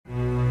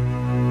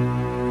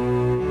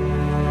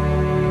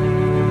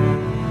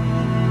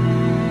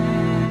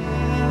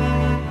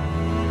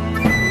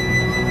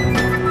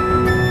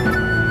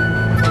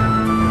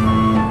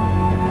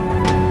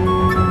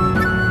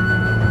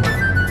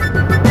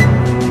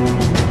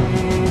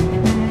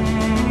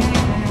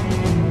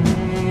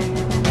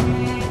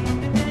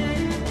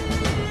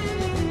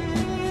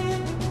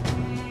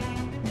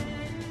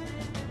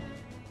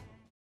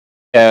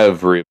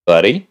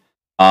everybody.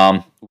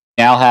 We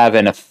now have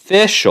an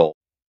official,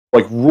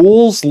 like,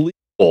 rules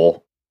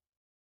legal.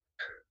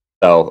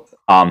 So,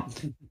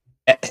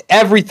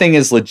 everything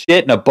is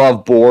legit and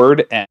above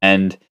board.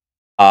 And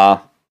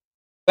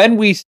when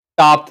we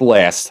stopped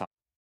last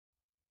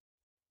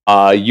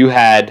time, you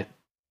had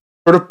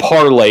sort of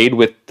parlayed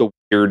with the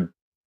weird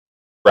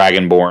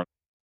dragonborn.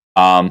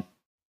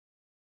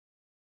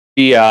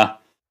 He made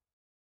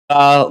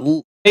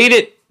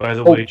it. By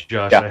the way,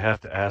 Josh, I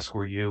have to ask: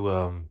 were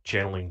you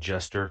channeling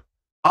Jester?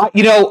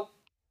 You know,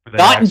 for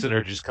that accent,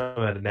 or just come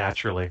out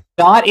naturally?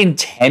 Not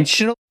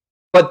intentional,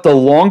 but the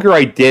longer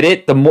I did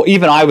it, the more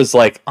even I was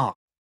like, oh.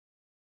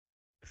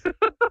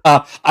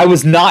 I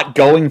was not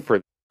going for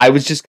that. I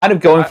was just kind of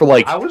going for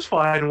like. I was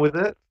fine with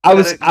it. I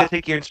was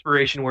take your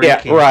inspiration where you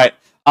can. Right.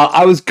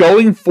 I was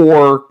going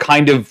for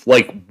kind of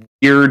like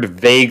weird,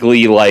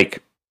 vaguely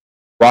like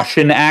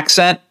Russian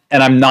accent,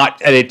 and I'm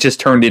not. And it just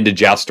turned into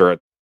Jester.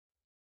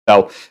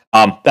 So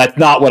that's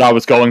not what I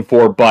was going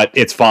for, but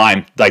it's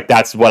fine. Like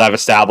that's what I've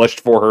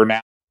established for her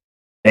now.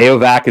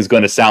 Naovak is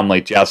going to sound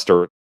like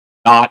Jester,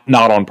 not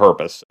on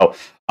purpose. So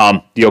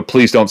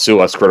please don't sue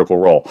us, Critical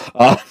Role.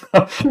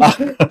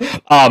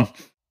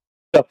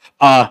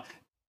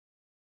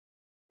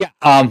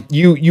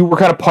 You were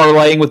kind of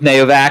parlaying with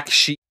Naovak.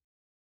 She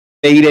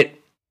made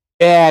it,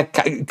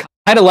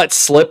 kind of let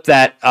slip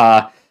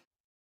that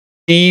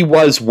she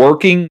was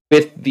working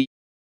with the.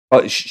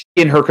 She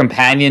and her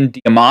companion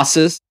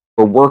Diamasis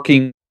were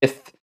working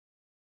with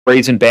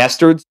Brazen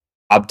Bastards to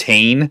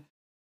obtain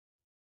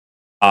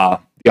the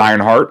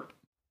Iron Heart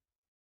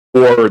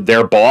for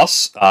their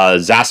boss,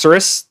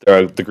 Zacerus,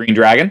 the Green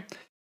Dragon.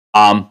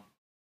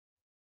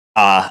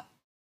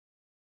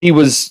 He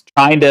was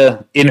trying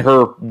to, in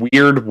her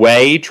weird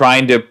way,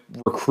 trying to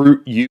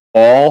recruit you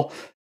all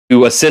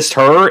to assist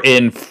her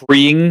in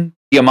freeing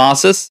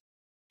Diamasis.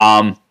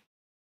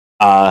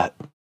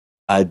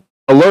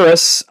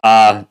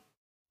 Aluris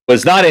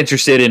was not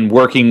interested in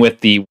working with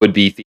the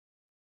would-be thief,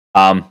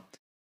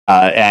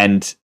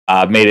 and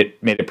made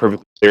it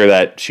perfectly clear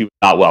that she was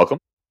not welcome.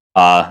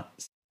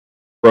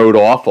 Rode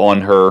off on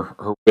her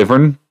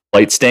wyvern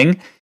light sting,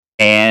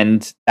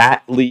 and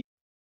that leaves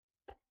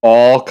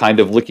all kind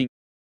of looking.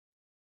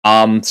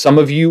 Some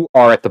of you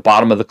are at the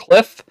bottom of the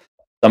cliff.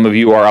 Some of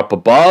you are up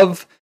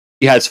above.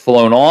 She has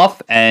flown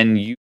off, and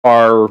you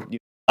are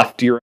left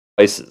to your own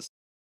places.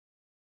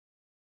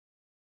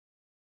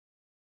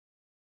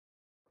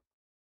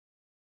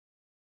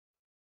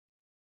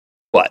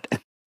 What?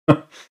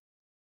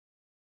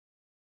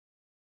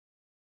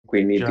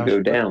 We need to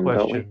go down,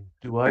 don't we?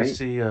 Do I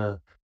see the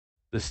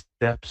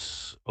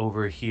steps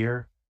over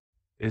here?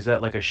 Is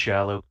that like a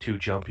shallow 2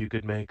 jump you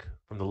could make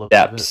from the look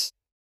of it?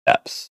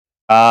 Steps.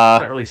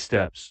 Not really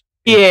steps.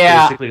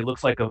 Basically, it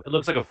looks like a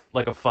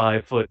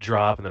 5-foot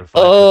drop and then a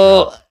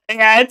 5-foot drop.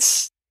 Yeah,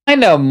 it's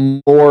kind of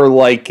more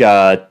like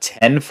a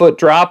 10-foot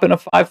drop and a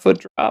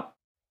 5-foot drop.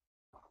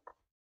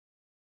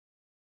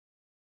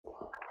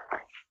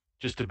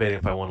 Just debating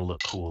if I want to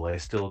look cool. I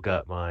still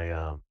got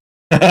my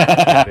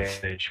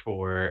advantage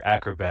for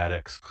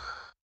acrobatics.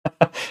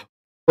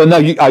 Well, no,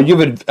 you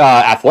have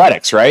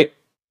athletics, right?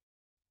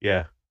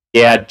 Yeah.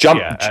 Yeah,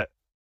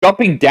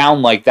 jumping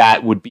down like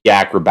that would be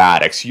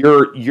acrobatics.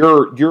 You're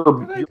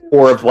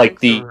more of like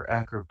the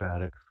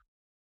acrobatics.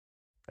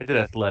 I did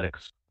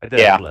athletics.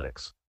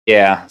 Athletics.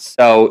 Yeah.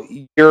 So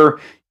you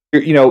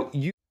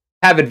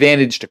have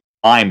advantage to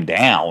climb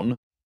down,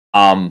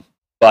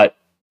 but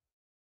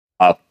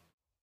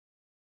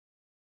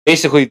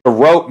basically the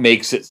rope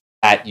makes it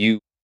that you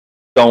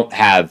don't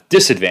have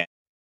disadvantage.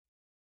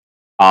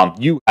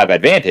 You have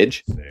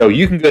advantage, so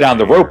you can go down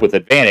the rope with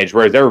advantage,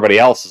 whereas everybody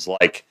else is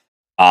like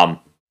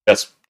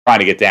just trying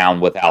to get down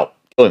without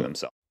killing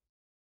themselves.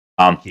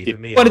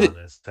 Keeping me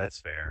honest, that's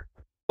fair.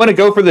 Want to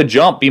go for the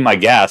jump? Be my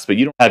guest, but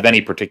you don't have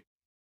any particular,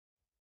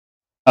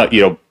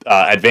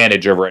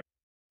 advantage over it.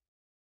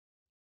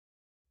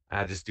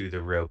 I just do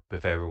the rope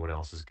if everyone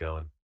else is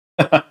going.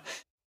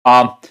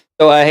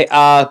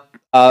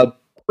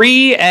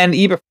 Bree and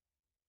Eva, you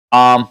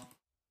guys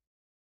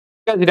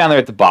are down there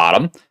at the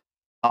bottom.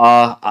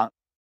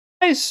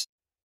 Nice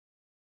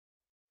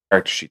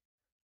character sheet.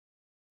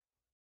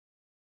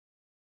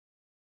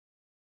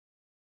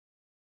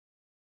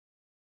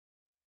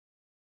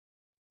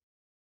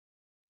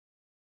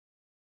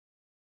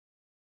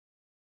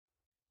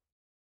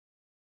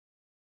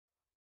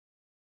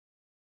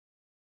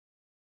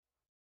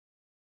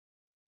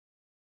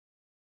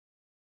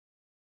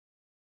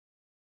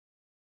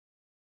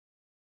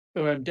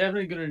 So I'm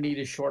definitely going to need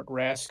a short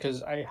rest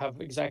because I have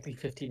exactly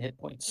 15 hit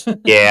points.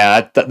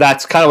 Yeah,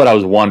 that's kind of what I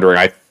was wondering.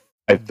 I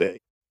think you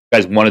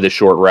guys wanted a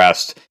short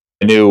rest.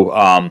 I knew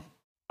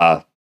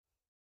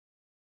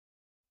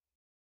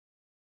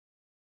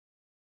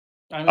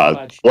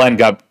Glenn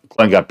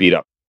got beat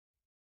up.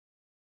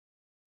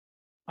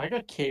 I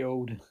got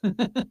KO'd.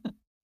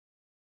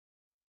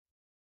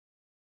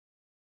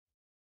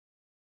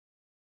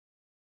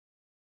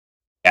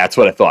 That's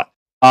what I thought.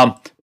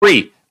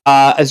 Bree,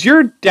 as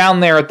you're down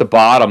there at the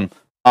bottom,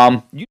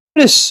 you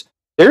notice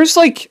there's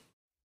like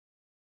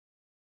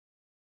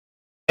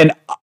and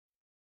I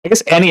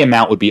guess any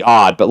amount would be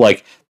odd, but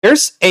like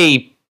there's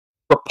a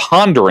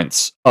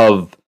preponderance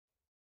of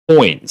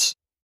coins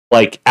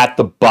like at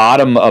the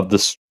bottom of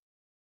the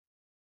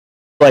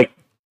like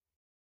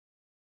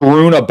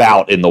strewn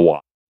about in the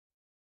water.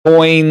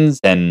 Coins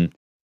and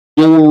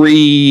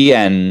jewelry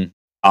and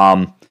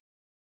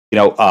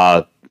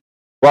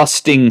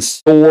rusting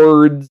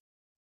swords,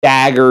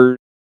 daggers,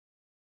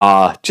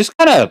 just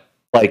kind of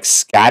like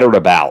scattered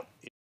about.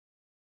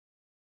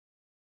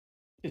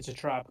 It's a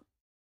trap.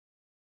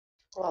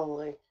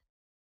 Probably.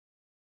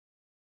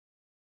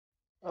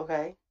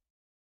 Okay.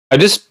 I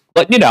just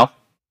let you know.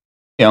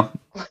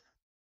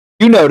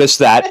 You noticed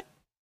that.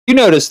 You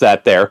noticed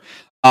that there.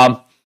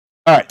 All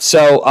right,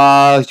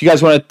 so you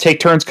guys want to take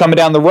turns coming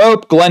down the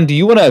rope? Glenn, do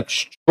you want to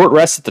short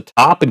rest at the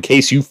top in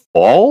case you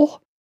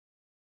fall?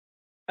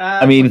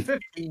 I mean,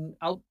 15.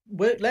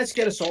 Let's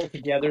get us all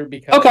together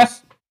because okay.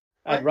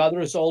 I'd rather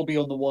us all be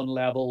on the one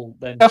level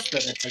than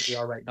split it like we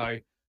are right now.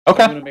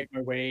 Okay. I'm going to make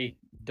my way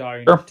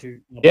down Sure.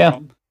 to the Yeah.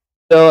 bottom.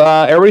 So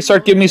everybody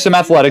start giving me some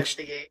athletics.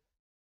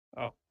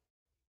 Oh.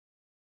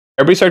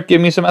 Everybody start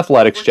giving me some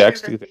athletics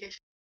checks.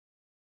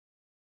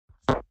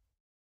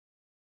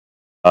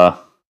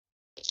 12.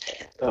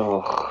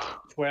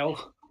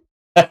 Well,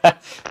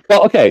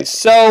 okay,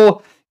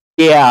 so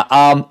yeah,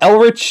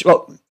 Elrich.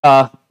 Well,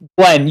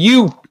 Glenn,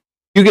 you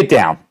get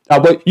down.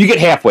 But you get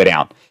halfway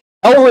down.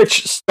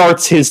 Elrich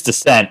starts his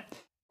descent,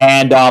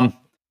 and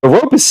the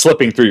rope is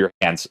slipping through your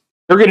hands.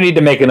 You're going to need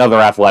to make another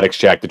athletics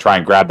check to try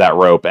and grab that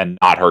rope and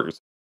not hurt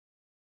yourself.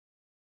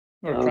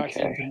 Or crash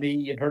into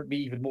me and hurt me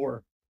even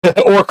more.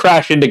 Or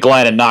crash into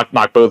Glenn and knock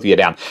both of you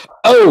down.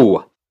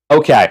 Oh,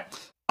 okay.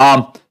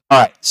 All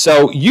right,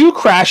 so you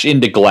crash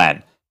into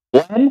Glenn.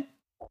 Glenn,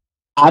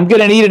 I'm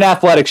going to need an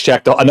athletics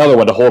check, another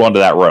one, to hold onto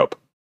that rope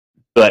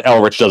so that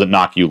Elrich doesn't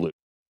knock you loose.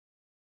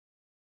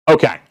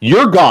 Okay,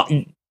 you're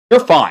gone.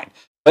 You're fine.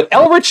 But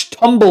Elrich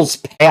tumbles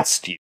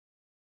past you.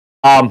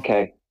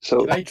 Okay,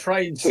 so can I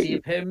try and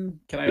save him?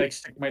 Can I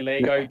stick my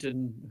leg out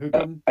and hook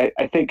him?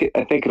 I think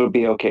it'll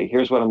be okay.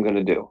 Here's what I'm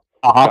gonna do.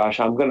 Josh,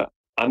 I'm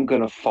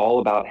gonna fall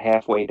about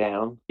halfway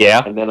down.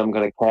 Yeah. And then I'm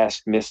gonna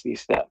cast Misty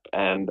Step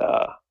and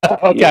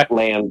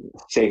land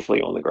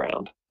safely on the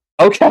ground.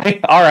 Okay.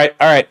 All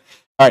right.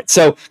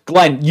 So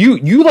Glenn,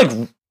 you like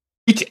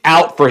reach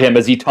out for him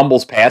as he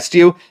tumbles past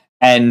you,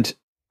 and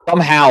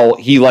somehow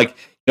he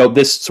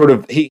this sort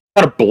of he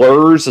kind of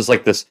blurs as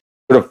like this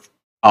sort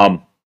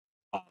of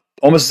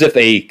almost as if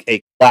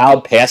a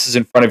cloud passes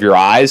in front of your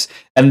eyes,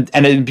 and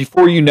then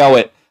before you know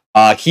it,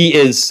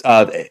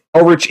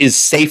 Elrich is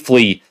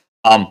safely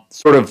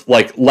sort of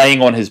like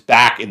laying on his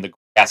back in the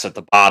grass at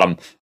the bottom,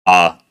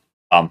 kind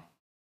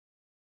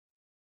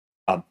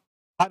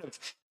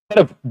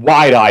of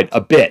wide-eyed a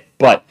bit,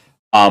 but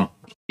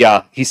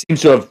he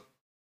seems to have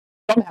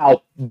somehow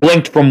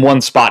blinked from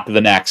one spot to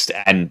the next,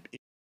 and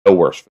it's no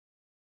worse.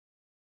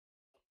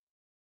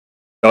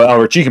 So,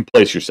 Elrich, you can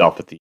place yourself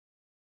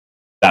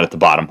down at the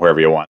bottom, wherever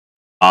you want.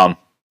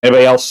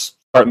 Anybody else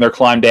starting their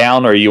climb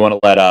down, or you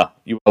want to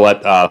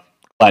let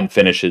Glenn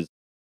finish his?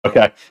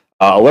 Okay,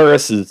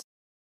 Aluris is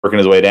working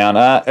his way down.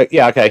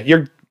 Yeah, okay,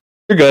 you're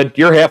good.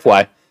 You're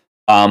halfway.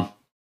 Or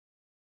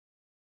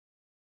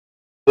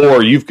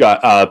you've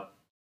got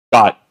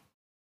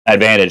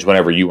advantage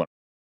whenever you want.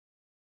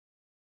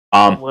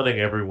 I'm letting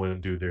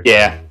everyone do their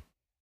thing.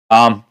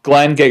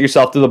 Glenn, get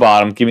yourself to the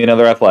bottom. Give me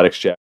another athletics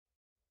check.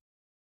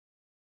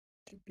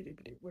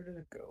 Where did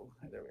it go?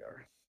 There we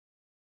are.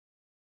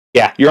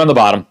 Yeah, you're on the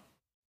bottom.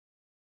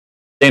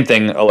 Same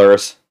thing,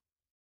 Aluris.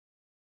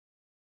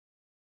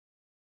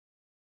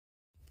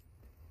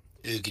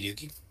 Oogie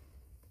doogie.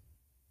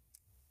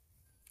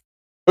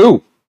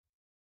 Ooh.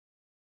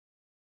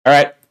 All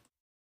right.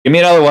 Give me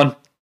another one.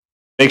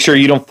 Make sure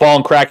you don't fall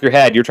and crack your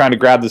head. You're trying to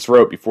grab this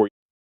rope before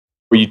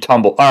you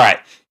tumble. All right.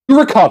 You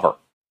recover.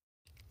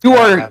 You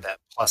I are have that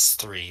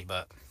 +3,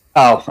 but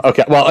oh,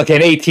 okay. Well, okay,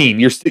 an 18.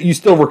 You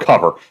still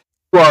recover.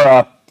 You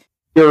are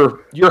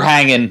you're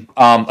hanging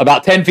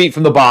about 10 feet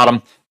from the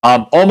bottom,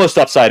 almost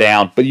upside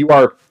down, but you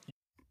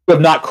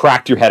have not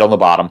cracked your head on the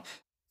bottom,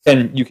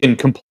 and you can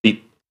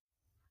complete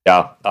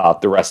the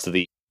rest of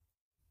the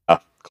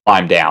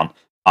climb down.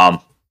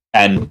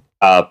 And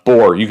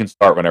Boar, you can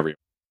start whenever you.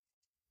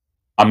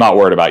 I'm not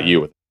worried about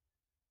you.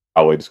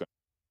 Probably just going.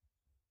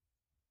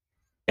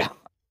 Yeah,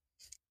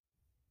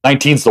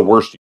 19's the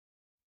worst.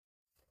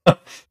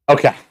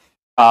 Okay.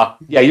 Yeah,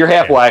 you're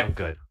halfway. I'm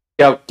good.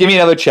 Yeah, give me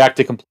another check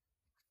to complete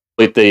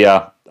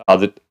the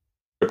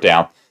trip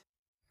down.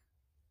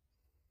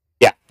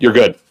 Yeah, you're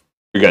good.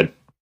 You're good.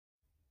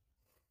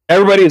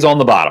 Everybody is on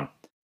the bottom.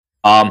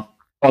 On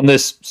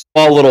this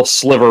small little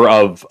sliver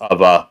of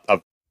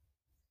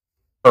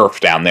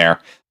turf down there.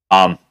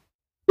 You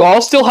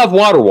all still have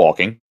water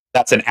walking.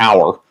 That's an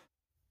hour.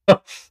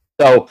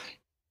 So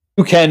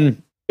you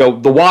can, the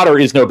water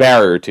is no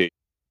barrier to you.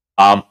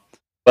 But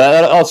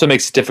that also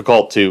makes it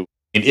difficult to,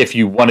 if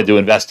you wanted to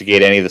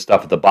investigate any of the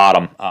stuff at the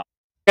bottom. I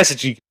guess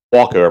that you can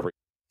walk over,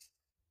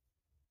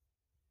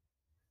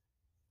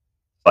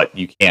 but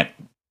you can't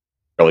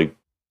really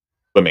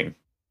swimming.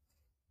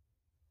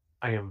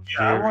 I am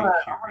Yeah, I very want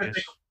to curious.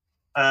 take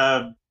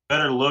a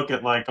better look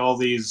at like all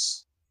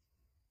these.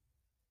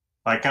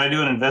 Like, can I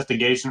do an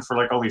investigation for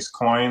like all these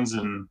coins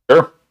and?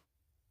 Sure.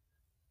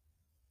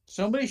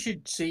 Somebody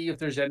should see if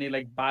there's any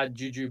like bad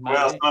juju Well,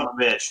 magic. son of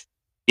a bitch.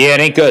 Yeah, it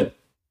ain't good.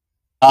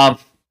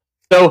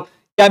 So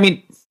yeah, I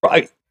mean,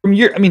 from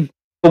your, I mean,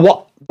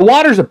 the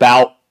water's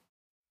about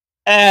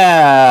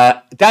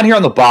down here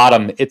on the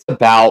bottom. It's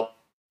about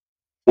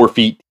 4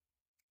 feet.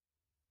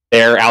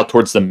 There, out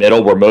towards the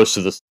middle, where most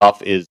of the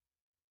stuff is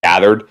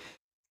gathered,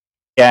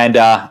 and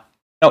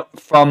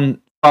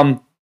from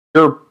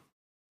your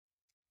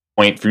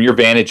point, from your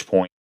vantage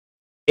point,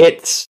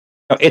 it's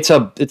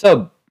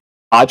a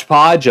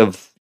hodgepodge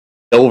of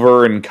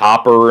silver and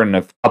copper and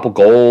a couple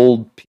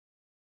gold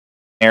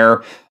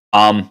there,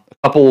 a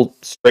couple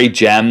stray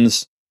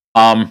gems,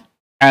 and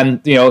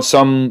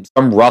some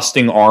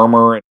rusting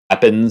armor and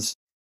weapons.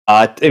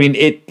 I mean,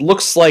 it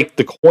looks like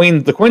the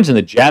coins and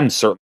the gems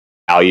certainly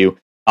value.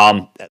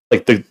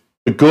 Like the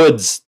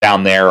goods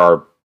down there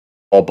are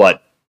all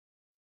but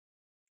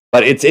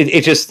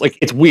it's just like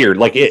it's weird.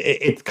 Like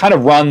it kind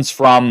of runs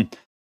from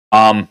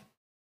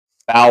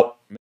about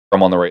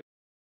from on the right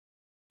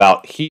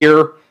about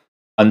here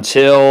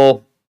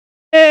until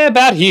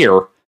about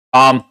here.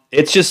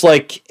 It's just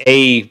like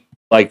a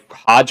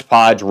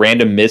hodgepodge,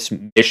 random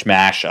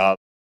mishmash of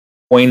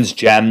coins,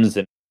 gems,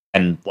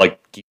 and like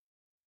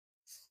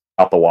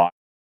out the water.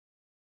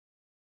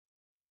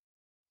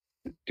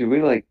 Do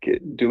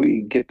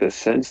we get the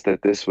sense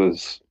that this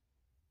was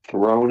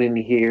thrown in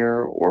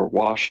here or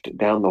washed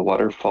down the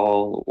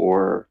waterfall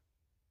or?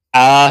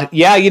 Yeah,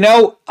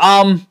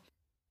 Some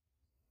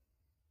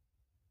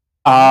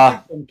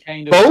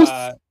kind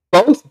of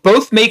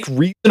both make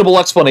reasonable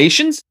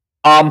explanations.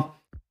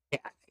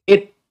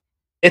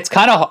 It's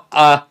kind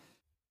of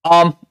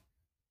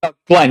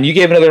Glenn, you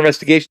gave another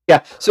investigation.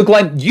 Yeah. So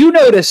Glenn, you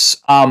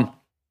notice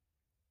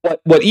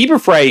what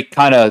Eberfrey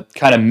kind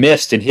of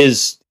missed in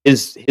his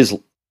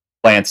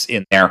glance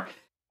in there.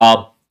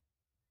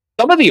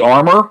 Some of the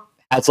armor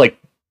has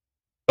like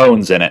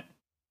bones in it.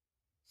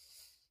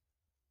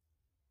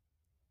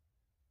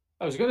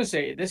 I was gonna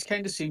say this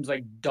kind of seems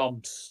like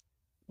dumps,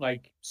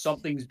 like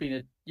something's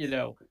been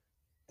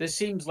this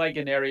seems like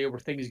an area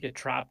where things get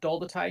trapped all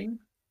the time,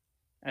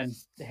 and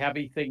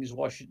heavy things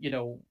wash.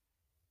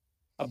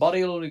 A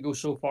body will only go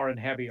so far in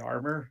heavy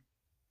armor,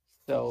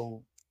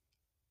 so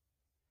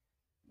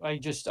I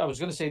was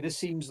gonna say this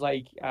seems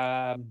like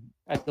a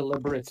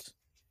deliberate.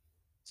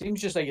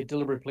 Seems just like a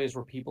deliberate place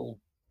where people,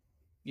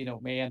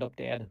 may end up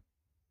dead.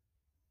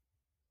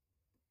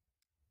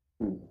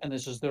 And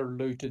this is their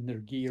loot and their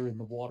gear in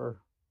the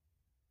water.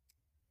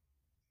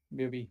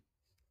 Maybe.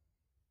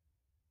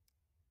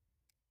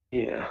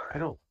 Yeah. I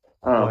don't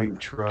quite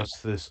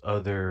trust this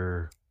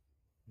other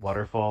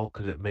waterfall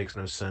because it makes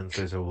no sense.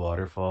 There's a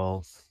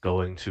waterfall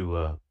going to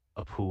a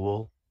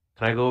pool.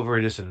 Can I go over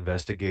and just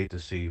investigate to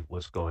see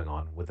what's going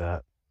on with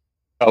that?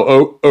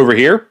 Oh, over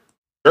here?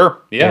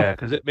 Sure. Yeah,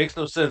 because it makes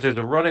no sense. There's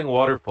a running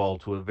waterfall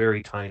to a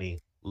very tiny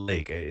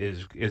lake.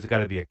 Is it got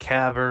to be a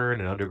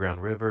cavern, an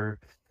underground river?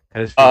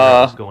 Can I just figure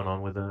out what's going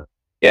on with that?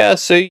 Yeah,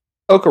 so you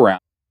poke around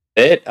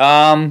a bit.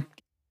 Yeah,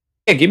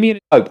 give me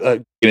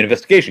an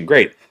investigation.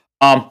 Great.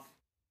 So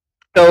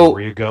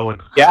where you going?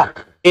 Yeah,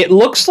 it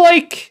looks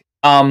like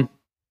right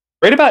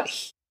about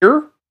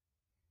here.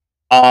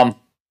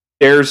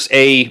 There's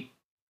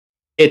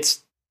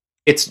it's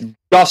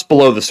just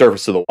below the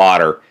surface of the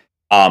water.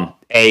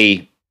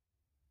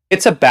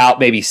 It's about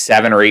maybe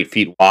 7 or 8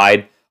 feet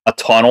wide. A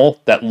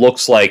tunnel that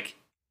looks like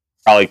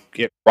probably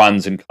it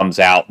runs and comes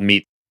out,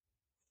 meets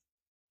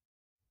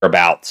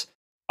abouts,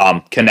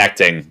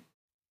 connecting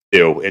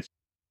to it.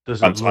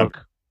 Does it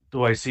look?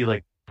 Do I see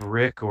like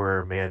brick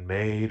or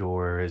man-made,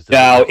 or is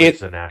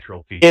it's a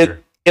natural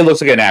feature? It looks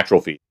like a natural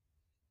feature.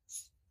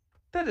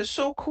 That is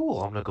so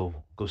cool. I'm gonna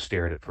go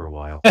stare at it for a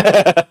while.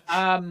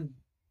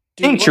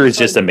 Nature is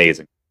just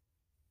amazing.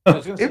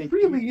 It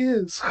really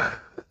is.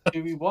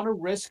 Do we want to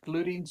risk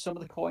looting some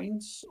of the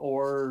coins,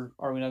 or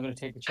are we not going to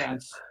take a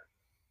chance?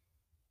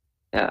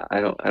 Yeah, I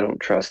don't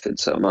trust it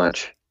so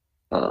much.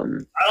 I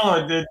don't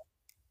know.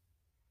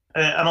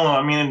 I don't know.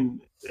 I mean,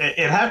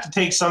 it'd have to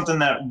take something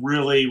that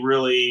really,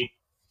 really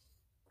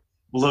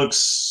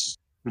looks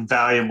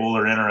valuable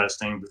or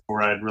interesting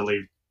before I'd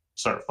really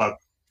start fucking.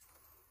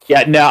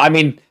 Yeah, no, I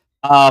mean,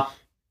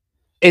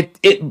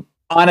 it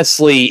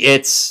honestly,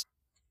 it's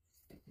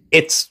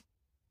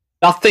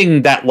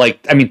nothing that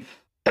I mean,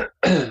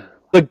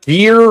 the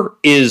gear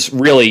is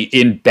really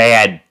in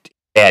bad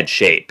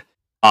shape.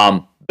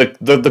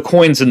 The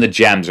coins and the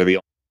gems are the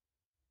only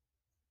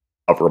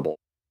coverable.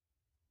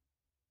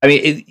 I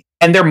mean,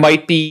 and there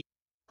might be,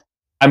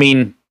 I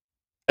mean,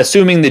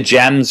 assuming the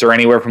gems are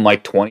anywhere from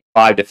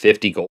 25 to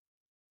 50 gold,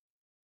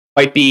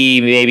 might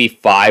be maybe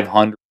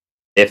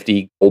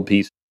 550 gold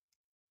pieces.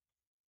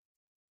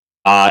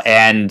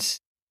 And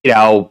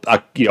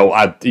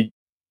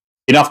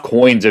enough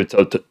coins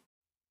to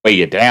weigh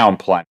you down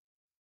plenty.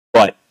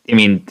 But I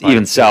mean,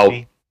 even so,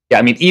 yeah.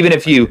 I mean, even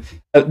if you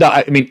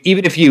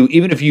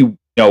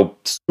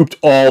scooped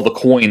all the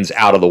coins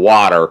out of the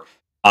water,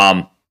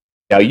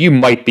 you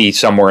might be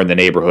somewhere in the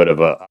neighborhood of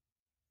a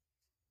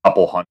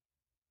couple hundred.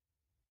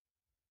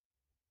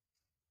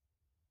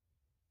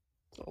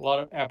 A lot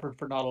of effort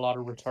for not a lot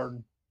of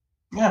return.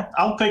 Yeah,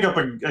 I'll pick up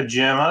a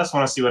gem. I just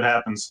want to see what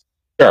happens.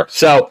 Sure.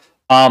 So,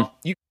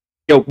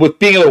 with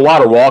being able to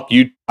water walk,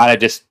 you kind of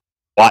just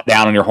squat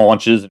down on your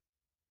haunches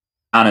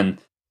and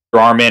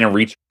your arm in and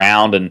reach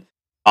around and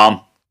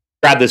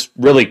grab this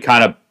really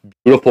kind of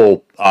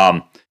beautiful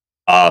like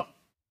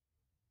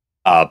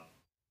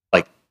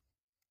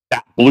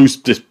that blue,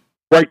 this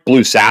bright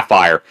blue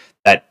sapphire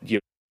that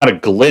kind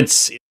of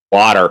glints in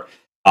water.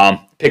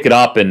 Pick it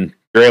up and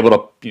you're able to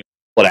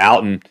pull it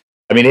out, and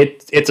I mean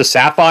it's a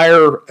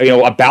sapphire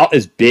about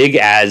as big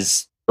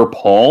as your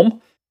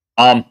palm.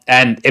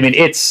 And I mean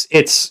it's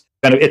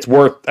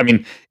worth. I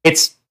mean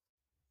it's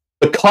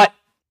the cut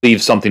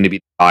leaves something to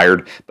be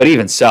desired, but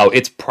even so,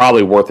 it's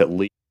probably worth at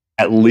least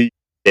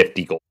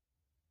 50 gold.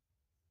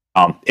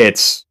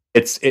 It's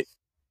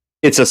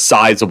a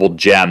sizable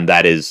gem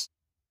that is.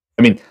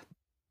 I mean,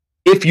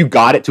 if you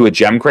got it to a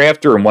gem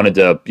crafter and wanted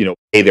to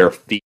pay their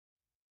fee,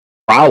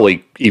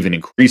 probably even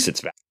increase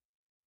its value.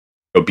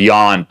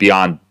 Beyond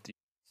pay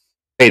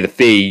the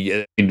fee,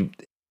 I mean,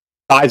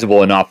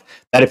 sizable enough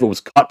that if it was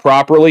cut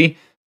properly,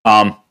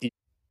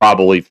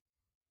 probably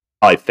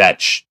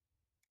fetch.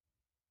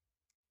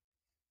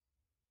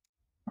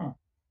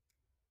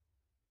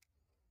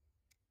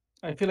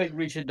 I feel like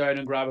reaching down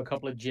and grab a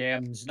couple of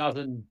gems.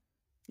 Nothing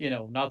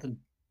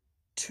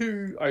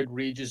too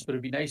outrageous, but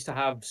it'd be nice to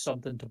have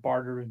something to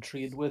barter and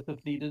trade with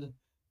if needed.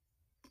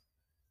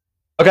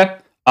 Okay.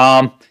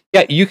 Yeah,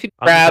 you can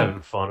I'm just grab.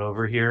 having fun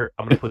over here.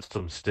 I'm gonna put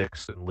some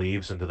sticks and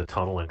leaves into the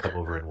tunnel and come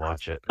over and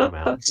watch it. I'm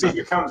out. See if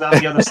it comes out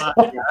the other side.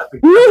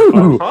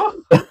 Woo! Uh-huh.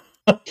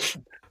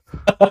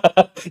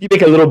 You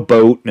make a little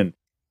boat and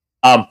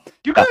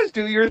You guys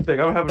do your thing.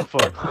 I'm having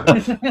fun.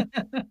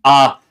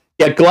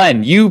 yeah,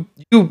 Glenn, you're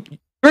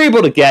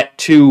able to get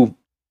two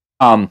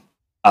diamonds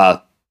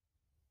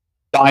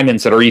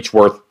that are each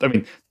worth. I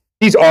mean,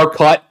 these are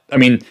cut. I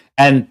mean,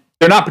 and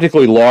they're not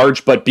particularly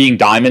large, but being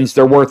diamonds,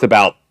 they're worth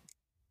probably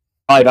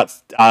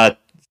about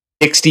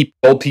 60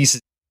 gold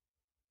pieces.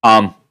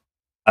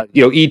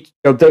 Each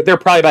they're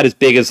probably about as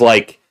big as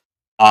like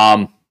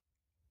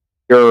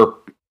your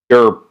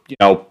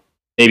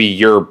maybe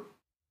your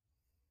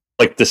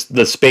like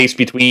the space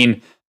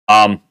between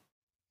your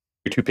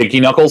two pinky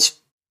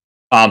knuckles.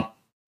 So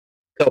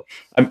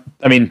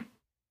I mean,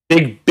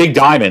 big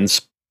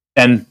diamonds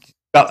and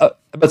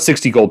about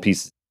 60 gold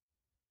pieces.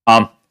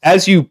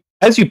 As you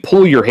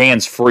pull your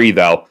hands free,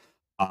 though,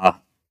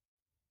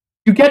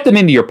 you get them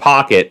into your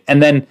pocket,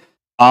 and then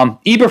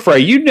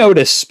Eberfrey, you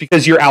notice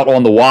because you're out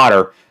on the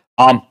water,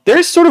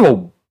 there's sort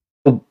of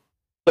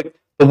like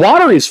the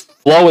water is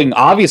flowing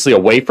obviously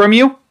away from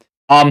you.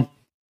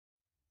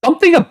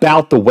 Something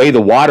about the way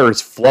the water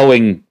is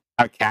flowing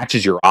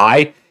catches your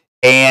eye,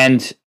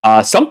 and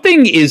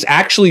something is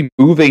actually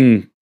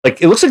moving.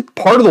 Like it looks like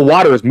part of the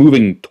water is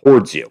moving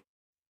towards you.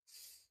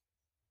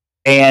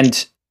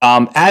 And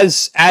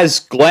as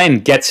Glenn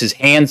gets his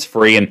hands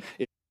free and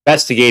is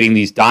investigating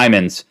these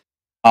diamonds,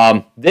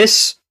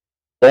 this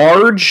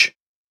large,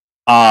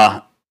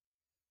 sort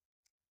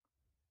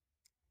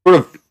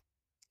of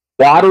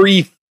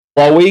watery,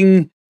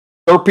 flowing,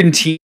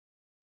 serpentine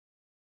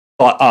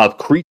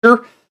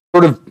creature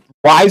sort of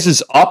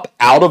rises up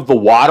out of the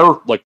water,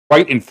 like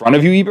right in front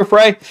of you,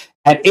 Eberfrey,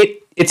 and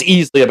it's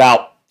easily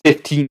about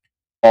 15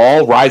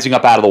 tall, rising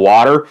up out of the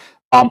water.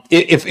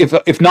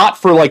 If not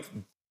for like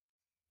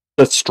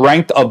the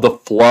strength of the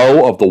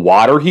flow of the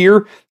water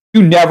here,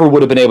 you never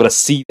would have been able to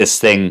see this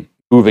thing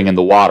moving in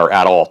the water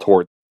at all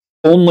towards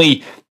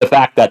only the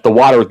fact that the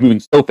water is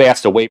moving so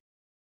fast away from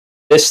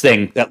this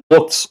thing that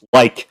looks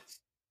like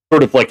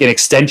sort of like an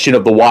extension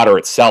of the water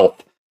itself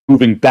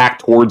moving back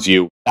towards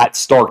you. That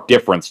stark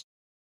difference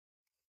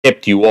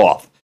tipped you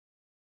off.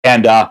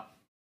 And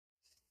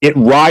it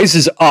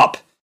rises up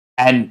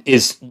and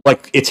is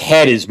like its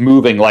head is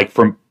moving like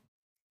from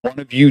one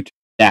of you to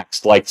the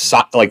next, like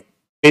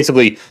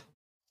basically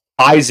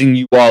sizing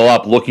you all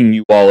up, looking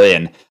you all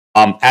in,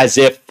 as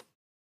if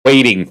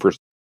waiting for.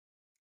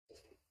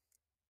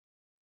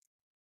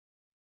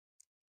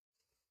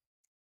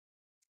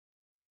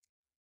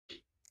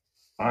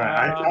 All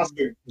right, I tossed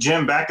the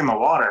gem back in the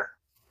water.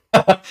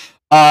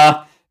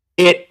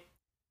 It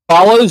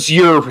follows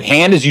your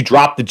hand as you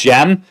drop the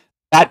gem.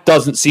 That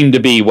doesn't seem to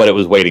be what it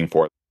was waiting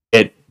for.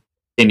 It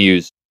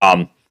continues.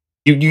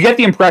 You get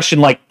the impression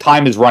like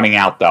time is running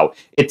out, though.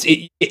 It's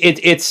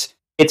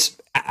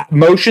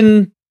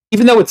motion,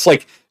 even though it's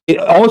like it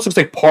almost looks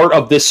like part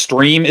of this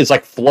stream is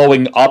like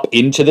flowing up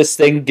into this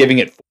thing, giving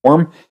it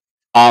form.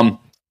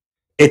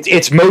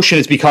 Its motion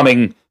is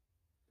becoming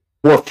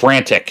more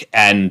frantic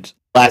and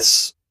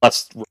less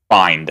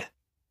refined.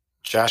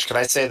 Josh, could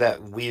I say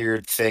that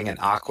weird thing in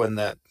Aquan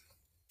that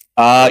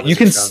you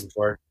can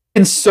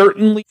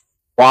certainly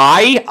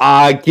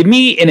try. Give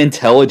me an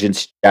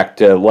intelligence check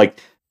to like.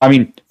 I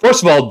mean,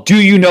 first of all,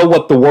 do you know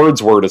what the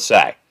words were to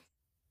say?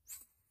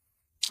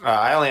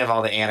 I only have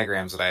all the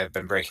anagrams that I have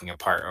been breaking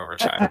apart over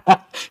time.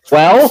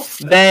 Well,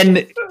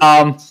 then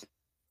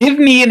give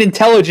me an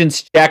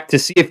intelligence check to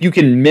see if you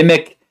can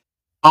mimic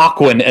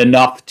Aquan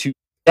enough to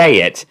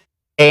say it.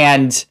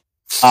 And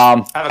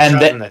I have a and cousin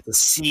that that's a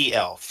sea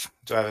elf.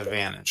 Do I have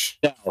advantage?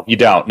 no, you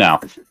don't. No.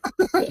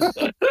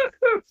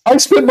 I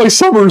spent my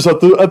summers at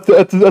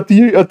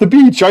the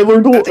beach. I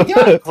learned At the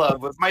yacht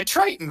club with my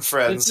Triton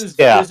friends.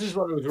 This is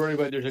what I was worried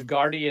about. There's a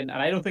guardian,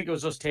 and I don't think it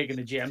was us taking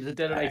the gems that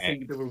did it. I Right.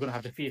 think that we're going to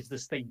have to face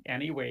this thing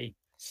anyway.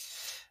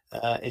 You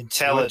want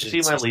Intelligence.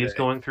 to see my leaves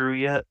going through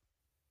yet?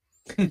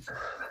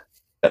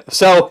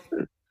 So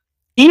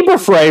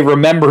Eberfrey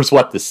remembers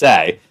what to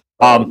say.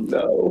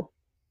 No.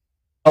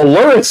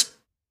 Aluris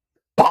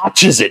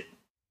botches it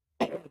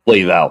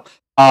badly, though.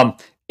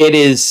 It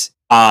is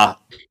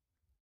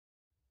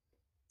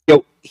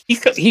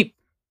he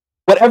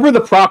whatever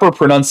the proper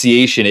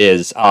pronunciation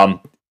is.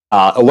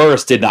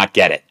 Aluris did not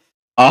get it.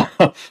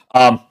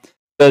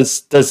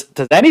 Does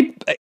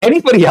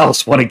anybody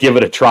else want to give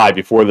it a try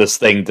before this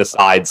thing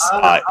decides?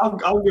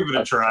 I'll give it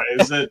a try.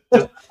 Is it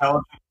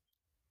intelligent?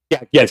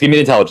 Yeah, give me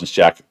an intelligence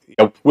check.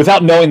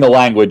 Without knowing the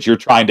language, you're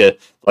trying to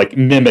like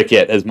mimic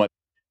it as much.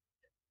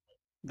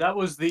 That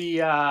was the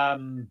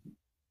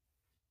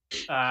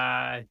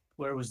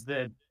where was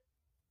the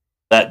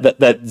That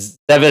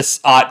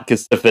Zevis Ot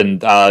Kasifin,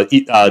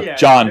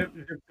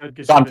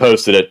 John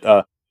posted it.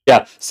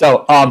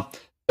 So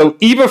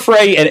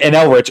Eberfrey and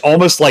Elrich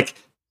almost like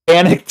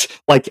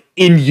panicked, like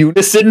in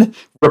unison,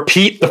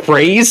 repeat the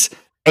phrase,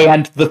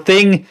 and the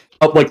thing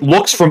like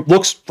looks from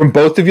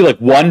both of you, like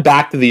one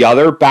back to the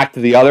other, back to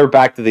the other,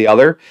 back to the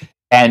other,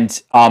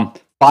 and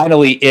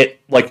finally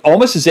it like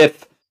almost as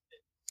if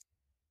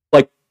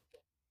like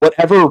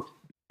whatever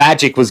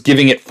magic was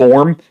giving it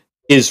form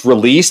is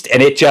released,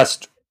 and it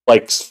just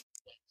like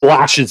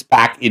splashes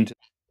back into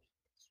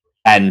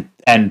and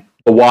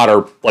the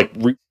water like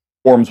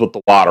reforms with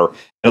the water,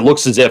 and it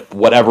looks as if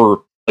whatever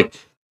like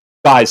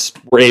guys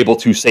were able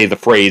to say the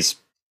phrase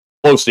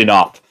close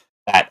enough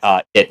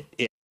that it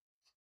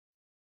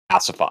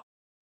pacified.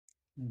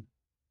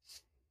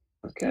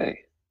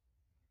 Okay.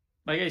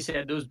 Like I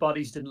said, those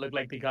bodies didn't look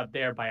like they got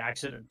there by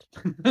accident.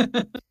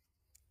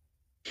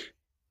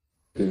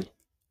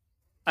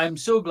 I'm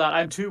so glad.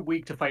 I'm too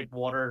weak to fight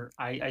water.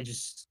 I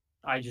just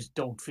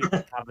don't feel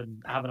like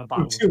having a battle.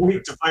 I'm too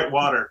weak to fight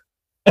water.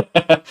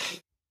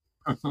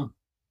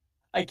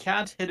 I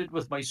can't hit it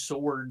with my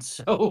sword,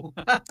 so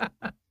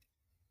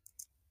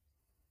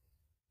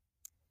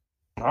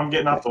I'm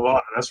getting off the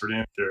water. That's for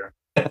damn sure.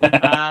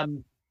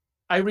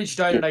 I reached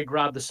out and I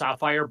grabbed the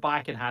sapphire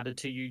back and handed it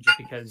to you just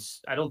because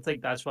I don't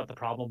think that's what the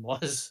problem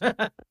was.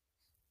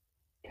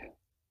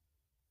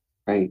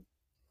 Right.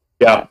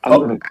 Yeah.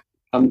 I'm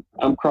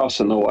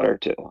crossing the water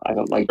too. I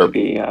don't like to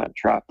be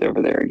trapped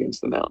over there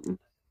against the mountain.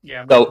 Yeah,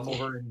 I'm gonna come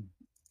over and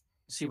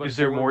see what. Is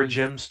there more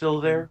gems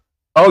still there?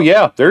 Oh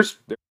yeah, there's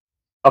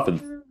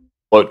nothing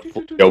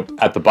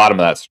at the bottom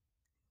of that.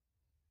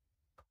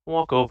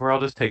 Walk over. I'll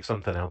just take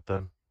something out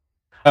then.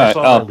 All I right,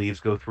 saw my leaves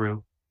go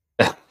through.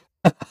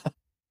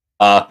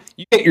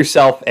 You get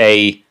yourself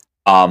a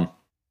let's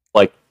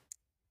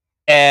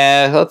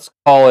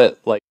call it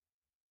like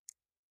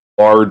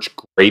large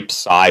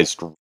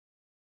grape-sized,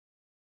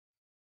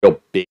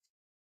 real big,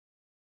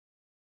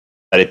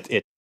 but it's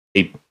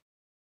a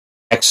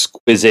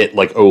exquisite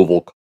like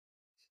oval,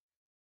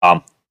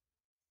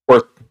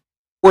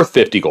 worth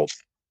 50 gold.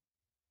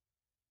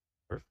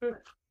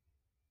 Perfect.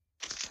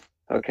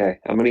 Okay,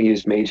 I'm gonna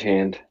use Mage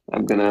Hand.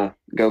 I'm gonna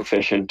go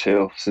fishing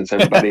too, since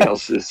everybody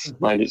else is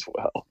might as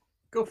well.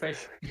 Go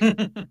fish.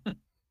 I'm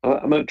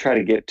gonna try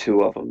to get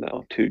 2 of them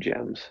though, 2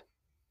 gems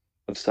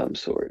of some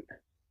sort.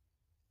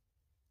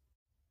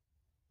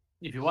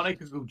 If you want, I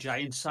could go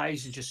giant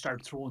size and just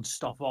start throwing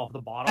stuff off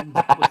the bottom.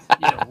 With,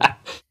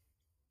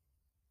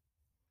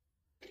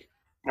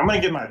 I'm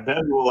gonna get my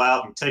bedroll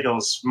out and take a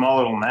small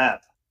little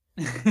nap.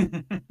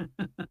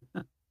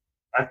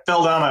 I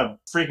fell down a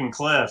freaking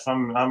cliff.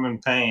 I'm in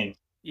pain.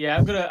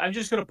 Yeah, I'm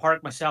just gonna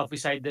park myself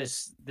beside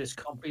this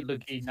comfy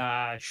looking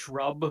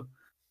shrub,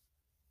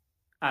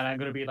 and I'm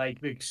gonna be like,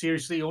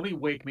 seriously, only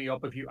wake me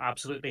up if you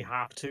absolutely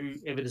have to.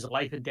 If it is a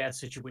life and death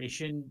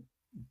situation,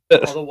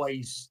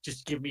 otherwise,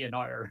 just give me an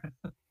hour.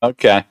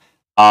 Okay.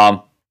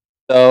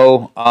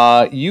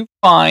 So you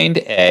find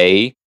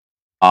a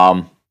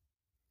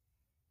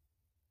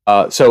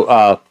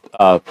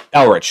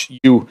Elrich,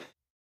 you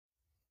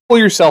pull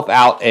yourself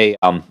out a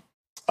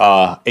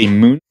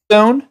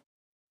moonstone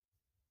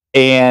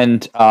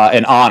and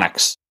an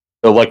onyx.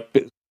 So like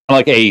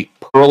a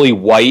pearly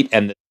white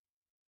and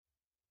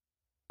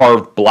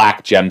carved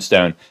black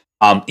gemstone.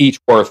 Each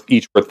worth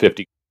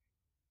 50.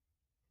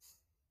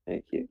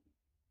 Thank you.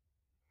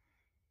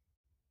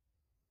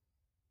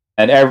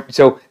 And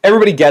so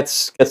everybody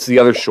gets to the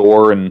other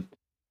shore and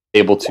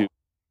able to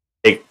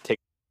take a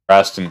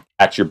rest and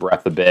catch your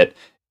breath a bit.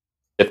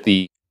 If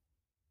the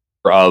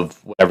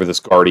of whatever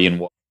this guardian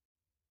was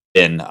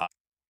been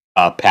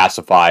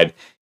pacified, I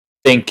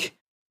think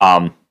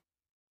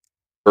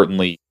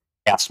certainly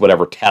passed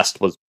whatever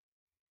test was.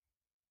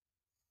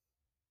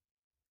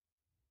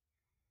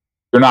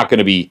 you're not going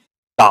to be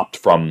stopped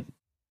from.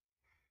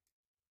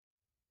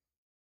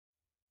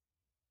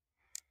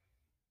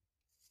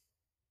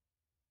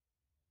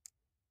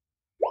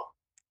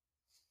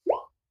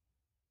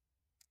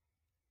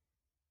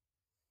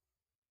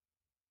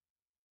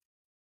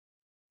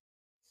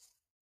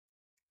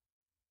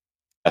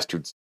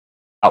 Bastards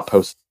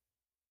outpost.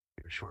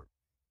 Sure.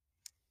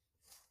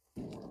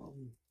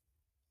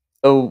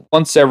 So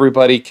once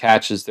everybody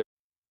catches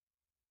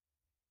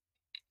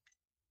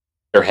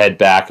their head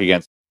back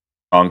against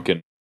the trunk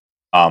and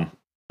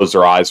close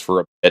their eyes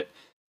for a bit,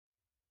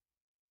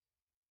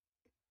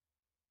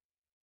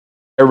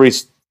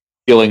 everybody's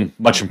feeling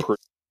much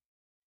improved,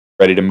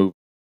 ready to move.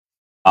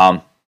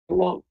 I'm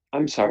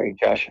sorry,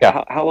 Josh.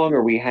 Yeah. How long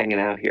are we hanging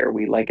out here? Are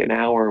we like an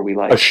hour? Are we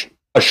like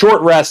a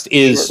short rest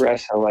is short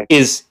rest? So like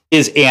is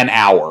an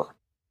hour.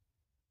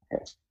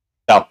 Okay.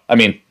 So I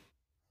mean,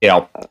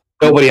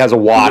 nobody has a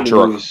watch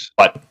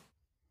but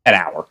an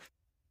hour.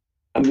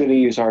 I'm going to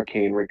use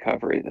arcane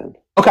recovery then.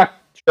 Okay,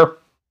 sure.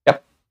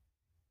 Yep.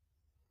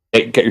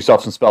 Get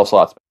yourself some spell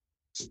slots.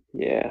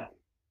 Yeah.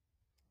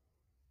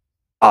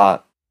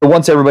 So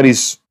once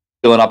everybody's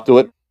feeling up to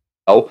it,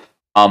 you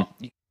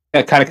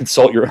kind of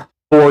consult your,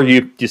 or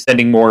you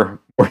sending more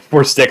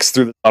sticks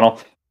through the tunnel.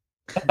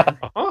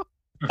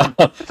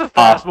 It's a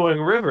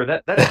fast-moving river.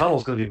 That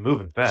tunnel's going to be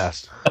moving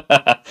fast.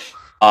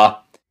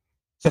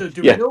 So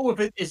do we know if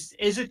it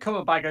is it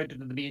coming back out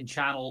into the main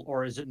channel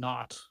or is it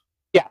not?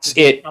 Yes,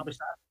 it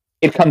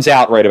comes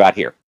out right about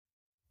here.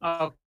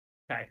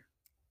 Okay.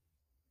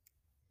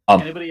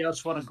 Anybody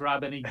else want to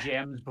grab any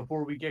gems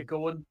before we get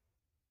going?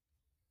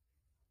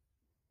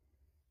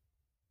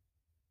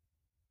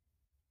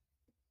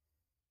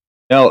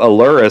 No,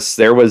 Aluris,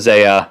 there was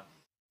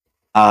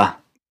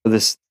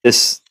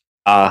this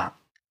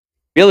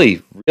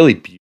really, really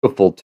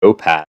beautiful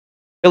topaz.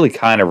 Really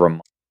kind of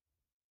reminds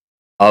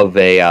of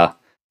a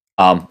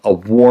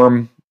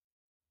warm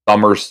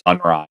summer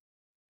sunrise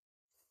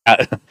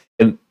out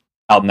in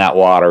that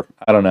water.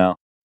 I don't know.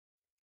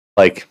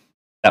 Like,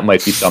 that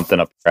might be something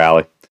up your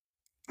alley.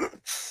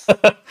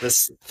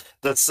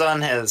 The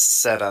sun has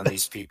set on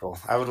these people.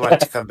 I would like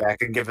to come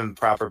back and give them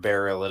proper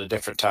burial at a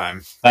different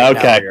time. Right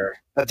Okay. now we are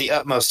at the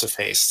utmost of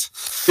haste.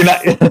 You're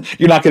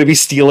not going to be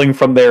stealing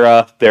from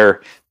their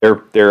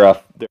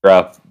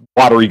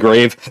watery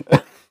grave.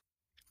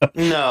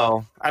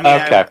 No, I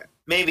mean, okay.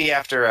 Maybe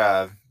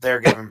after they're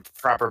given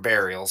proper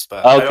burials,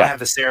 but I don't have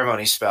the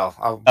ceremony spell.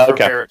 I'll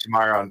prepare it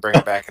tomorrow and bring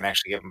it back and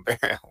actually give them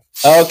burial.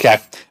 Okay.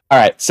 All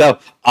right. So,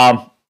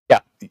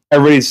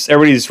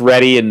 everybody's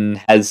ready and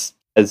has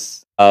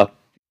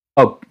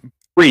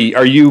Bree,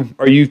 are you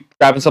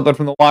grabbing something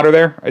from the water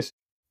there? I see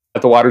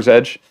at the water's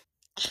edge.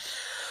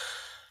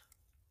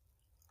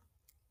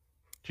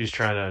 She's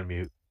trying to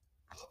unmute.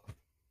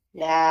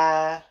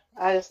 Yeah,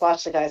 I just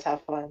watch the guys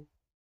have fun.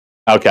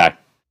 Okay.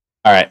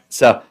 All right.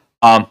 So,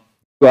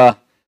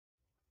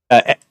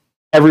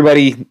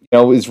 everybody,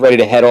 is ready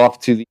to head off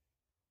to the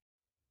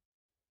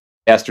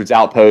Bastards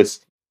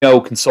outpost.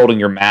 Consulting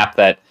your map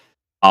that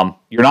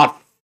you're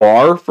not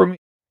far from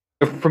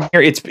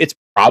here. It's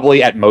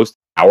probably at most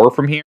an hour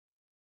from here.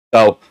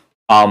 So,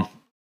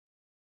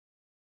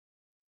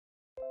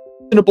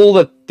 reasonable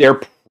that they're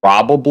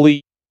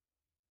probably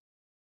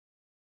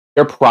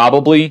they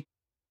probably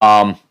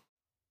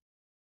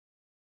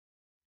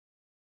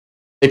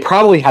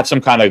have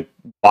some kind of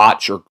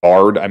watch or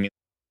guard. I mean,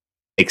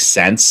 makes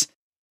sense.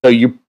 So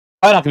you're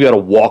probably not going to be able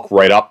to walk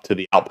right up to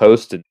the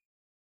outpost, and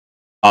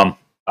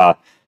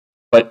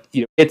but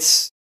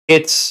it's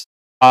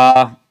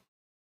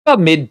about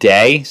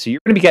midday, so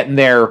you're going to be getting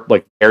there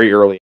like very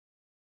early.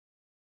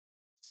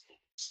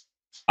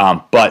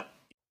 But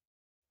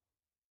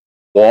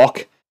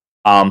walk.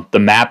 The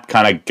map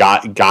kind of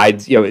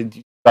guides.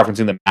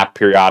 Referencing the map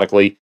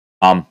periodically.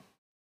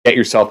 Get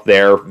yourself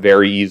there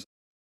very easily,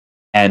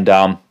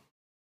 and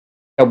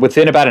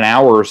within about an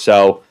hour or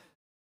so,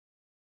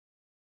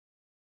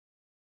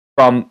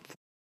 from the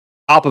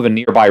top of a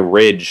nearby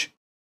ridge,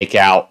 make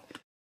out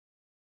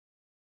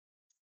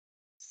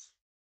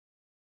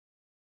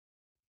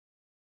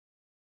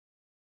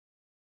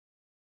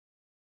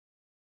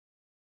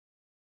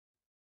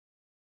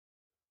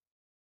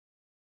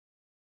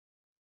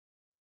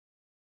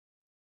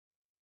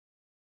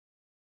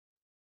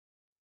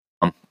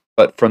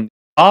but from the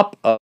top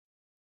of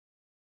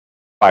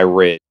by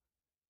ridge,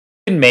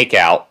 you can make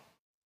out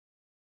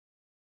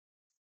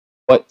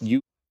what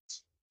you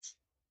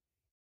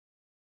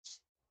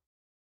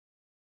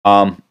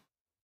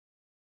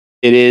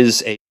it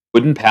is a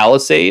wooden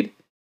palisade,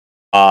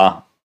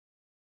 sort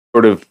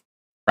of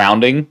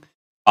rounding,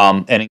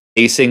 and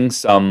encasing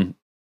some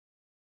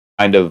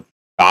kind of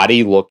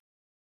gaudy look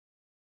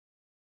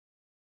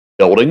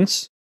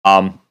buildings,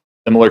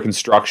 similar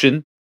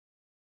construction.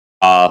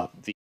 The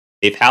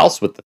safe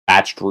house with the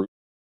thatched roof.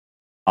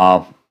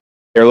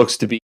 There looks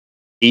to be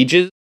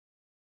cages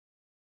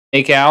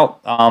make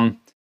out,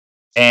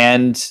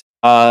 and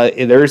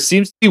there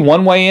seems to be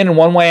one way in and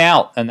one way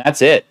out, and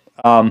that's it.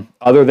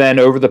 Other than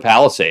over the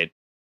palisade,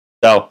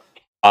 so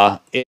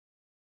it's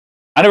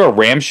kind of a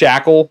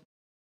ramshackle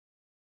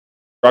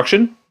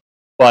construction,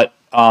 but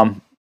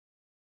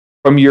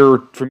from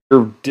your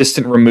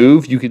distant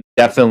remove, you can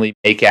definitely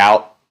make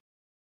out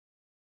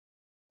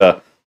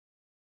the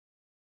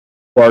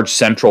large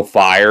central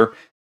fire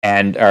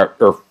and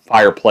or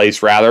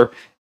fireplace rather,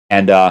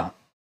 and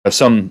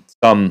some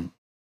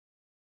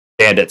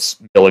bandits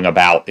milling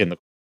about in the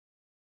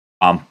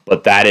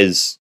but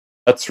that's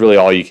really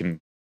all you can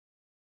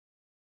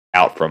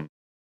out from.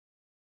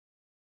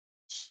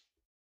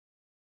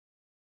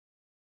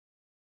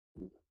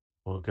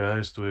 Well,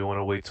 guys, do we want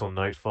to wait till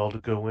nightfall to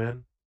go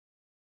in?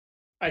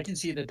 I can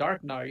see in the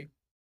dark now,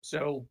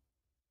 so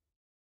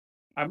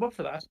I'm up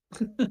for that.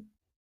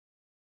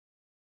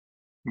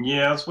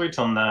 Yeah, let's wait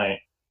till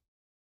night.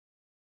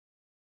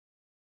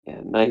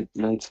 Yeah,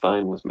 night's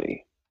fine with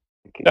me.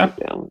 I can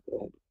get down with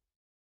that.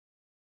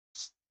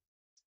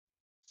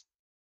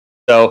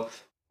 So,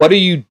 what are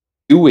you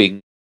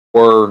doing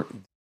for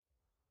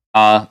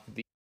the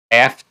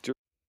after?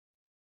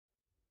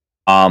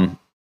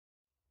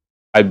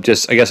 I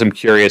guess I'm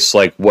curious.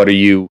 Like, what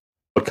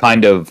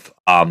kind of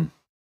are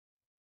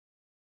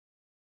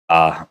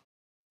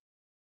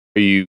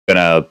you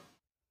gonna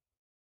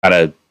kind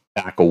of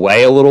back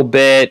away a little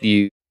bit?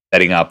 You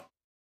setting up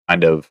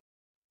kind of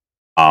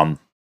I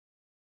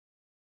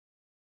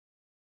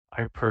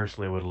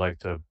personally would like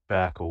to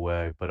back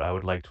away, but I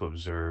would like to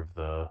observe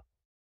their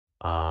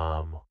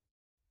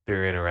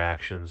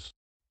interactions.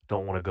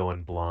 Don't want to go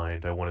in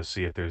blind. I want to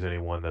see if there's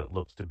anyone that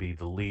looks to be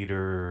the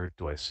leader.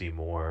 Do I see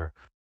more?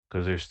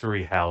 Because there's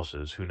 3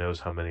 houses. Who knows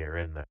how many are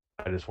in there?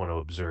 I just want to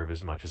observe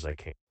as much as I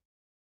can.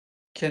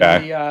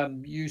 Can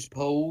we use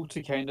Poe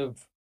to kind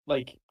of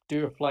like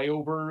do a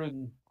flyover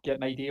and get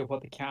an idea of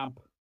what the camp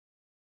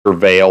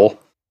surveil?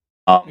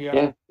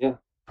 Yeah.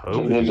 Poe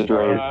Send could in do the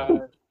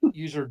drone.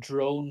 use our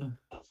drone.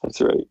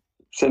 That's right.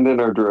 Send in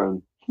our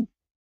drone.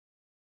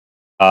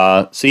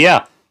 So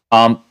yeah,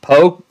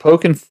 Poe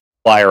can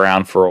fly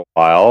around for a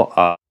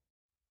while,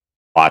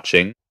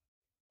 watching.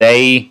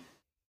 They,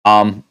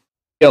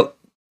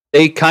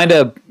 they kind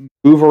of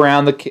move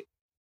around the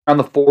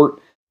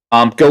fort,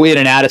 go in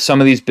and out of some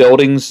of these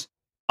buildings.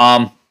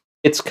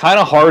 It's kind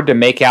of hard to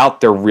make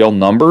out their real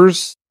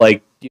numbers.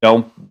 Like,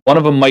 one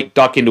of them might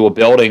duck into a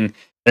building,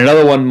 and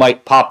another one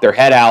might pop their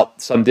head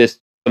out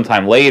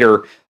sometime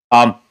later.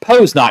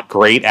 Poe's not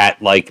great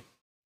at like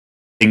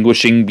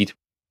distinguishing between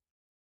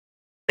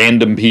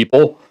random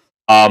people.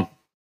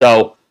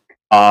 So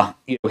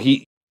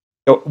he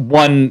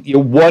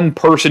one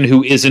person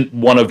who isn't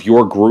one of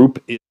your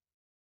group is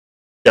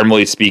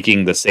generally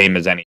speaking the same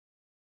as any.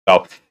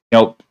 So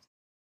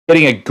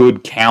getting a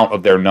good count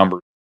of their numbers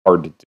is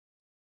hard to do.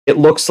 It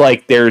looks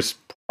like there's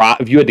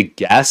if you had to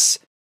guess,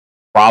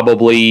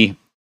 probably.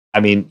 I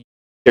mean,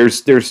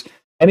 there's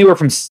anywhere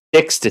from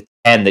 6 to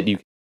 10 that you.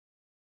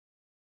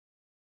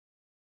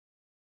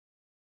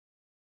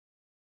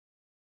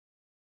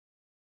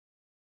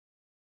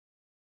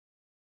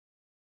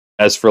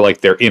 As for like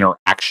their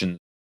interactions,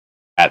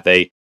 that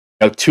they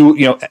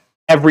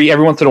every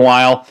once in a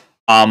while,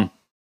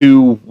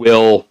 2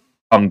 will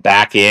come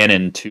back in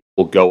and 2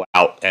 will go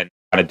out and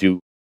kind of do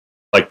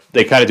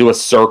a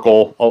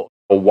circle,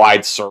 a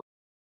wide circle,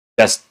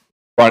 just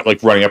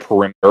running a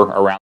perimeter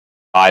around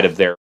the side of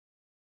their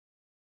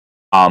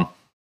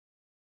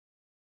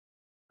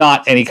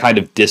not any kind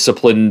of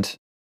disciplined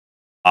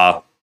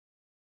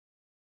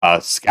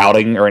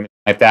scouting or anything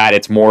like that.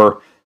 It's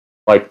more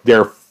like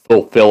they're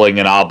fulfilling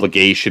an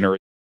obligation or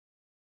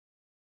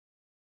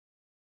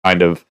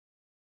kind of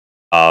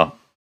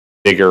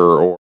vigor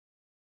or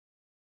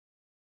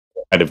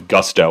kind of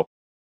gusto.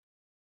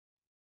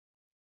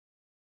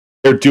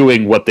 They're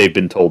doing what they've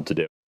been told to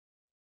do.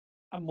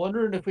 I'm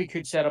wondering if we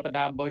could set up an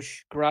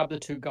ambush, grab the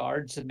 2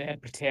 guards, and then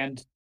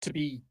pretend to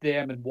be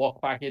them and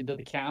walk back into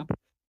the camp,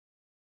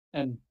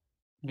 and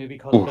maybe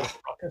cause a bit of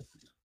ruckus.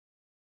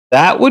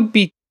 That would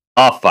be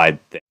tough, I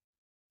think.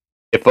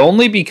 If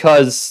only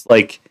because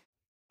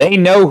they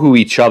know who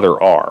each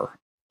other are.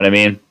 You know what I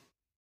mean?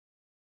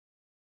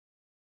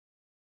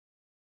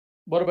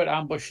 What about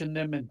ambushing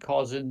them and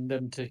causing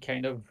them to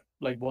kind of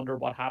wonder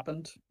what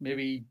happened?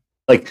 Maybe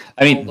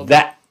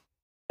that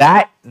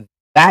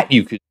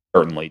you could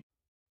certainly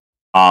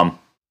I'm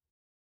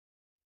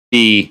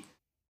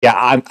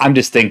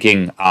just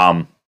thinking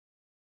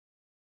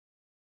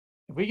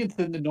if we can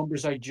thin the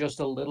numbers out just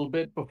a little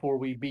bit before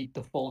we beat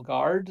the full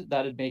guard,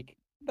 that'd make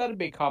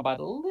combat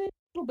a little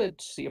bit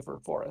safer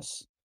for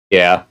us.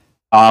 Yeah.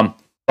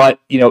 But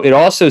it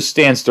also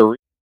stands to reason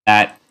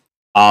that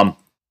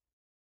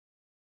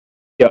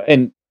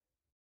and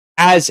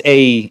as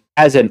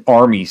an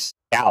army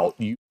scout,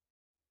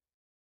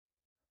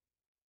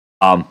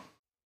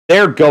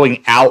 they're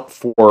going out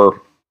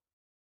for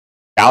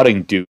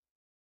scouting duty.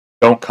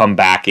 Don't come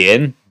back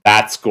in.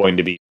 That's going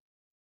to be.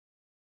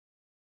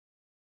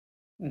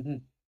 Mm-hmm.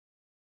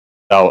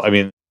 So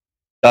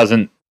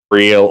doesn't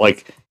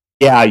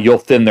you'll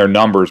thin their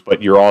numbers,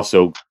 but you're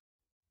also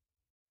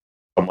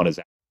someone is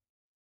out.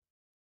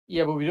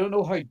 Yeah, but we don't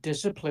know how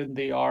disciplined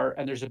they are,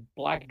 and there's a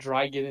black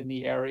dragon in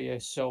the area,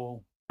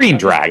 so a green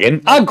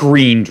dragon.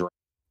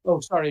 Oh,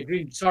 sorry,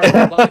 green. Sorry,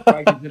 the black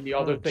dragon's in the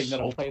other thing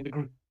that I'm playing.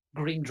 The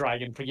green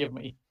dragon. Forgive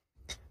me.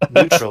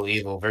 Neutral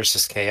evil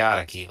versus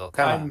chaotic evil.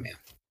 Come on, man.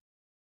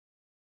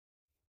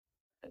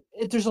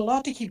 There's a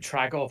lot to keep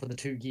track of in the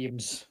two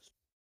games.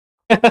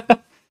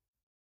 There's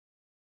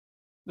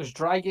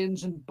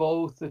dragons in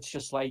both. It's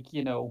just like,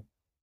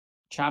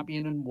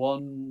 champion in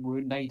one,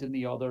 rune knight in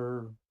the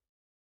other.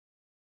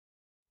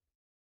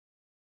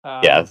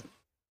 Yeah.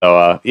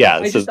 So yeah.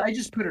 I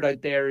just put it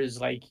out there as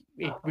like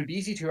it would be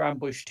easy to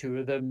ambush two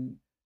of them.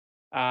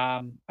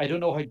 I don't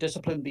know how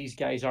disciplined these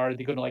guys are. Are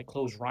they gonna like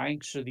close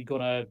ranks? Are they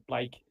gonna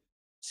like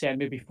send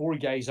maybe 4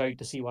 guys out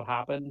to see what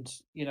happened?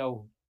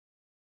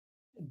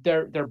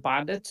 They're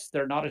bandits.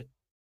 They're not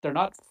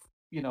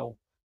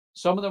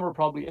some of them are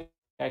probably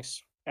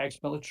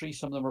ex-military,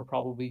 some of them are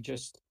probably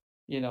just,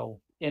 in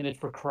it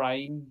for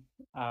crime.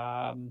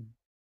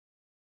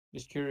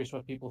 Just curious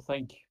what people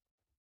think.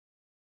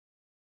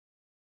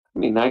 I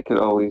mean, I could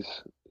always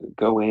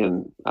go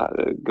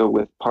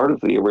with part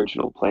of the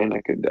original plan. I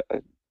could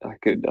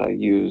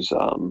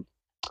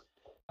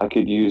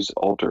use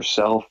alter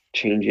self,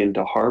 change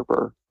into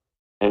Harper,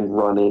 and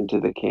run into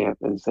the camp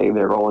and say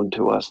they're on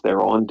to us.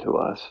 They're on to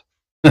us.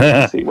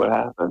 See what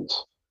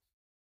happens.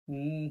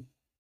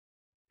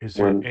 Is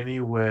there any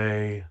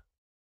way?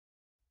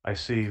 I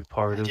see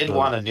part of. I did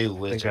want a new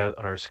wizard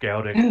on our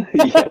scouting.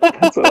 Yeah,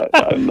 that's what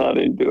I'm not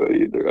into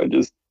it either. I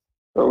just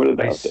throwing it out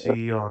there. I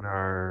see on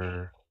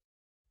our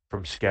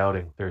from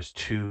scouting, there's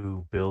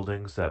 2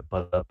 buildings that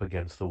butt up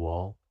against the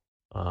wall.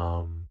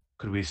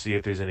 Could we see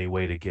if there's any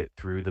way to get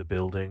through the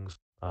buildings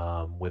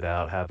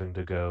without having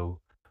to go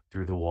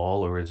through the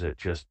wall, or is it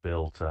just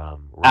built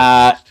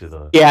right next to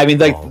the? Yeah, I mean,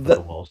 like wall, the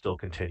wall's still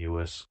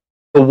continuous.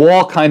 The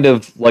wall kind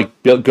of like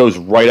goes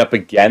right up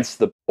against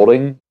the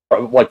building.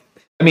 Like,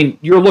 I mean,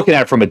 you're looking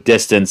at it from a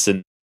distance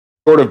and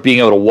sort of being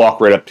able to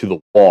walk right up to the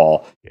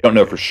wall. You don't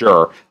know for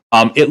sure.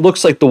 It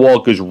looks like the wall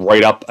goes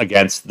right up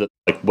against the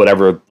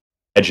whatever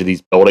edge of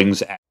these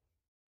buildings, and,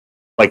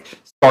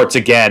 starts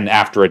again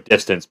after a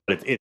distance,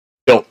 but it's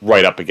built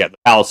right up against the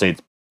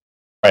palisades,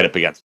 right up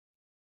against.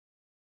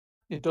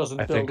 It doesn't.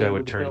 I think I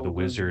would turn to the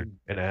wizard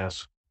and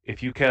ask,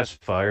 if you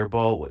cast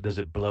fireball, does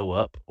it blow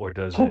up or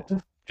does it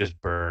just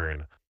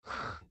burn?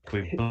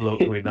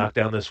 Can we knock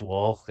down this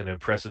wall in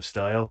impressive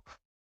style?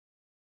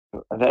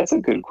 That's a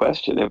good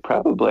question. It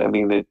probably, I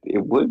mean,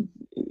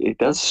 it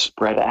does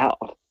spread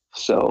out.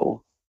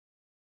 So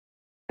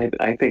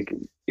I think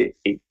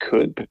it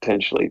could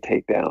potentially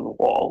take down a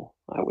wall,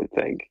 I would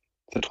think.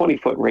 It's a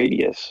 20-foot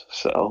radius,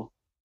 so.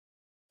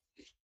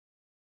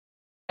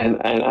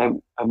 And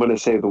I'm going to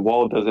say the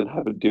wall doesn't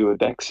have to do a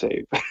dex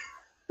save.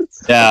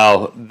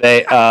 No,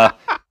 they the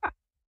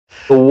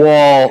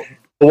wall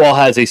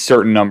has a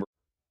certain number.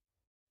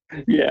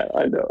 Yeah,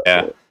 I know.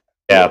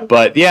 Yeah,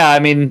 but yeah, I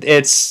mean,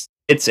 it's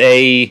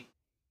a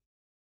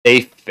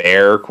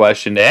fair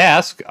question to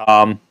ask.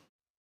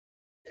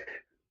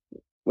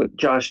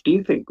 Josh, do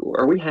you think,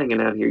 are we hanging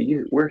out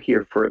here? We're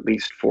here for at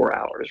least 4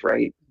 hours,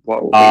 right?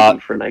 While we're waiting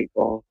for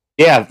nightfall.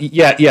 Yeah.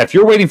 If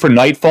you're waiting for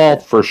nightfall,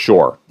 for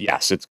sure.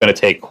 Yes, it's going to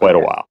take quite a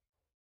while.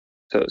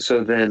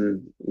 So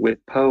then,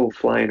 with Poe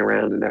flying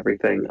around and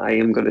everything, I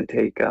am going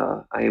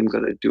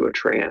to do a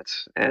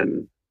trance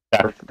and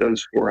for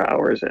those 4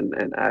 hours and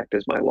act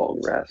as my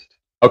long rest.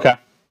 Okay.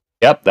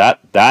 Yep.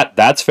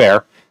 That's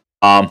fair.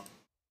 In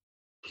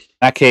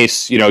that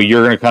case, you're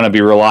going to kind of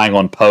be relying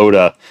on Poe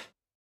to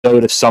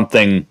notice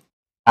something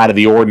out of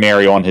the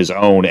ordinary on his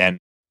own and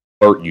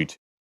alert you to.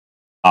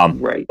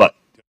 Right. But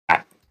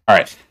all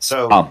right.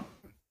 So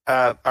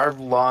our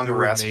long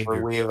rest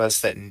for we of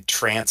us that in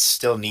trance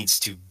still needs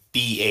to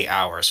be 8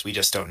 hours. We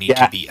just don't need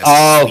to be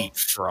asleep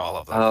for all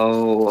of them.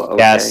 Oh, okay.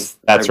 Yes,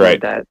 that's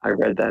right. I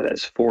read that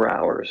as 4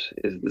 hours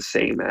is the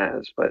same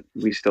as, but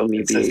we still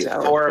need the 8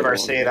 hours. 4 of our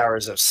 8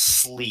 hours of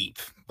sleep,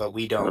 but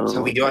we don't.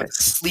 So we don't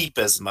sleep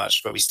as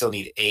much, but we still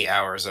need 8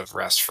 hours of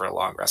rest for a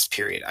long rest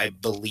period, I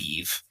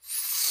believe.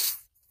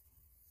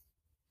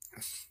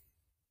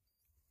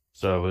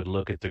 So I would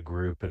look at the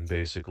group and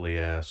basically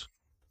ask,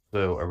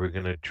 so are we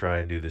going to try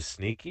and do the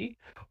sneaky,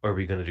 or are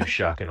we going to do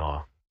shock and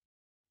awe?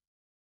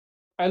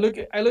 I look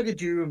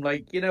at you and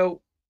like,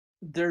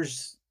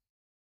 there's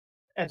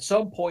at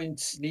some point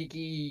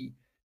sneaky's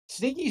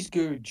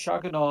good.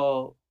 Shock and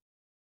awe,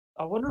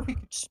 I wonder if we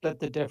could split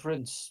the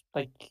difference.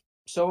 Like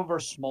some of our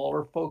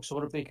smaller folks, I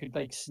wonder if they could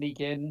like sneak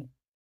in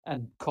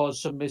and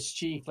cause some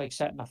mischief, like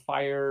setting a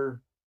fire.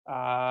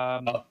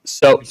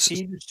 We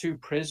see there's 2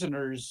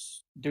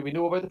 prisoners. Do we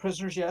know about the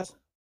prisoners yet?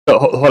 So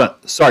hold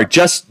on. Sorry,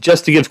 just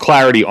to give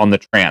clarity on the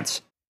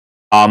trance.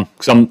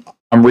 Because I'm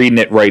reading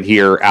it right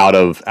here out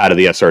of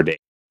the SRD.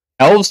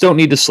 Elves don't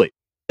need to sleep.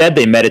 Instead,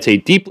 they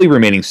meditate deeply,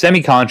 remaining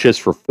semi-conscious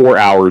for 4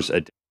 hours a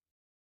day.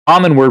 The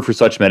common word for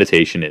such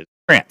meditation is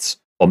trance.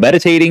 While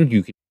meditating,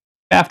 you can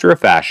after a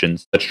fashion.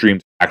 Such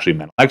dreams are actually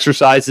mental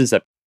exercises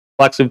that are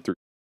reflexive through.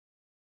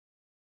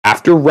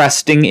 After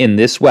resting in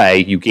this way,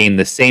 you gain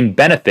the same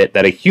benefit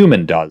that a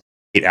human does,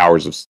 8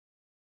 hours of sleep.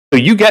 So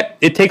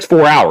it takes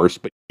 4 hours,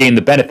 but you gain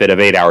the benefit of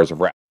 8 hours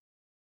of rest.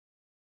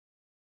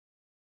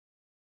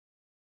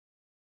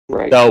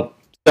 Right. So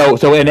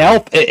an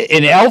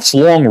elf's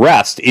long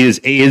rest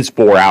is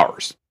 4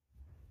 hours.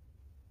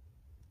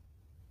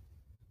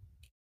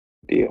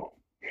 Deal.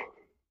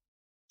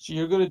 So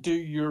you're going to do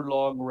your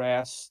long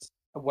rest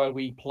while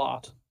we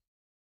plot.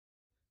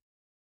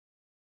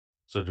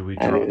 So do we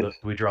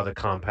draw the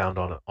compound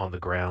on the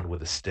ground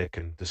with a stick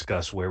and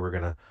discuss where we're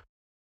gonna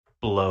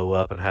blow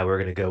up and how we're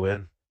gonna go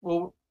in?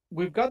 Well,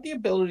 we've got the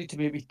ability to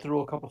maybe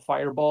throw a couple of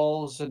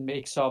fireballs and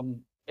make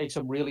some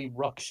really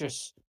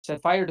ruckus,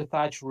 set fire to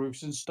thatch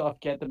roofs and stuff,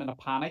 get them in a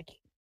panic,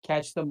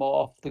 catch them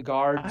off the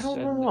guards. I don't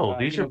and know.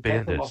 These are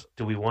get them bandits.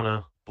 Do we want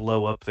to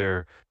blow up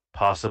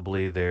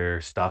possibly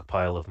their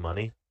stockpile of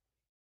money?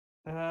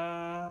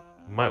 off.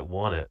 You might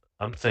want it.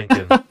 I'm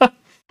thinking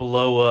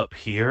blow up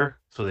here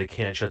so they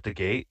can't shut the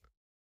gate,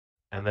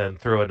 and then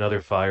throw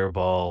another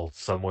fireball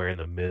somewhere in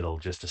the middle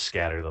just to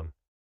scatter them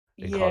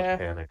and cause Yeah.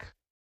 panic.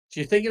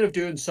 So you're thinking of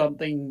doing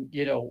something,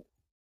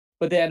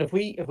 but then if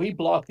we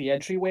block the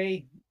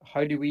entryway,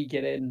 how do we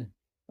get in?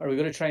 Are we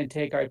going to try and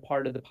take out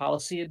part of the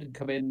palisade and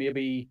come in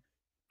maybe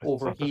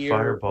over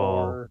here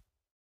or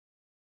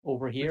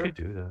over We here? could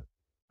do that.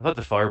 I thought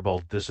the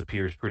fireball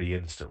disappears pretty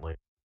instantly.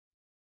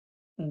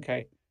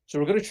 Okay, so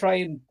we're going to try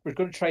and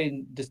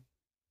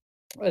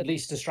at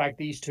least distract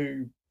these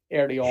two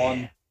early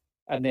on,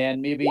 and then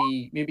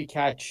maybe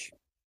catch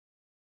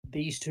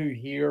these two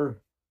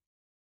here.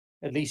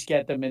 At least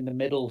get them in the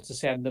middle to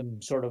send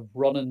them sort of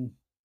running.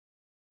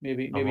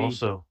 Maybe.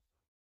 Also,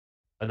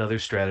 another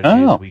strategy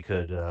is we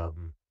could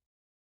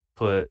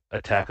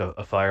attack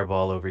a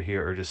fireball over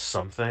here or just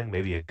something,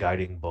 maybe a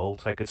guiding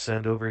bolt I could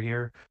send over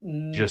here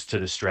just to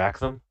distract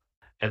them,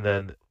 and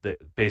then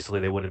basically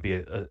they wouldn't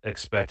be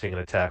expecting an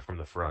attack from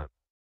the front.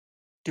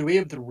 Do we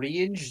have the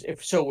range?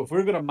 If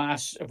we're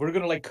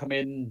gonna like come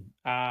in,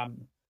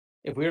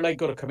 if we're like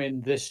going to come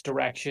in this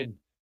direction,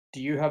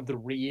 do you have the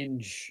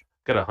range?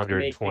 Got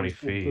 120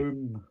 feet.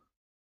 Boom.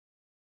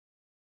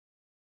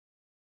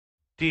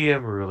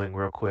 DM ruling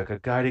real quick. A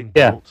guiding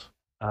bolt.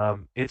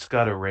 It's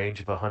got a range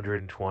of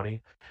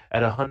 120.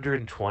 At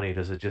 120,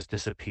 does it just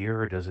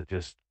disappear or does it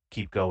just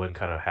keep going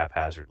kind of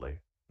haphazardly?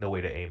 No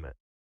way to aim it.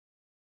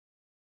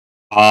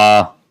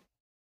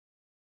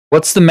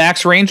 What's the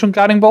max range on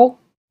guiding bolt?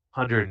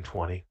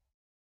 120.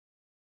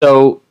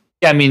 So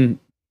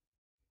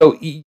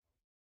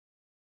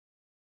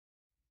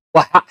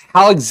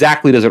how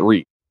exactly does it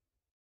reach?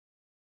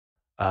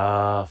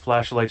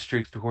 Flashlight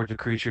streaks towards a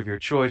creature of your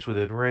choice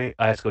within range.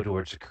 Let's go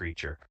towards the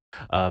creature.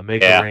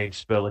 Make a ranged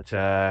spell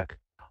attack.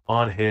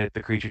 On hit,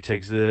 the creature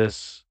takes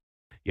this.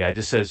 Yeah, it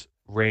just says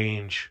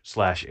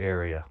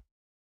range/area.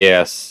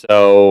 Yeah,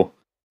 so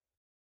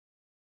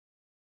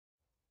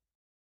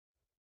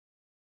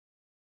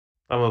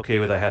I'm okay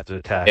with I have to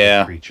attack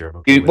a creature. I'm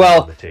okay with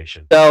that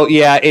limitation. So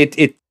yeah,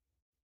 it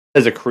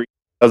says a creature.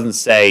 It doesn't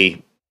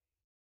say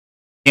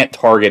can't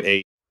target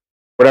a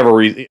whatever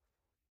reason.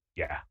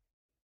 Yeah.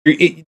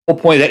 The whole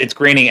point is that it's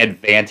granting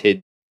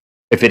advantage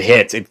if it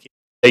hits.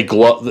 They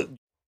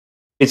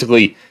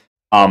basically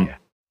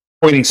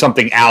pointing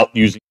something out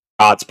using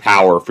God's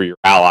power for your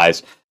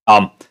allies.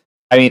 I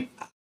mean,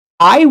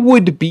 I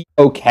would be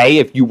okay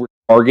if you were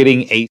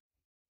targeting a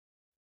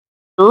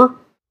within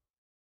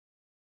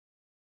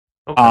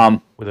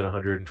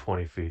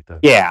 120 feet. Then.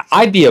 Yeah,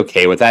 I'd be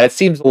okay with that. It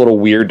seems a little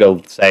weird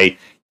to say you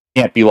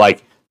can't be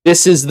like,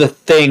 this is the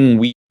thing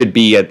we should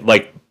be at,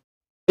 like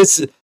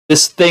this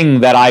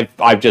thing that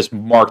I've just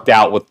marked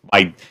out with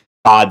my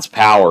God's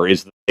power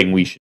is the thing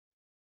we should.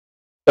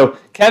 So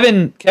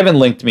Kevin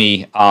linked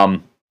me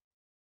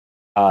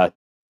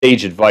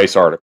sage advice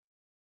article,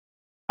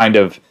 kind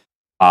of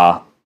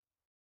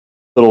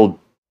little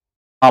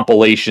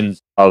compilations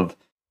of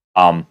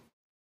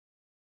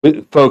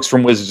folks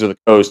from Wizards of the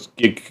Coast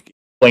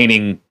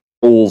explaining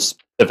rules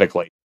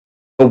specifically.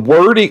 The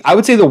wording, I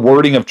would say, the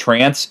wording of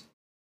trance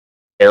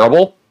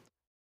terrible.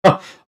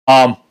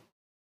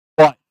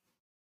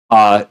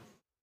 But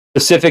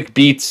specific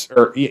beats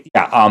or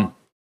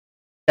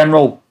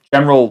general,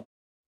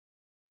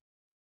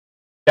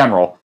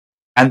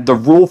 and the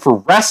rule for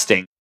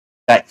resting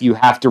that you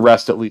have to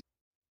rest at least.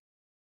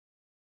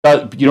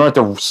 You don't have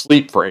to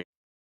sleep for 8.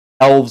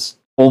 Elves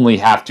only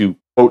have to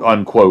quote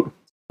unquote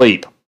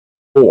sleep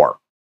 4,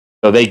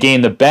 so they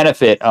gain the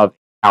benefit of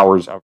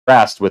hours of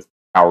rest with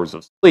hours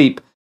of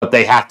sleep, but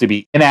they have to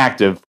be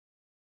inactive.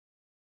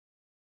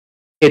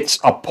 It's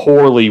a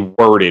poorly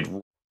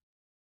worded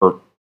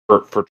for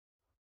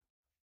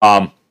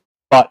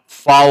but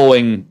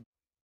following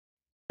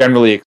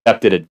generally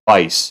accepted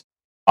advice,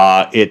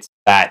 it's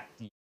that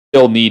you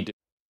still need to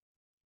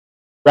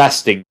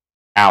resting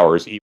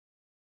hours, even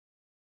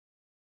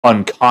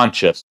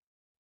unconscious.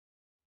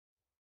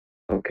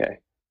 Okay.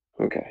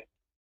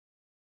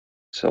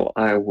 So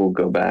I will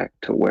go back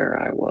to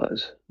where I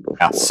was before.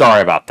 Now,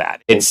 sorry about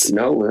that. It's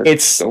don't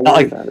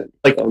worry about it.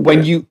 Like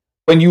when you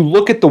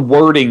look at the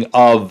wording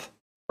of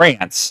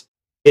trance,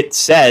 it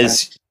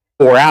says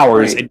 4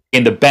 hours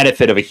in the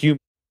benefit of a human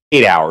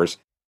 8 hours.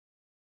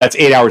 That's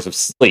 8 hours of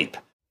sleep.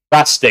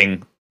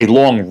 Resting, a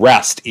long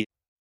rest, is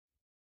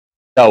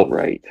So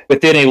right.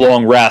 within a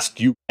long rest,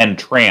 you can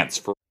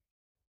transfer.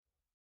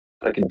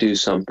 I can do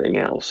something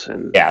else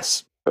and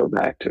Yes. go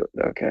back to it.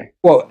 Okay.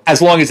 Well,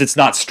 as long as it's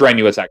not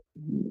strenuous.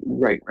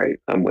 Right.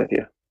 I'm with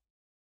you.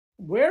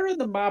 Where in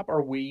the map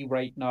are we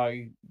right now?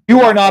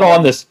 You are not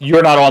on this.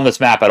 You're not on this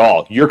map at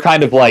all. You're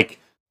kind of like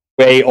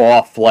way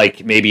off,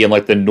 like maybe in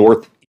like the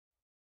north,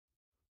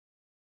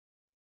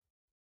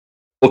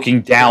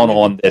 looking down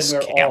on this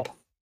camp.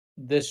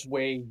 This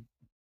way,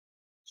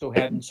 so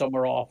heading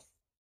somewhere off.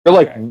 You're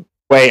like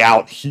way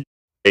out here,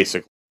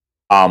 basically.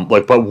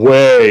 But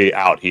way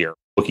out here,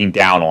 looking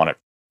down on it.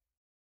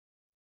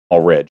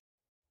 All ridge.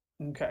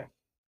 Okay.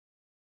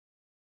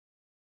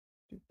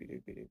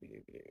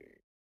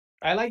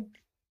 I like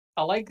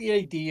the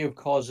idea of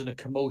causing a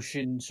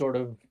commotion, sort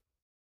of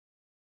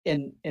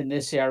in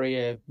this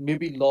area.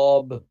 Maybe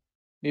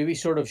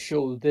sort of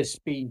show this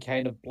being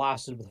kind of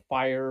blasted with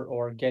fire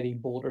or getting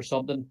bolt or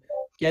something.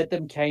 Get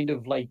them kind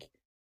of like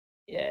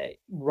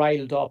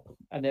riled up,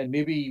 and then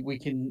maybe we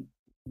can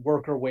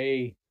work our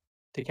way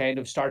to kind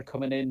of start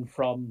coming in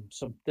from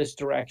this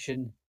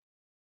direction.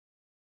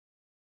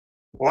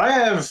 Well,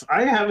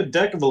 I have a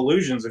deck of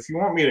illusions. If you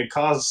want me to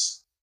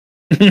cause,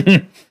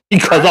 you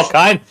cause all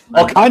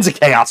kinds of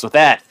chaos with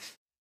that.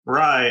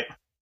 Right.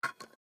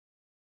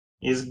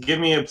 You just give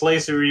me a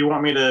place where you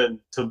want me to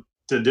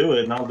do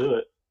it, and I'll do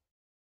it.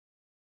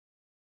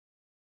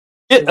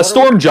 Get a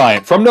storm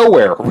giant from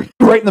nowhere,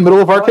 right in the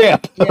middle of our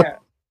camp. Yeah.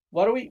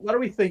 What are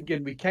we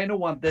thinking? We kind of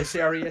want this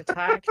area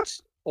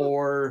attacked,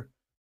 or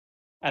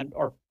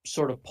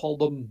sort of pull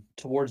them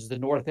towards the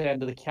north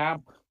end of the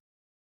camp.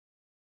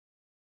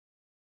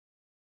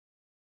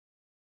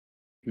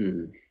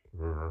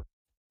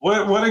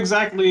 What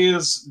exactly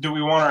do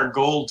we want our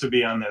goal to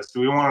be on this?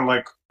 Do we want to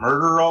like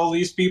murder all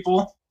these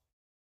people?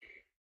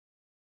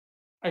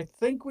 I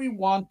think we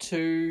want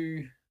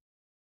to.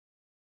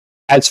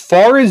 As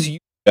far as you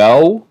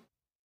know,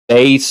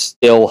 they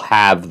still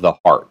have the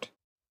heart.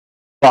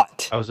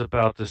 But I was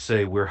about to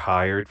say, we're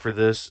hired for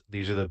this.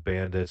 These are the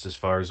bandits, as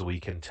far as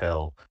we can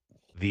tell.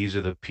 These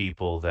are the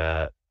people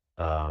that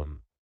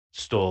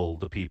stole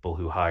the people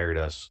who hired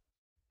us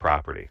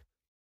property.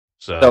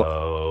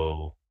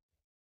 So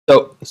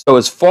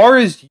as far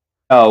as you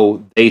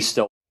know, they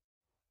still.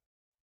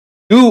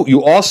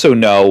 You also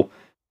know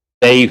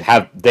they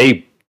thought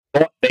they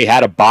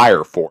had a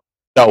buyer for it.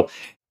 So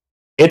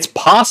it's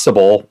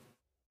possible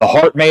the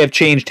heart may have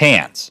changed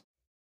hands.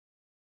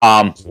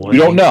 We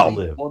don't know.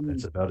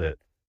 That's about it.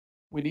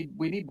 We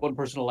need one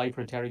person alive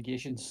for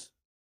interrogations.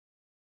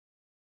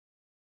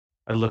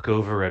 I look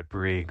over at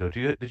Bree and go,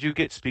 did you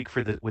get speak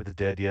with the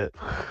dead yet?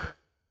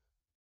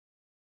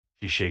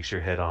 She shakes her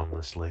head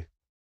ominously.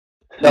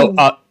 So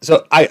if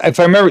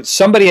I remember,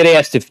 somebody had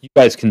asked if you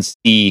guys can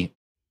see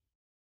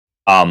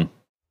the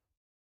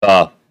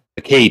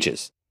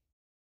cages.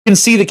 You can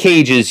see the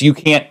cages. You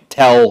can't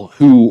tell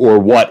who or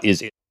what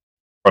is in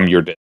from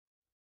your distance.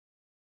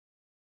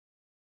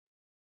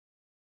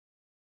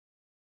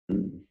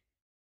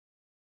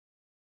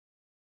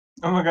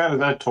 Oh my god, is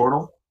that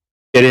Turtle?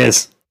 It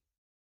is.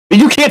 But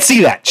you can't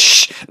see that.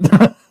 Shh.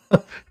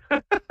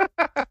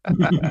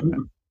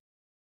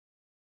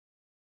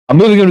 I'm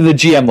moving him to the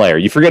GM layer.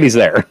 You forget he's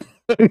there.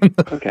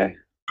 Okay.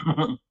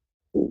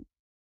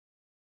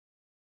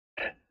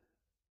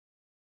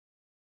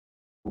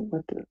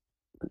 What the?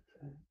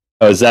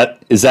 Oh, is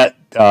that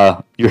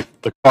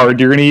the card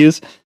you're going to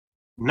use?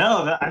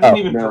 No, I didn't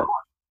even draw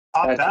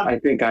it. I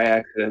think I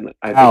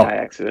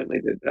accidentally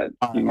did that.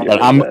 I'm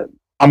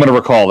going to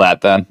recall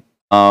that then.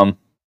 Yeah,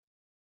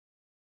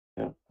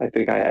 I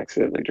think I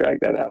accidentally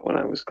dragged that out when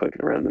I was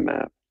clicking around the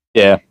map.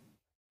 Yeah.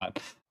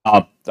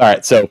 All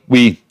right, so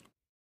we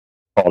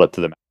called it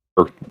to the map,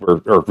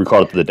 or we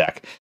called it to the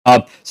deck.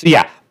 So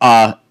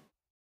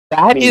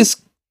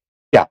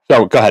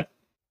go ahead.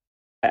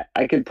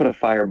 I can put a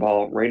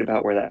fireball right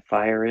about where that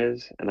fire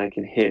is, and I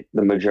can hit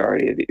the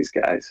majority of these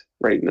guys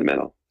right in the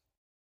middle.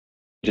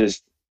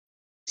 Just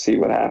see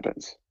what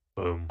happens.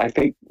 Boom. I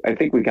think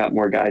we got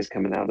more guys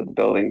coming out of the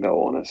building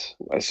though on us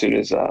as soon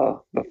as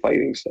the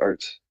fighting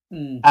starts.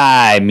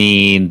 I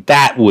mean,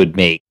 that would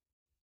make,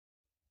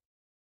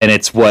 and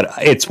it's what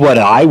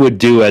I would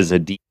do as a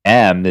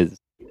DM is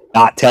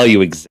not tell you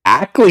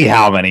exactly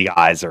how many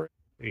guys are.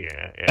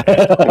 Yeah.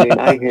 I mean,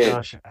 I hit.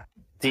 Gosh,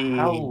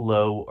 how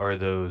low are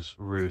those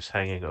roofs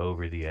hanging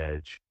over the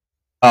edge?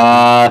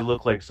 They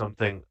look like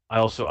something.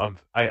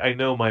 I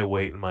know my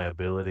weight and my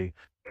ability.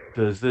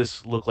 Does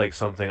this look like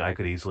something I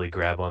could easily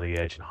grab on the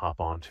edge and hop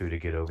onto to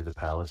get over the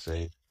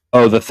palisade?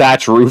 Oh, the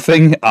thatch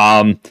roofing.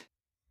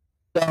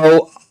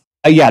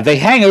 They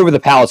hang over the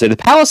palisade. The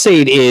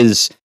palisade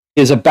is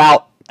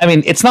about. I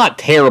mean, it's not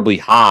terribly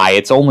high.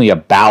 It's only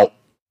about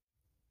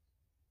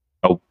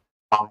 5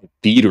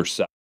 feet or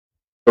so.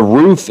 The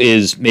roof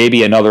is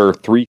maybe another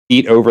 3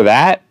 feet over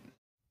that.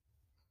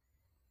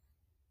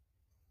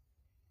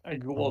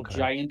 I'd go all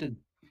giant and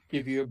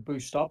give you a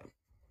boost up.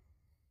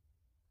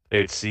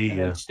 They'd see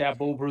you. Step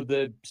over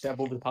the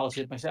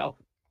palisade myself.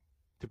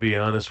 To be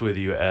honest with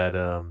you, at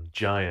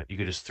giant, you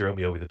could just throw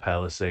me over the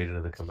palisade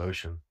into the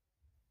commotion.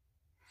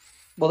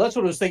 Well, that's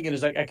what I was thinking.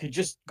 Is like I could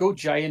just go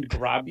giant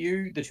grab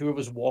you, the two of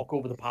us walk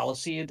over the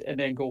palisade, and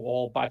then go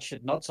all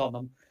batshit nuts on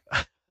them.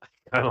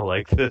 Kind of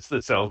like this.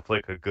 That sounds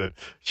like a good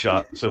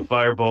shot. So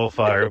fireball,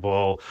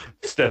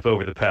 step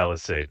over the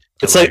palisade.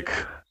 It's like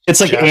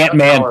Jack,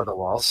 Ant-Man follow the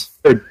walls.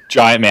 or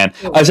Giant Man.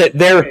 Oh, I said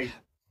they're okay.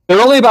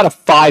 only about a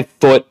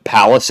 5-foot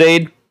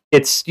palisade.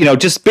 It's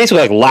just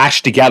basically like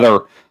lashed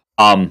together.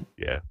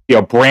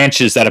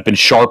 Branches that have been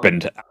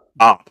sharpened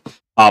up.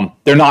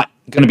 They're not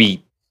going to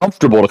be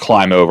comfortable to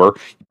climb over,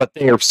 but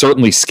they are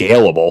certainly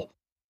scalable.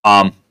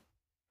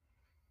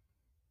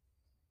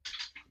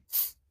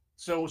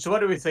 So what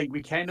do we think?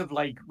 We kind of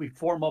we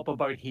form up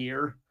about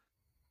here.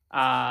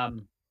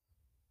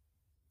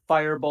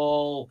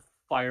 Fireball,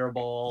 or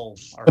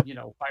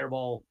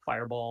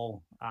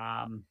fireball.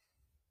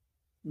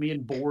 Me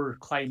and Boar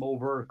climb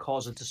over,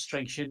 cause a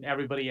distraction.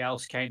 Everybody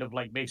else kind of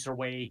makes their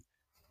way,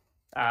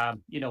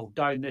 down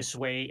this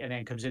way, and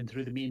then comes in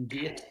through the main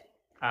gate,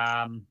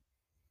 and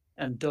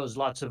does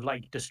lots of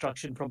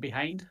destruction from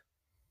behind.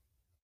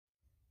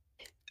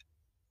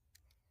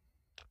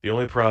 The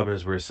only problem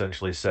is we're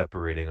essentially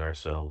separating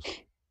ourselves.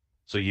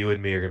 So you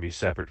and me are going to be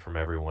separate from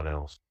everyone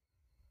else.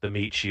 The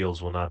meat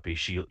shields will not be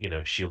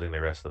shielding the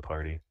rest of the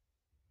party.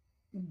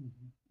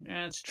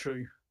 Yeah, that's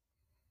true.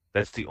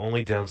 That's the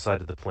only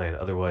downside of the plan.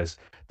 Otherwise,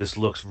 this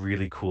looks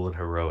really cool and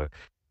heroic.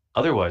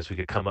 Otherwise, we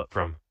could come up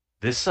from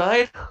this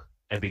side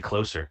and be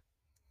closer.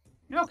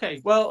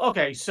 Okay. Well,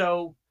 okay.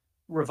 So,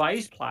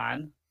 revised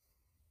plan.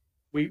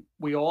 We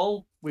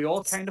all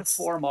kind of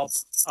form up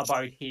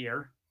about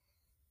here.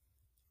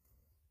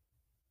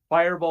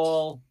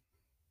 Fireball,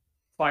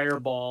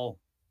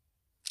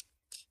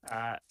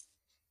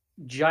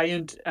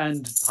 giant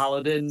and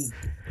paladin,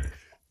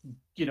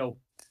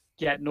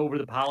 getting over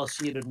the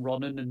palisade and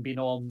running and being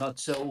all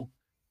nutso.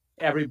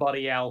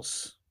 Everybody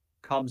else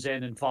comes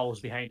in and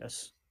follows behind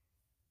us.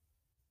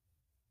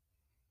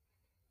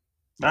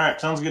 All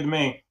right, sounds good to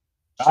me.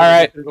 So all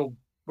right,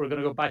 we're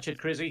gonna go batshit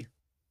crazy.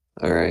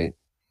 All right.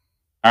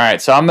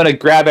 So I'm gonna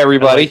grab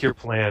everybody. I like your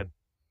plan.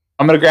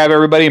 I'm gonna grab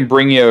everybody and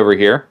bring you over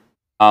here.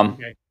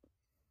 Okay.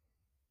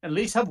 At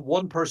least have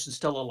one person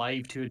still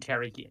alive to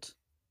interrogate.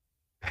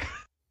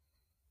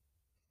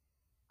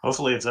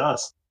 Hopefully, it's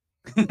us.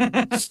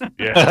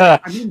 Yeah.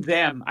 I mean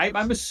them.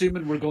 I'm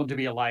assuming we're going to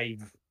be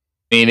alive.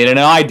 I mean, in an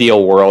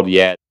ideal world,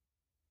 yeah.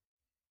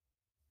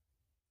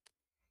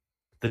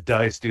 The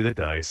dice do the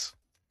dice.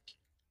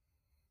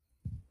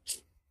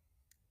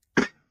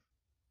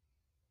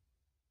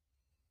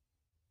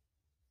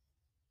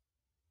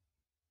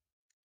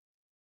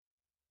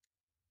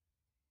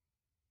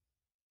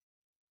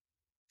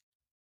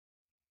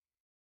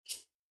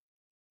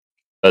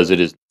 Because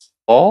it is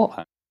fall.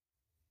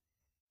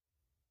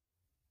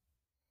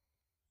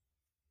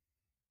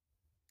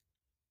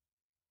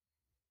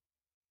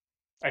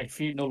 I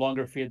no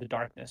longer fear the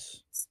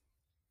darkness.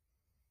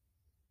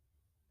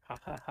 Ha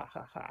ha ha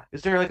ha ha.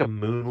 Is there a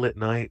moonlit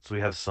night so we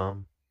have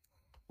some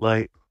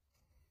light?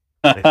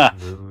 Like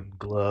moon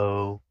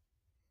glow.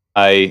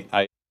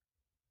 I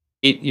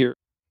eat your.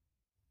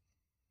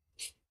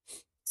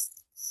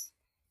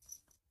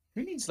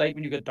 Who needs light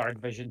when you get dark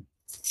vision?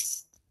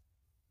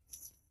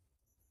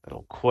 I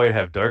don't quite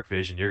have dark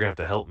vision. You're gonna have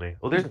to help me.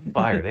 Oh, there's a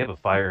fire. They have a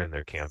fire in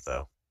their camp,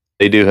 though.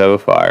 They do have a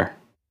fire.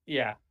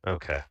 Yeah.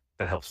 Okay,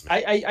 that helps me.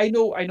 I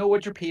know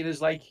what your pain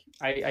is like.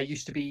 I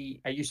used to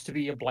be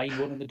a blind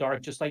one in the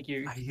dark, just like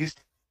you. I used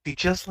to be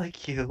just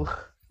like you.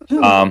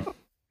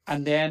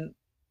 And then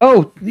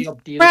the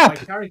updated crap. my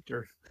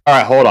character. All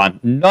right, hold on.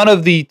 None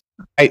of the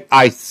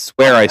I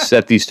swear I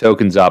set these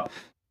tokens up.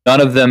 None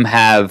of them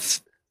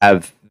have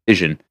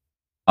vision.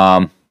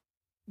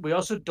 We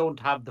also don't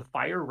have the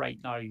fire right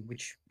now,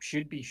 which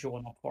should be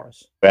showing up for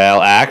us.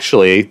 Well,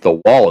 actually,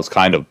 the wall is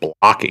kind of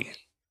blocking.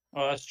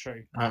 Oh, that's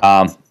true.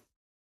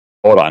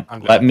 Hold on.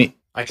 Let me.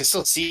 I can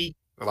still see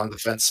along the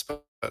fence,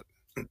 but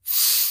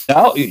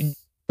No,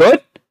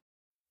 good.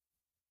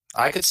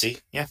 I could see.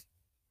 Yeah.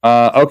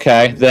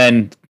 Okay,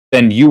 then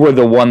you were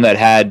the one that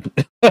had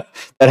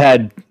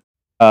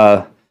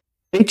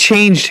they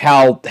changed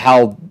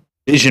how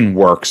vision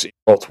works in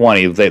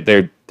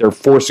Roll20. They're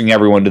forcing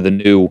everyone to the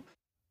new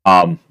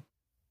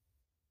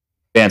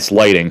advanced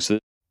lighting. So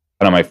this is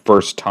kind of my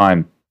first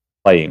time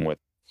playing with.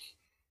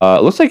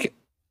 It looks like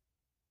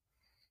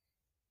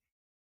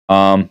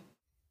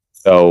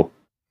so.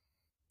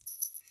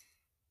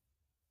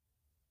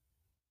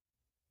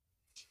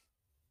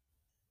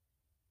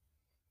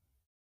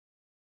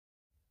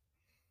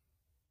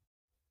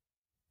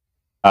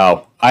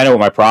 Oh, I know what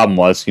my problem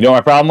was. You know what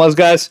my problem was,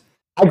 guys?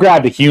 I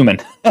grabbed a human.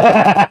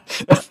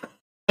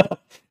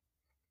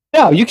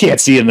 No, you can't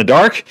see in the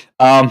dark.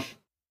 Not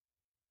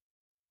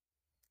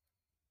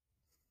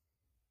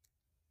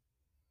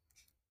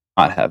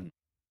have.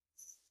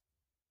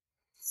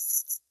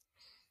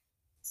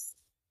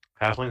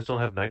 Halflings don't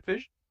have night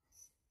vision?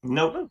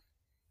 Nope.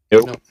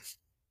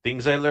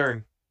 Things I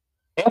learn.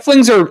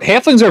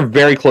 Halflings are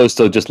very close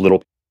to just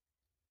little.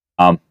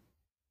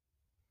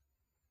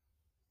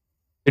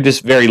 They're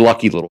just very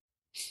lucky little.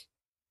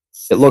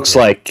 It looks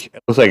like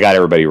I got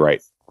everybody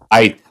right.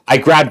 I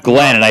grabbed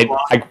Glenn and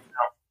I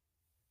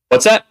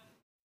what's that?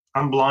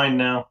 I'm blind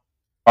now.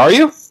 Are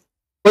you?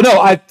 Well,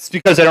 no, it's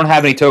because I don't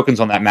have any tokens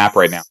on that map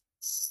right now.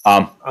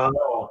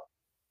 Oh.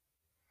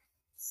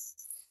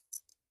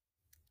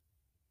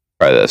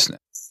 Try this now.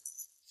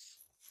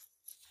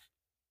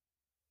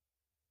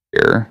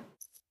 Here.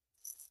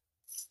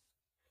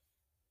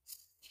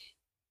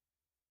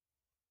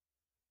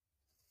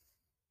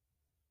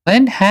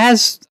 Glenn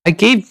has.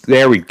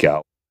 There we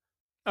go.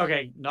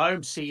 Okay, now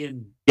I'm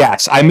seeing.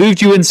 Yes, I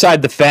moved you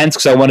inside the fence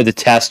because I wanted to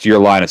test your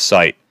line of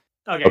sight.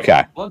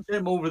 Okay. Once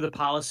I'm over the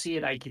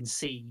palisade, I can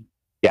see.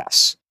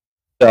 Yes.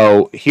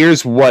 So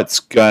here's what's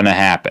gonna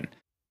happen.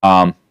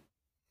 I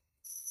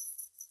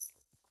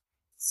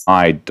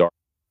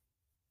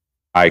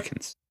can.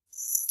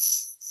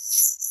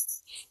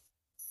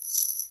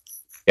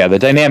 Yeah, the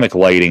dynamic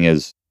lighting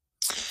is.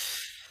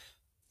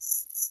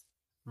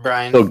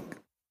 Brian, So,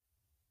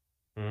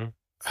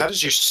 how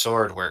does your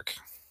sword work?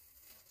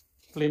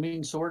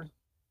 Flaming sword?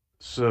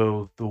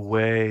 So the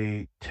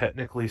way,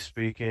 technically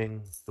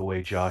speaking, the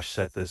way Josh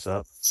set this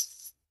up,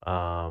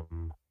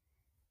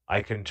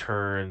 I can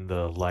turn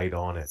the light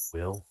on at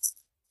will.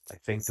 I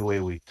think the way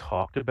we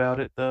talked about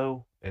it,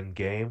 though, in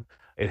game,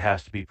 it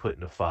has to be put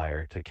in a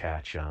fire to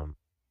catch.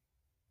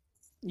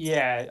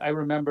 Yeah, I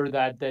remember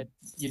that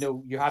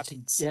you have to.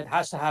 It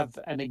has to have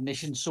an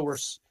ignition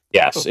source.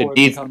 yes, before it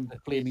becomes a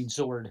flaming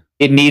sword.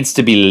 It needs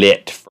to be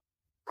lit.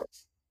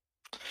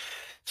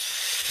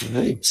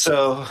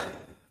 So,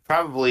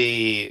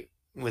 probably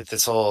with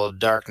this whole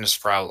darkness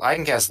problem, I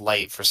can cast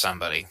light for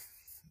somebody.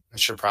 It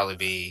should probably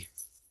be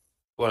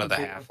one of the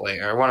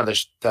halfling, or one of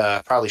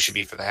the probably should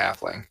be for the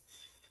halfling.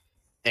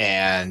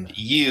 And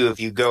if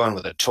you go in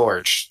with a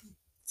torch,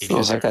 if you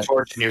have a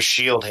torch in your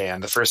shield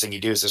hand, the first thing you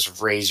do is just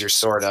raise your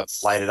sword up,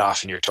 light it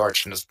off in your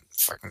torch, and just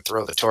fucking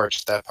throw the torch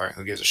at that part.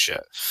 Who gives a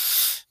shit?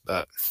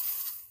 But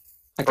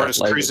or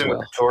just cruise in with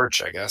a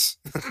torch, I guess.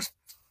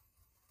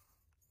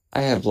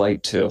 I have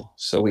light too,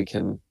 so I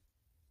can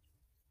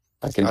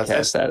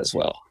cast that as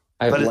well.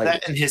 But is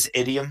that in his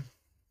idiom?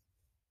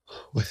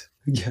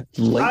 Yeah,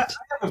 light. I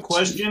have a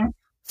question.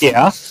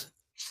 Yeah.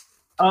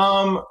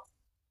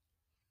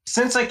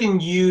 Since I can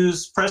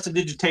use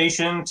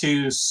prestidigitation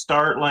to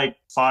start like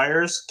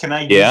fires, can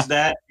I use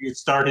that to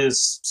start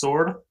his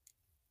sword?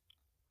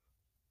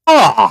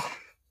 I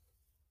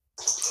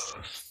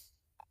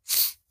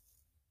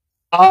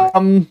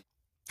find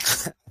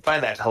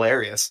that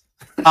hilarious.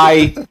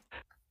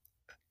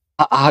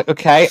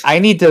 Okay, I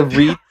need to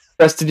read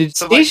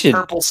prestidigitation.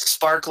 Some purple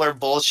sparkler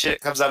bullshit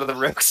comes out of the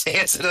rook's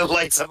hands and it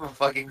lights up a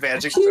fucking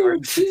magic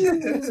sword.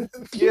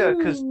 Yeah,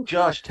 because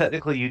Josh,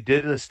 technically you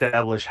didn't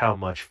establish how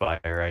much fire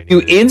I need. You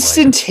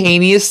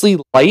instantaneously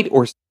light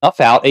or snuff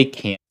out a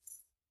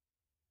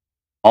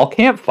small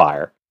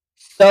campfire.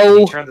 So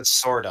you turn the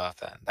sword off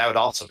then. That would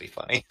also be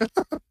funny.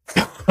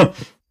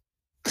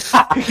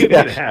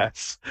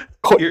 Yes.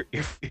 Quite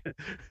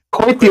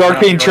the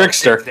arcane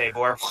trickster.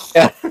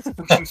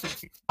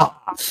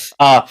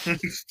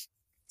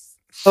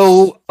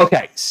 So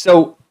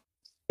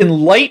you can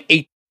light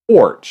a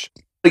torch.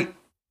 Like, you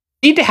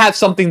need to have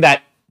something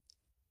that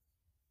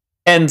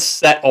can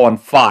set on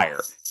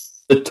fire.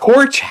 The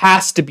torch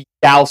has to be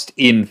doused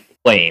in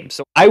flame.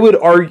 So I would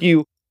argue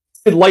you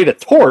could light a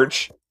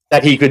torch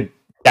that he could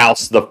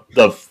douse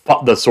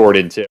the sword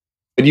into,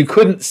 but you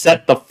couldn't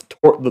set the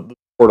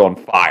sword on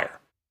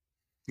fire.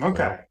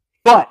 Okay.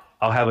 But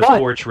I'll have a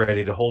torch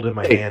ready to hold in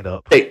my hand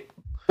up.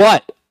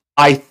 But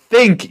I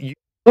think you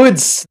could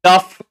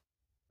snuff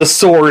the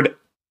sword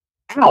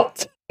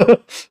out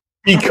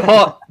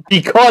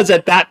because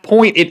at that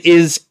point it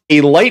is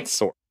a light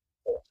source.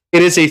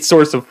 It is a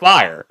source of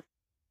fire.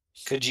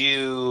 Could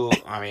you?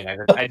 I mean,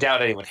 I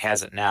doubt anyone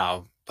has it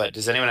now. But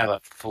does anyone have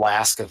a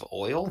flask of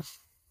oil?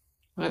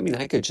 I mean,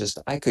 I could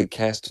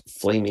cast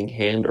Flaming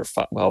Hand or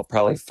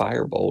probably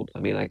Firebolt. I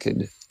mean, I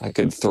could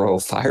throw a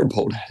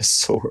Firebolt at a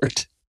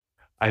sword.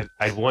 I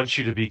want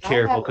you to be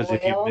careful because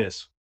if you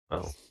miss,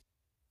 yeah,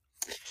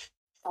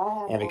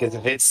 because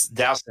if it's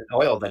doused in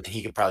oil, then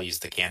he could probably use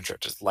the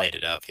cantrip, just light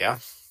it up. Yeah,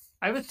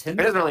 I have a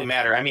tinder. It doesn't really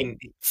matter. I mean,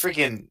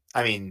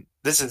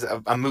 this is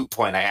a moot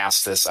point. I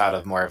asked this out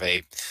of more of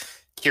a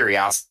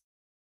curiosity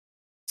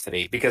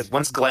because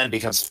once Glenn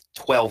becomes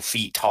 12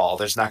 feet tall,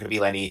 there's not going to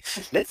be any.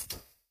 Let's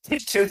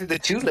tiptoe through the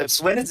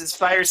tulips. When is his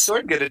fire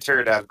sword going to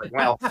turn out? Like,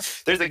 well,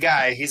 there's a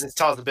guy. He's as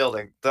tall as the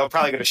building. They're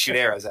probably going to shoot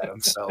arrows at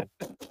him. So,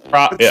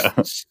 yeah,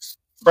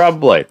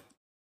 probably.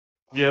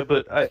 Yeah,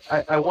 but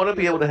I want to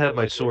be able to have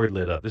my sword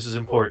lit up. This is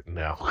important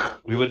now.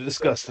 We would have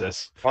discussed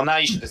this. Well, now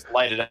you should just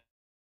light it up.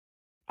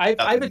 I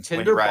have a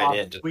tinder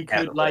box. We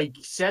could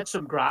set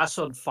some grass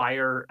on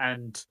fire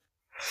and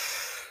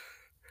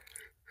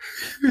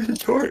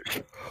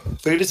torch.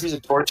 We could just use a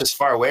torch as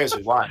far away as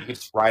we want. You can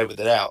just ride with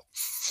it out.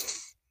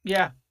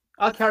 Yeah,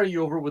 I'll carry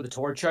you over with a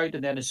torch out,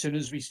 and then as soon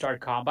as we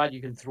start combat, you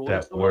can throw it.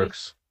 That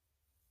works.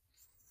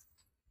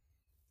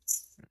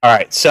 All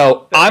right,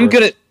 so I'm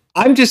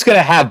just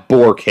gonna have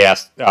Boar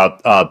cast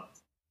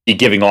be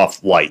giving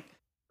off light.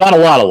 Not a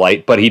lot of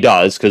light, but he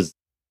does because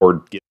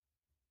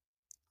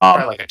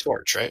Probably like a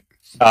torch, right?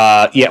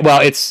 Yeah.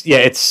 Well, it's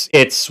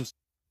 10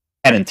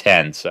 and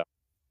 10, so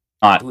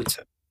not. Ooh, it's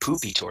a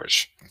poopy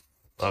torch.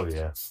 Oh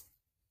yeah.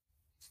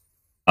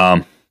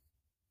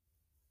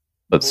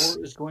 Let's.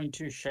 Boar is going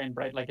to shine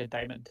bright like a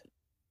diamond.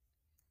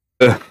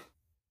 Got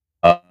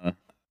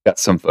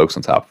some folks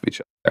on top of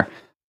each other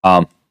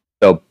there.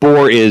 So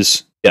Boar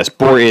is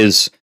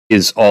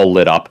all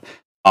lit up.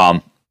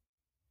 All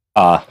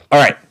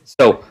right.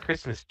 So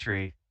Christmas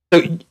tree. So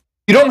you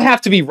don't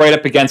have to be right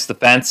up against the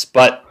fence,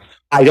 but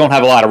I don't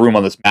have a lot of room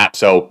on this map,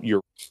 so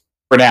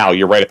for now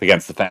you're right up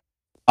against the fence.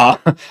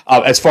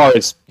 As far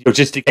as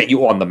just to get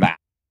you on the map.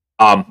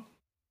 All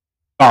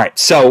right.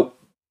 So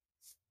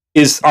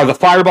are the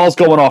fireballs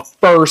going off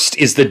first?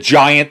 Is the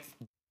giant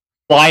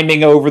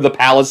climbing over the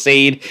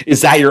palisade?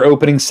 Is that your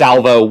opening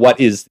salvo? What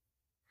is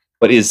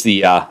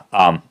the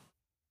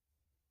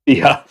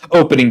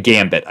opening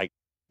gambit?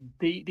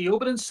 The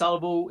opening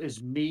salvo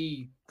is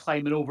me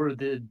climbing over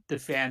the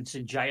fence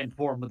in giant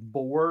form with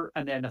Boar,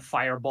 and then the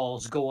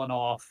fireballs going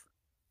off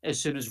as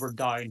soon as we're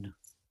down.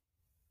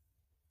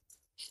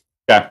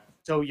 Okay.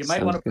 So you might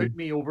Sounds want to good.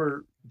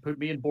 put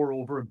me and Boar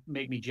over, and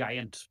make me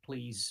giant,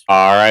 please.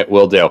 All right,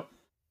 will do.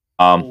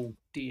 Oh,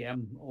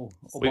 DM.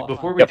 Wait,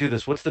 before we Yep. do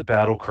this, what's the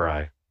battle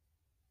cry?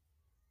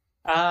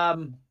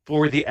 Um,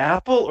 For the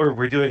apple, or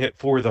we're doing it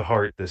for the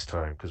heart this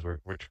time? Because we're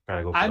trying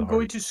to go for I'm the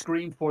going heart. to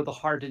scream for the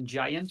heart and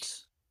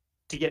giant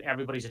to get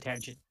everybody's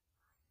attention.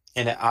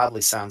 And it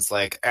oddly sounds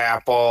like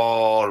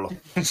apple.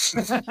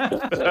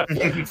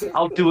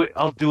 I'll do it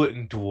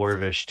in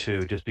dwarvish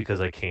too, just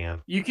because I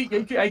can.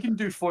 I can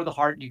do for the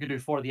heart. You can do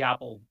for the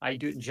apple. I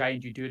do it in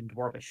giant. You do it in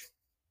dwarvish.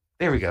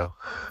 There we go.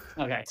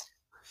 Okay.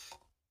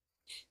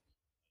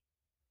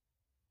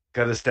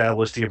 Got to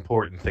establish the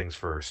important things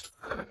first.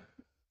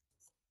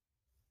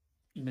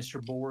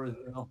 Mr. Boar as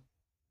well.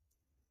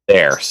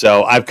 There.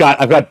 So I've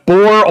got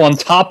Boar on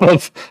top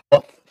of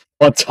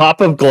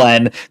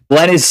Glenn.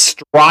 Glenn is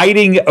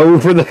striding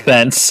over the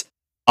fence.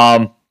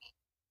 We'll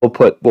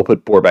put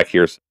Boar back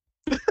here.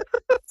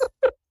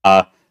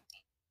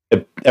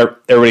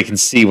 Everybody can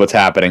see what's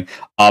happening.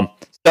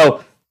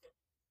 So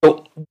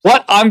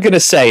what I'm gonna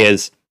say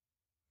is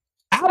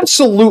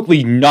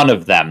absolutely none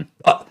of them.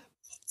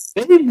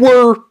 They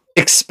were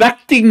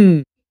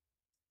expecting.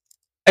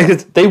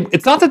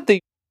 It's not that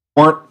they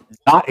weren't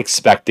not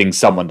expecting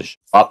someone to show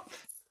up.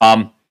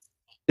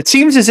 It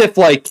seems as if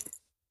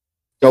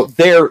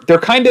they're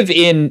kind of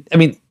in. I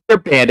mean, they're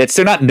bandits.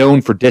 They're not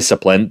known for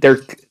discipline. They're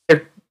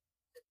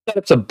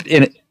set up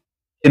in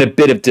a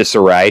bit of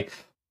disarray,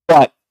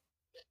 but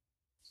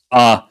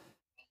a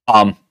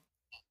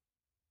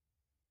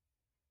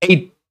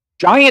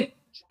giant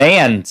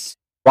man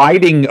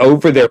riding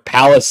over their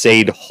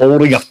palisade,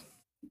 holding a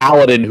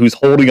paladin who's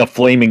holding a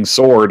flaming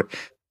sword,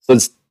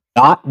 was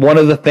not one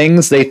of the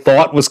things they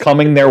thought was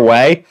coming their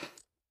way.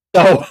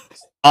 So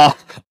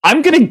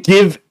I'm gonna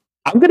give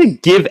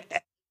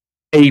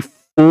a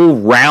full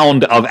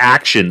round of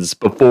actions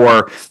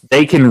before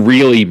they can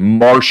really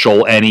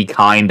marshal any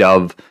kind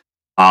of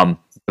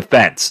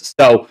defense.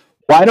 So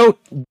why don't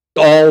we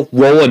all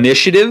roll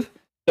initiative?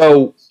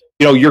 So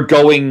you're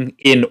going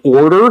in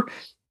order.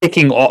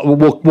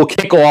 We'll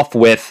kick off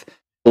with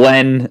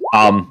Glenn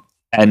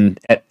and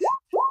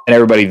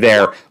everybody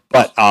there,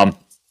 but I'll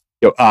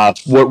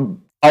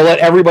let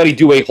everybody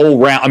do a whole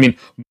round. I mean,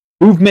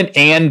 movement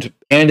and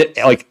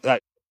like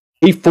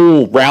a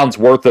full round's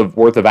worth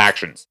of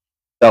actions.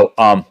 So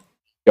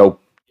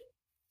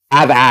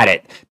have at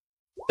it.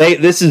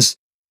 This is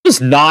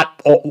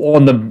not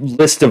on the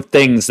list of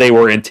things they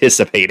were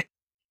anticipating.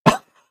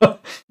 All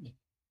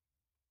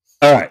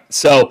right,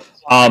 so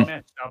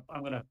I'm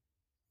gonna.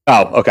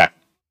 Oh, okay.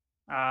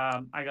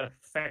 I gotta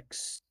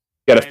fix.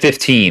 You got a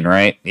 15,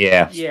 right?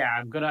 Yeah.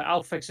 Yeah,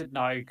 I'll fix it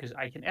now because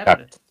I can edit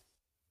it.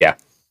 Yeah.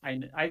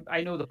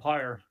 I know the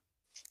power.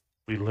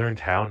 We learned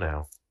how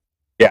now.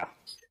 Yeah.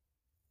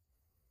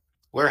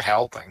 We're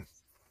helping.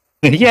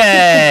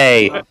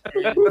 Yay!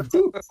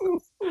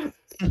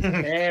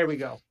 There we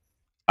go.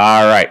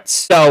 All right.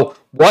 So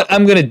what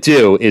I'm gonna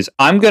do is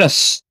I'm gonna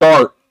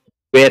start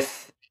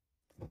with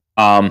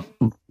I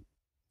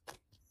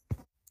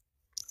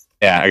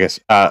guess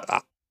I'm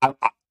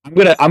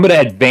gonna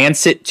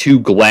advance it to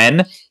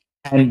Glenn,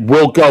 and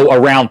we'll go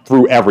around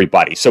through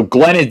everybody. So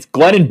Glenn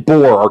and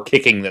Boar are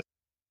kicking this,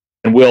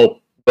 and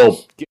we'll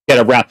get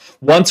around.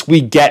 Once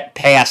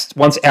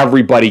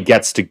everybody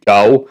gets to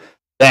go,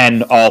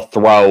 then I'll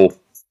throw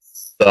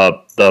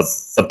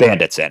the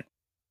bandits in.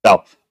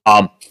 So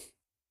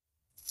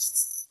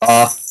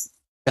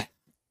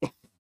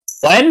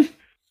Glenn,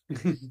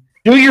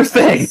 do your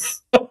thing.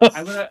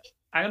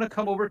 I'm gonna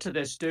come over to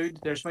this dude.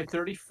 There's my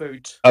 30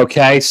 foot.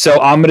 Okay, so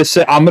I'm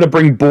gonna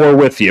bring Boar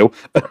with you.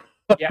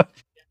 Yeah.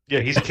 Yeah,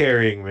 he's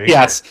carrying me.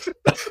 Yes.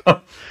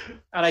 And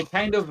I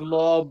kind of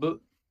lob.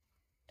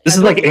 This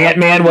is like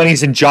Ant-Man when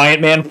he's in Giant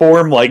Man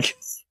form. Like.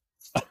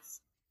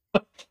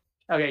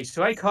 Okay,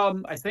 so I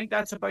think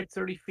that's about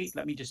 30 feet.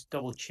 Let me just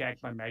double check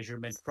my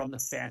measurement from the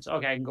fence.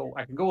 Okay, I can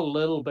go a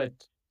little bit.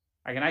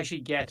 I can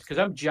actually get, because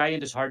I'm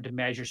giant, it's hard to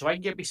measure, so I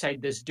can get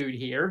beside this dude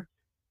here.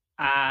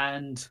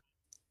 and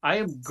I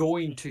am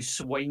going to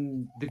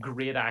swing the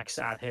great axe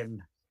at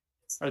him,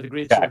 or the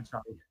great Okay. sword.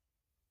 Sorry.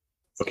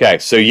 Okay,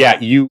 so yeah,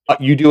 you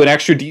do an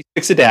extra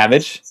d6 of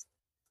damage.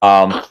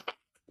 Got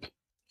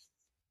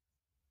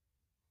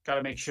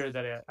to make sure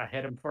that I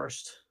hit him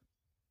first,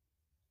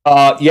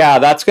 Yeah,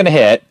 that's gonna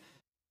hit.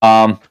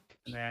 and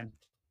then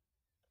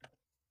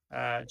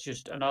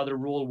just another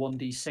roll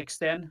 1d6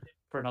 then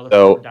for another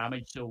 4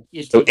 damage. So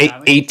 18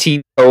 damage.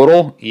 18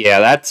 total. Yeah,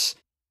 that's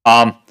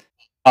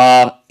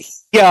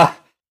yeah.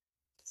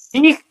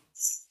 He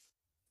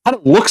kind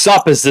of looks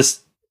up as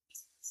this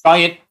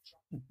giant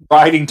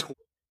riding towards,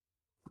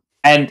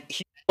 and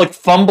he's like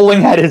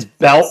fumbling at his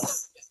belt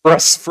for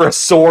a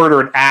sword or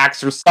an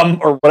axe or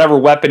whatever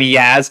weapon he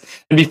has,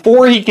 and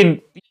before he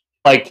can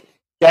like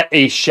get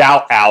a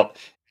shout out,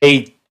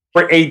 a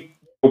great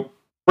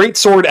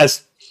sword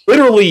as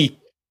literally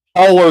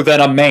taller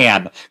than a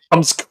man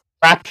comes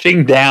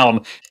crashing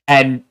down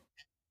and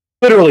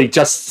literally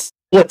just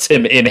splits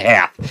him in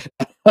half.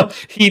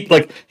 he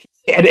like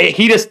and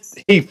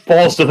he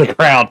falls to the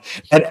ground,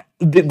 and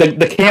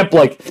the camp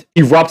like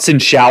erupts in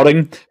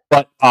shouting,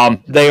 but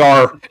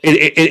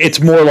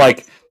it's more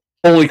like,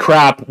 holy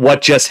crap,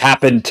 what just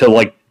happened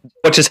to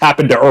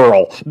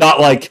Earl, not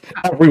like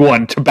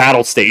everyone to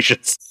battle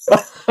stations.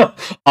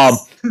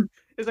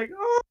 It's like,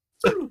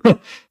 oh.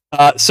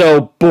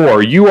 So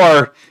Boar, you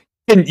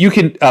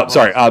can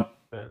sorry,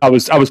 I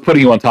was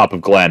putting you on top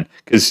of Glenn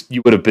because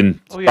you would have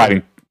been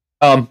fighting.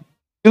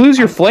 You lose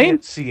your flame? I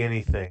can't see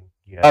anything.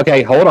 Yeah.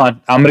 Okay, hold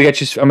on. I'm gonna get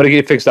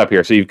you fixed up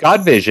here. So you've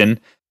got vision.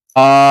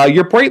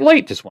 Your bright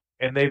light just went.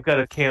 And they've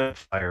got a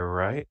campfire,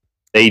 right?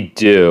 They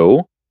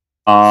do.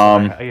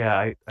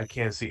 I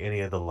can't see any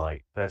of the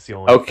light. That's the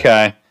only.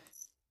 Okay.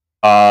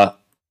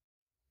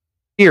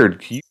 Here,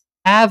 do you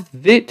have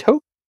the token?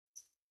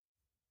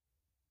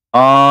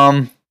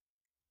 All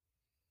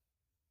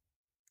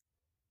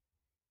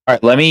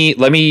right. Let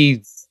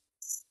me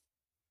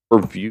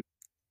review.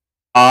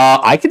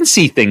 I can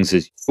see things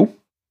as you.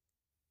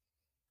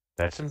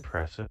 That's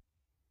impressive.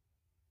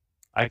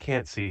 I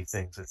can't see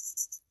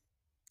things.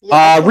 Yeah, I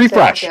can't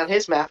refresh see on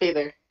his map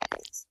either.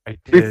 I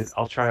did.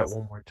 I'll try it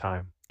one more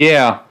time.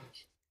 Yeah,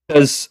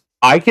 because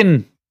I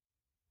can.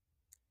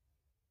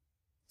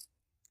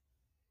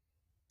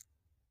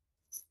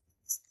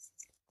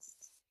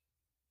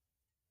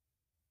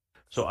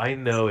 So I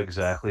know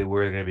exactly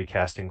where they're going to be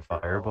casting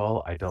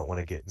fireball. I don't want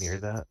to get near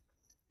that.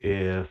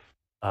 If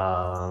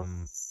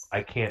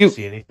I can't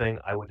see anything,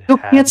 I would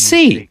have can't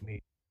see. Take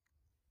me.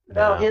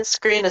 No, his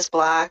screen is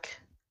black.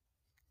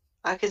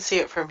 I can see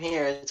it from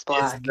here. It's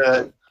black.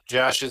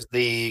 Josh, is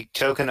the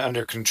token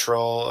under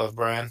control of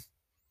Brian?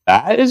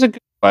 That is a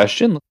good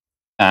question. Look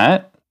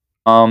at that.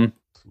 Let's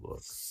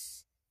look.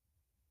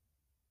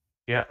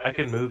 Yeah, I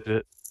can move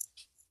it.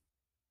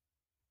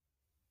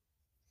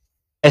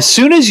 As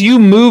soon as you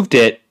moved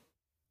it,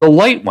 the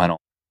light went on.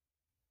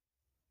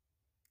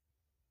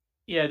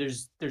 Yeah,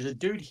 there's a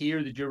dude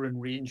here that you're in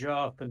range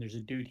of, and there's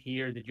a dude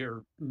here that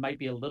you're might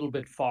be a little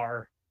bit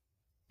far.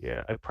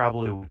 Yeah, I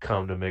probably would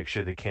come to make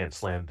sure they can't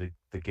slam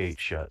the gate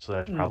shut. So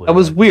that's probably That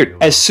was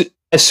weird. As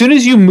soon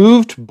as you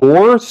moved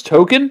Boar's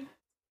token,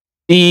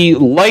 the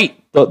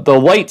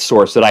light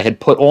source that I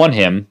had put on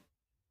him.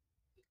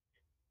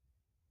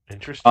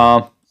 Interesting.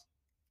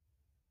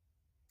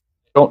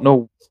 Don't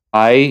know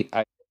why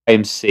I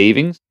am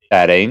saving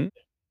setting.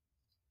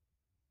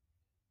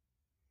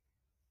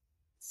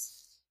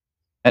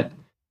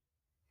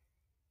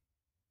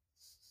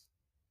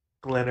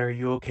 Glenn, are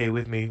you okay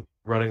with me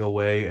running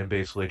away and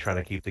basically trying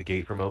to keep the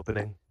gate from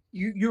opening?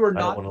 You are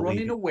not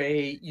running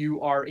away. You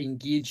are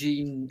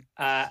engaging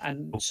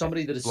and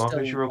somebody that is as long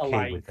still as you're okay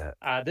alive. with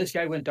that. This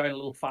guy went down a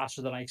little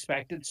faster than I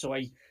expected, so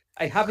I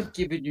haven't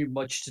given you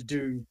much to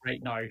do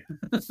right now.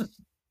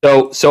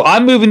 So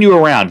I'm moving you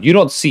around. You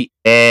don't see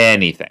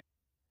anything.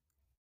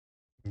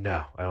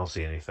 No, I don't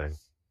see anything.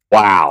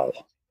 Wow.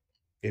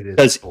 It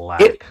is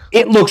black.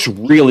 It looks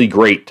really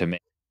great to me.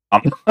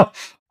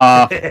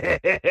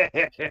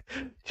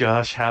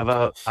 Josh, how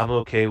about I'm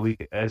okay.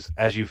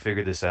 As you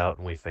figure this out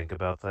and we think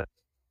about that,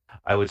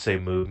 I would say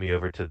move me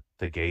over to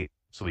the gate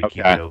so we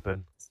keep it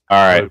open. All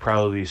right. I would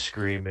probably be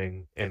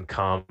screaming and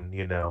calm,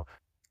 give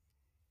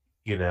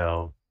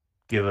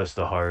us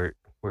the heart.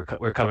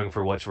 We're coming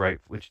for what's right,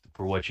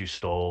 for what you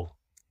stole,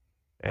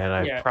 and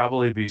I'd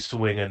probably be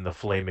swinging the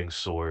flaming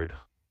sword.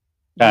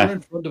 You're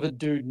in front of a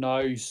dude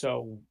now,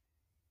 so.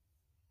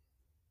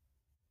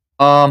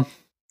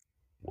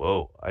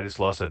 Whoa! I just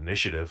lost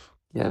initiative.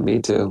 Yeah,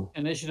 me too.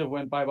 Initiative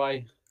went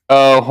bye-bye.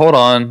 Oh, hold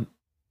on.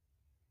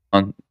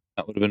 That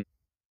would have been.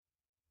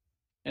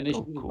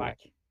 Initiative is back.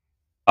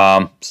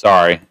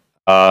 Sorry.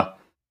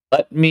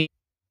 Let me.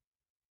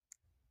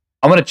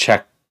 I'm gonna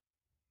check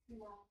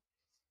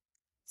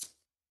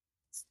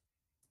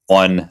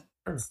on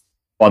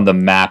the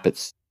map.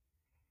 It's.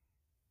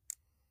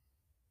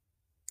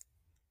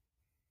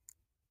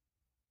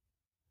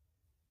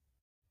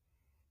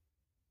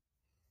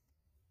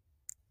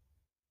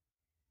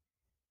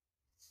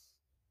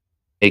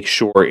 Make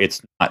sure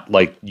it's not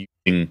like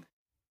using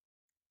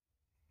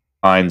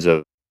kinds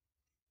of.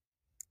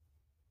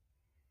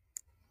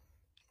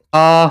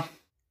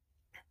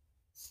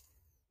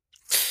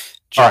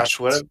 Josh,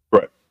 right.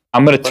 what?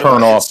 I'm going to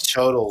turn off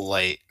total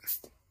light.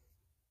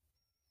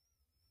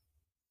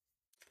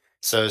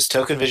 So his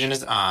token vision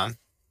is on,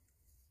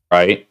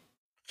 right,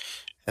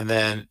 and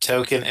then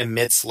token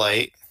emits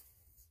light.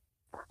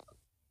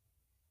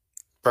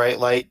 Bright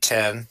light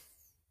 10.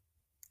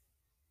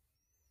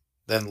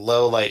 Then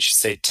low light should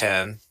say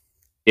 10.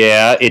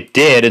 Yeah, it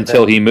did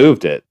until he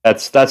moved it.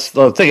 That's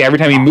the thing. Every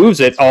time he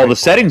moves it, all the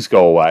settings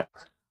go away.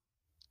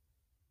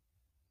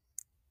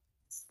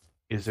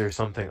 Is there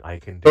something I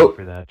can do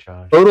for that,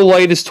 Josh? Total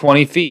light is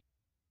 20 feet.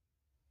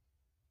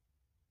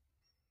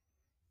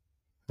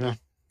 Yeah.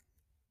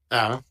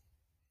 I don't know.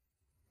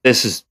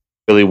 This is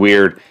really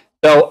weird.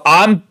 So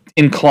I'm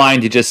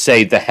inclined to just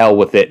say the hell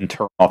with it and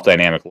turn off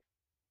dynamic light.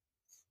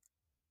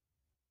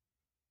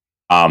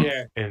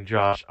 Yeah. And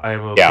Josh, I am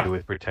okay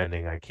with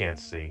pretending I can't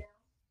see.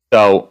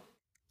 So,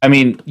 I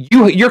mean,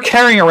 you're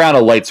carrying around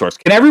a light source.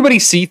 Can everybody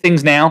see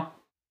things now?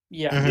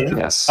 Yeah. Mhm.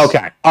 Yes.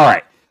 Okay. All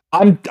right.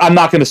 I'm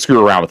not going to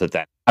screw around with it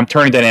then. I'm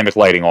turning dynamic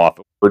lighting off.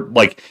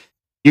 Like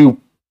there's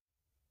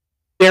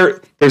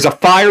a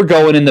fire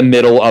going in the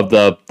middle of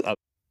the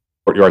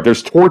courtyard.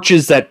 There's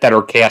torches that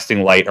are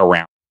casting light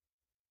around.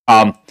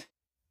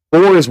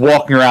 Thor is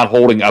walking around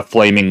holding a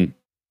flaming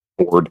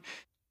sword.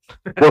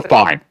 We're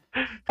fine.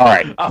 All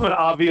right. I'm an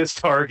obvious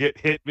target.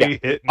 Hit me.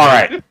 Hit me.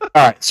 All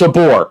right. So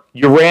Boar,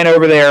 you ran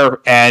over there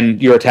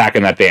and you're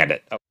attacking that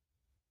bandit.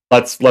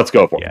 Let's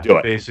go for it.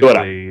 Do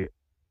it.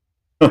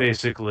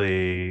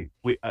 Basically,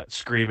 we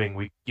screaming.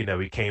 We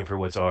came for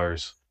what's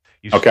ours.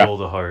 You stole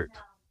the heart.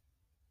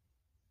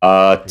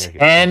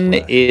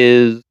 10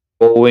 is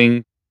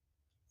going.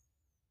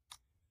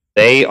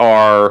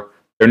 They're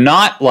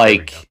not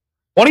like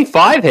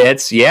 25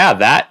 hits. Yeah,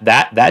 that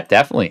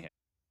definitely hit.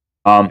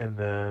 And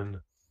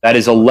then that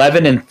is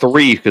 11 and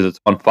 3 because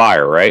it's on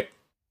fire, right?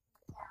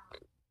 I'm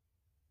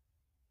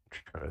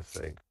trying to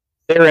think.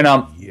 They're in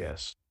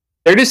yes.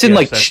 They're just in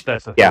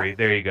that's a 3.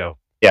 There you go.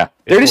 Yeah,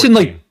 they're just 14.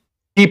 In like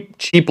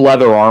cheap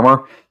leather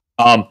armor.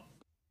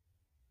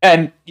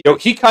 And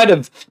he kind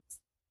of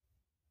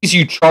sees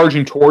you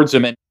charging towards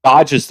him and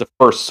dodges the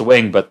first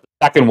swing, but the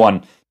second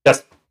one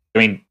just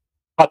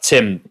cuts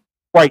him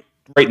right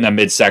in the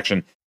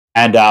midsection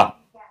and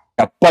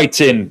bites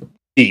in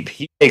deep.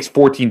 He takes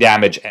 14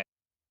 damage and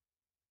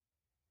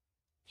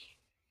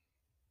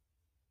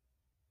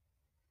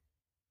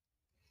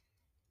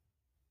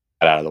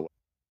get out of the way.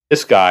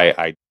 This guy,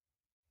 I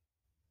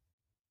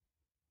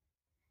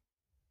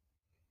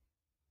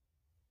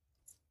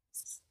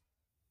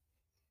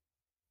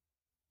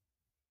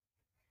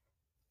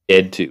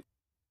did too.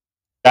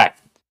 Okay.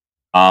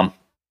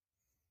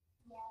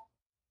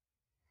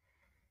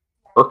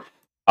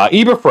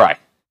 Eberfry.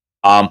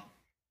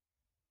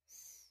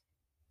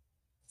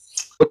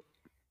 What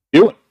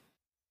you doing?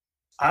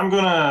 I'm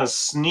gonna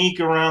sneak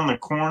around the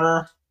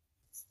corner.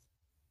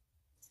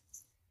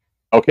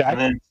 Okay.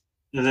 And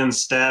then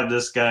stab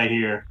this guy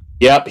here.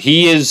 Yep,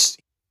 he is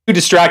too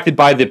distracted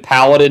by the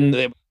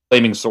paladin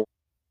flaming sword.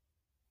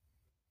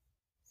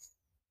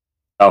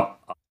 Oh,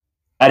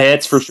 that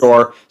hits for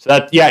sure.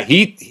 So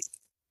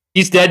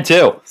he's dead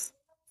too.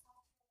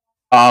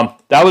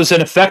 That was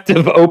an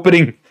effective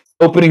opening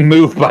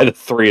move by the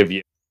three of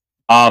you.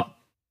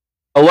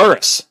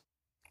 Aluris.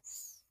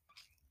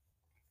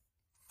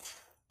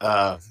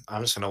 I'm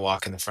just gonna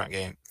walk in the front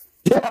gate.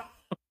 Yeah,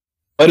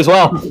 might as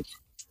well.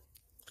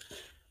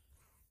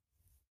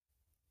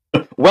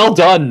 Well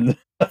done.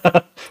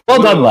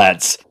 Well done,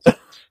 lads.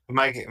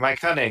 My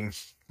cunning.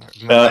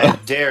 My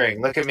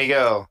daring. Look at me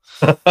go.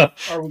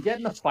 Are we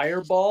getting a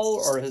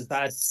fireball, or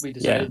has we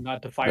decided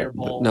not to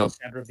fireball the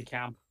center of the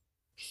camp?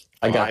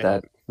 I got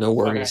that. No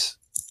worries.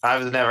 Okay. I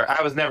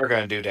was never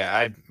going to do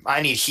that.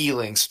 I need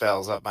healing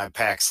spells up my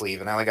pack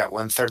sleeve, and I only got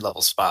 1 3rd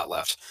level spot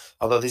left.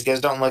 Although these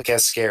guys don't look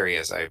as scary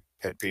as I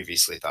had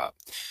previously thought.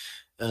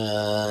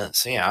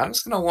 So yeah, I'm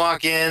just going to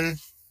walk in.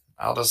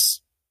 I'll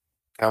just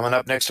coming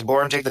up next to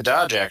Boar and take the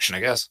dodge action, I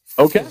guess.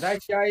 Okay. Is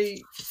that guy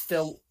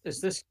still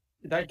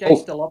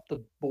still up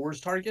the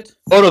Boar's target?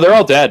 Oh no, they're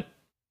all dead.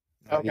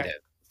 Okay. Dead.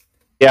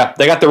 Yeah,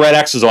 they got the red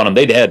X's on them.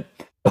 They dead.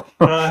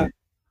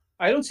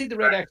 I don't see the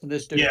red X on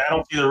this dude. Yeah, I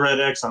don't see the red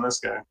X on this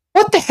guy.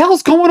 What the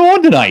hell's going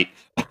on tonight?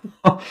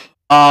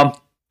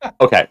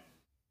 Okay.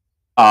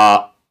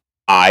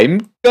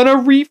 I'm gonna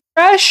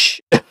refresh.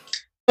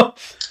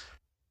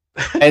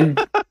 And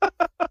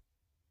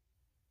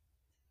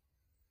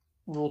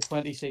Roll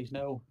 20 says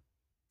no.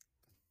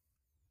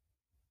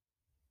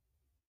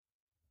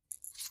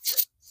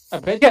 I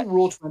bet you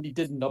Roll 20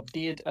 didn't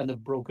update and they've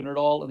broken it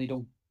all and they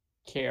don't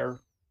care.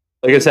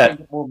 Like I said,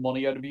 get more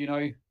money out of you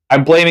now.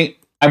 I'm blaming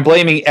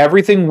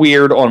everything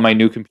weird on my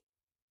new computer.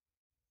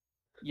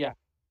 Yeah.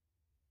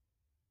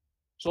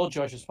 It's all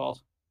Josh's fault.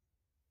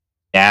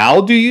 Now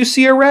do you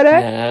see a red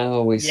X?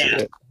 Now we see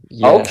it.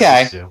 Yes.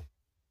 Okay. All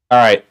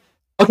right.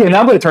 Okay,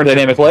 now I'm going to turn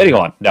dynamic lighting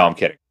on. No, I'm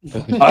kidding.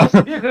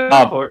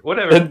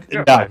 Whatever.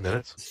 5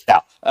 minutes.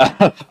 Now,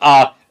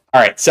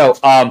 All right. So,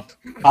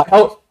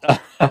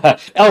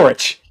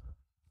 Elrich.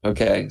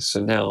 Okay,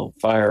 so now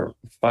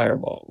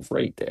fireball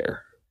right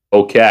there.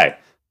 Okay.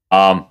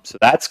 So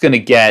that's going to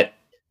get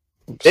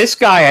this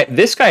guy.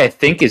 This guy, I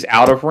think, is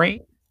out of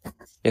range.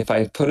 If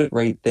I put it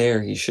right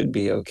there, he should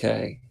be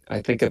okay.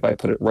 I think if I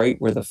put it right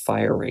where the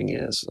fire ring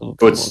is. Oh,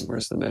 come on,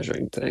 where's the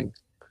measuring thing?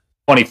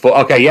 24.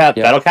 Okay, yeah,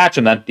 that'll catch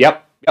him then.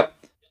 Yep.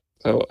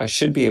 So I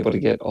should be able to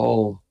get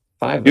all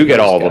 5 You of get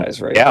those all of them. guys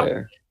right Yeah.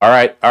 there. All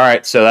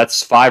right. So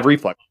that's 5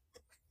 reflex.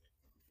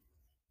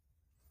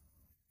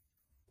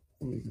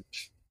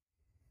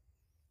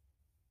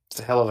 It's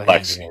a hell of a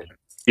Reflex. hand grenade.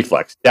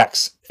 Reflex.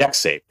 Dex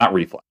save, not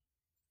reflex.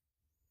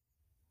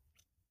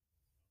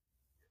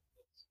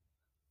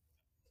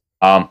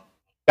 Got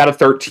a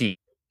 13.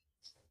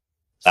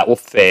 That will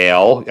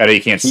fail. I know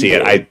you can't see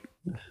it. I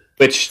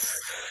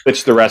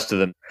switched the rest of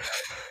them.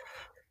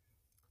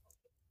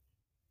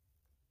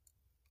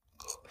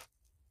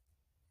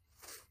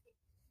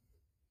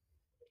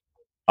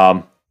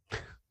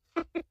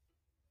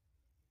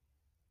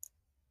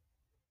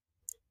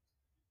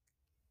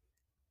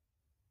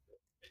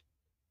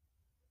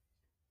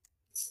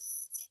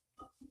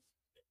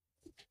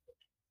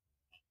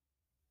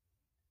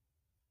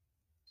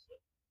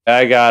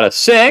 I got a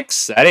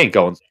 6. That ain't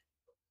going.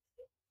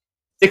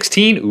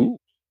 16. Ooh,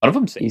 one of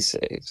them He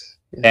saved. saves.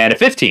 Yeah. And a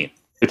 15.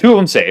 The 2 of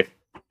them save.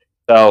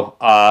 So,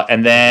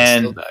 and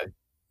then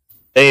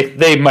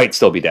they might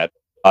still be dead.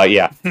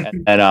 Yeah.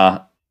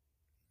 and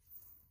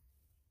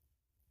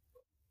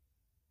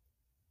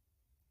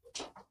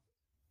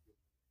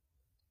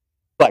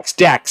Flex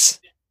Dex.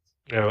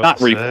 Yeah, Not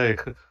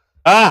reflex.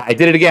 I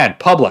did it again.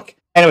 Public.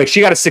 Anyway,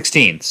 she got a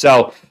 16.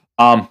 So,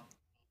 all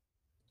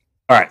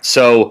right.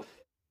 So,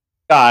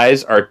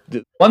 guys are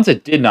the ones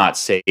that did not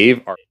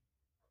save are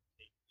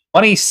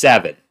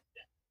 27.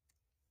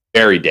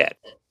 Very dead.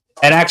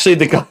 And actually,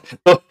 the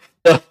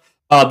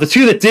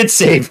 2 that did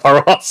save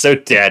are also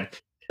dead.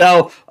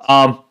 So,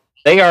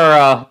 they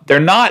are they're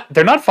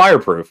not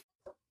fireproof.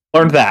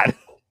 Learned that.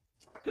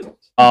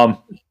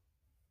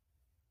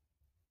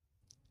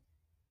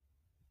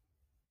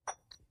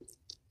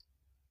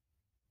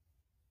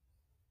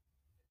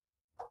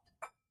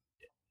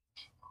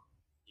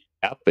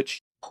 Yeah, but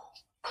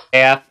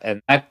half,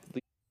 and that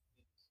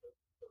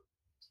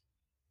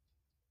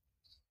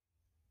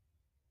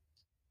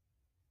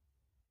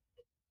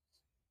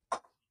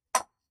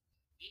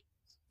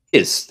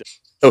is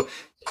so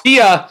he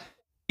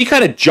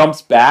kind of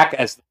jumps back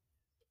as the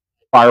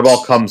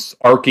fireball comes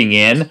arcing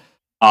in,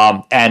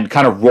 and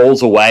kind of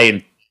rolls away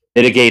and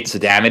mitigates the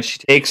damage she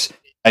takes,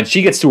 and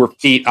she gets to her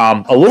feet,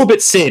 a little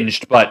bit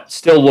singed, but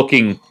still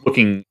looking.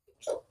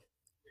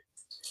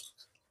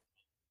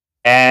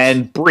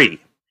 And Bree,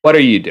 what are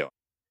you doing?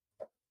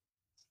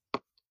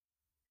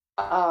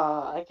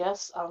 I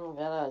guess I'm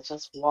gonna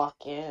just walk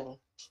in.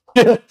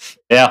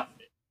 Yeah,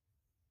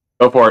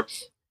 go for it.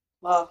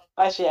 Well,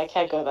 actually, I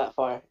can't go that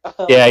far.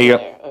 Yeah, you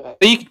there. Okay.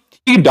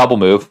 you can double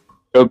move.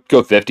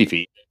 Go 50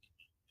 feet.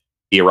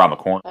 Be around the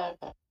corner.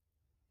 Okay.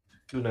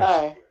 Nice.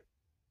 All right.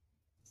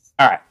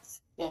 All right.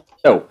 Yeah.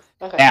 So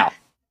Okay. now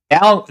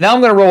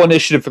I'm going to roll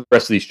initiative for the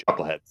rest of these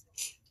chuckleheads.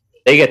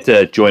 They get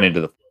to join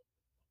into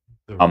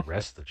The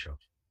rest of the show.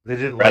 They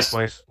didn't rest-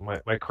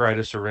 like my cry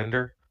to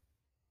surrender.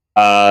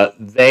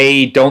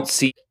 They don't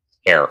see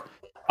air.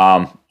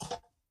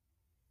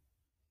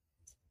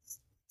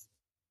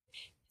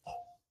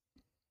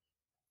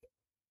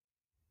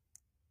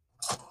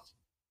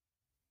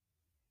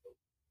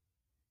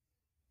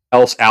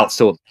 Else out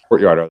still in the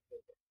courtyard.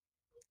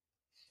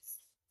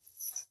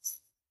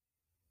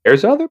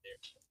 There's other.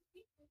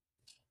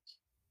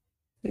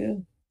 Yeah.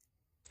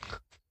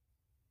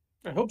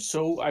 I hope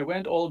so. I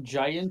went all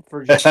giant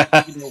for just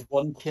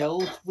 1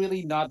 kill.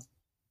 Really not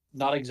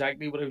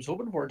exactly what I was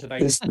hoping for tonight.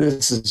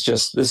 This is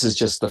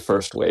just the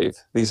first wave.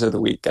 These are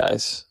the weak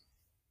guys.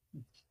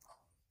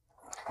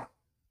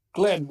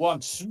 Glenn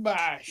wants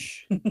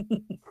smash.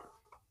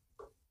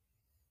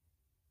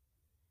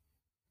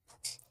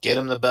 Get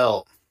him the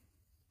belt.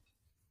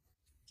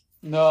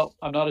 No,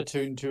 I'm not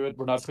attuned to it.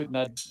 We're not putting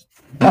that.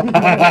 I don't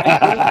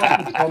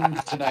want the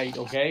drums tonight,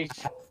 okay?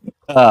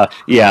 Yeah,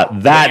 When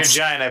you're that's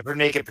giant, I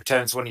make it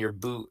pretend it's one of your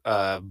boot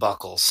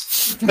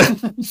buckles.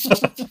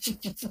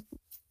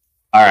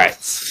 all right.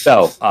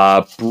 So,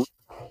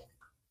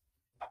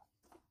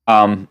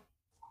 I'm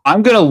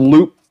gonna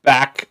loop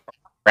back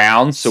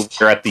around so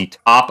we're at the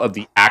top of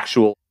the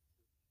actual.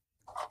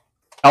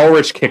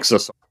 Elrich kicks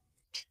us.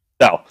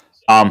 So,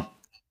 all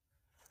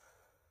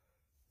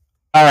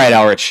right,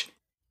 Elrich.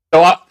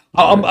 So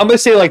I'm gonna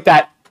say like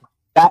that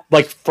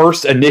like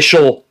first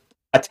initial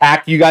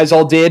attack you guys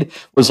all did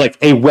was like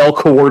a well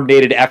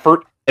coordinated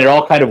effort, and it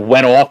all kind of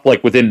went off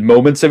like within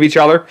moments of each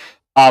other.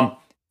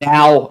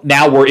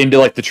 Now we're into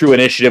like the true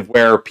initiative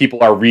where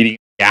people are reading,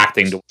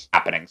 reacting to what's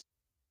happening.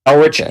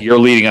 Elrich, Okay. you're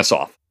leading us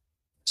off.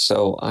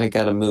 So I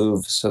gotta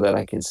move so that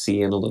I can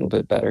see in a little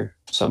bit better.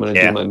 So I'm gonna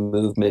Yeah. do my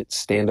movement,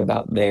 stand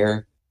about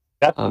there.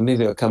 Yep.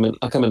 Maybe I'll come in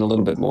a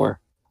little bit more.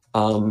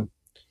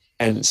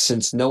 And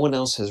since no one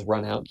else has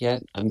run out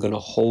yet, I'm gonna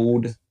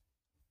hold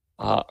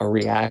a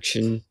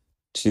reaction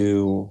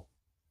to.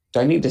 Do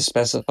I need to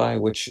specify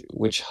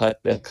which hut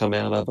they come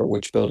out of or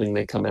which building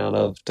they come out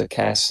of to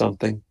cast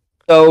something?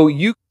 So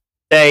you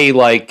say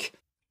like,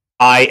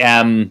 I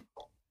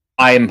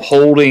am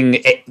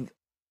holding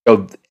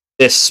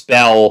this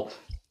spell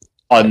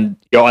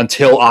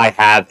until I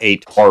have a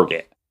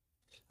target.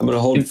 I'm going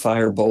to hold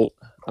firebolt.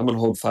 I'm going to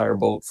hold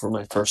firebolt for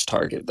my first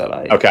target that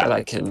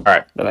I can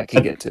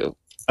get to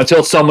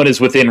until someone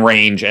is within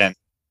range and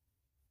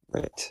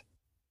right.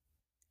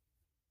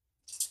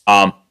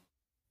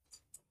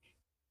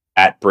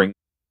 That brings.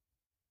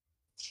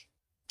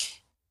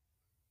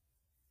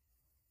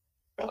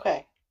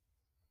 Okay.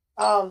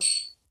 I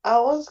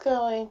was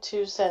going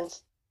to,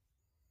 since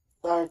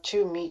our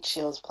 2 meat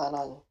shields plan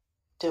on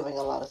doing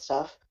a lot of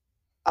stuff,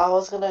 I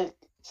was going to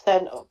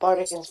send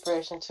Bardic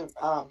Inspiration to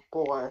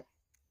Boar.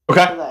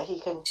 Okay. So that he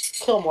can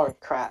kill more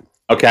crap.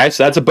 Okay,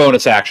 so that's a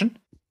bonus action.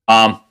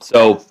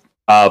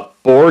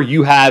 Boar,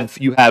 you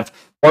have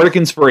Bardic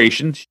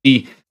Inspiration.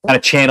 She kind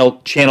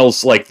of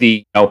channels like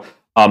the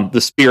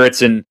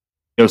spirits and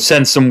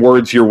sends some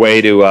words your way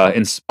to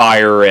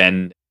inspire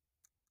and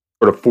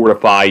sort of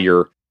fortify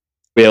your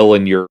will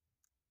and your.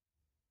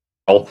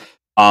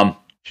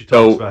 She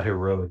talks about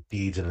heroic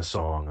deeds in a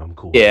song. I'm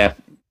cool. Yeah,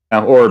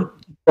 or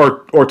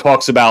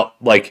talks about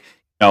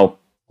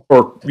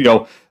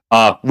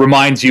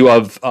reminds you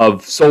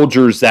of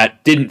soldiers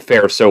that didn't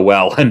fare so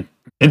well and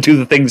do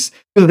the things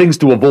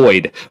to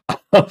avoid.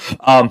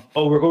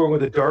 We're going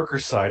with the darker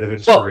side of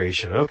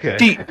inspiration. Well,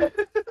 okay.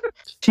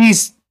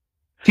 She's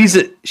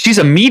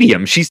a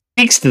medium. She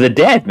speaks to the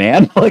dead,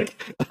 man.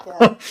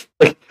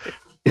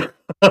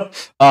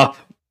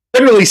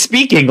 Generally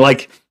speaking,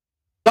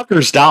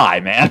 suckers die,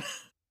 man.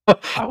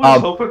 I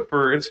was hoping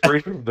for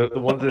inspiration from the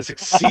ones that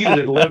succeeded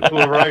and lived to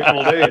a ripe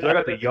old age. I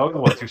got the young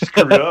ones who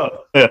screwed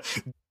up.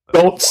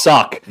 Don't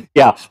suck.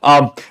 Yeah.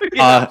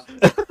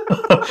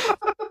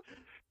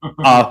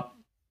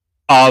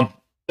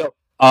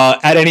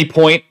 At any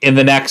point in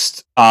the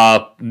next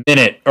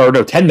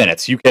 10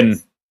 minutes, you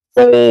can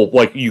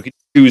roll. You can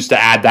choose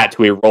to add that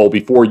to a roll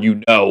before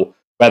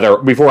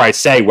I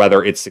say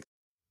whether it's.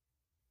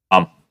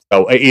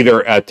 So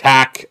either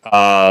attack,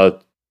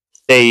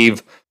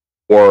 save,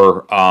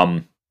 or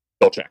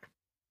skill check.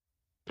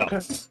 Okay.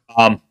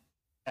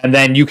 And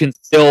then you can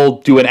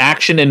still do an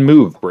action and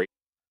move. Great.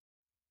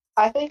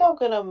 I think I'm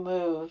gonna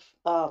move,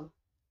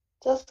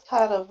 just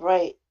kind of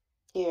right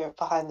here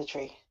behind the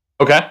tree.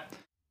 Okay.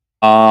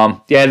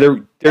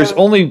 There's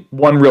only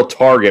one real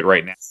target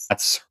right now.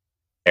 That's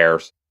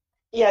Hares.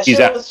 Yeah, she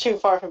was too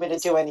far for me to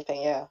do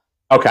anything. Yeah.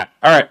 Okay.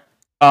 All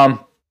right.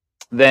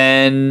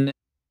 Then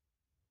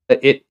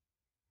it.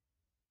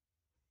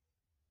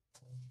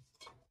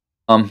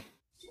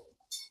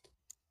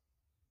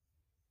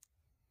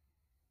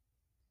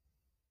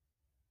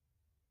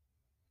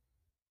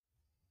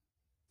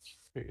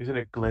 Isn't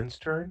it Glenn's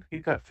turn? He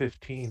got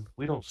 15.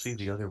 We don't see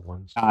the other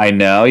ones. I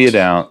know you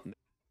don't.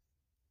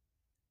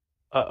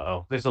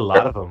 Uh-oh. There's a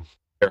lot of them.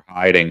 They're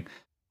hiding.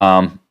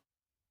 You're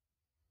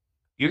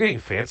getting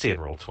fancy in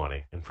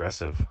Roll20.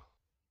 Impressive.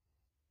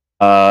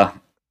 Now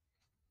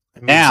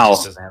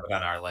just doesn't have it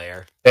on our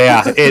layer.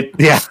 Yeah,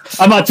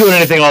 I'm not doing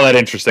anything all that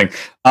interesting.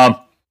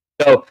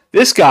 So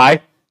this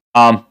guy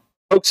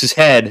pokes his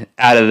head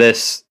out of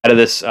this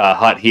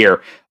hut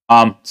here.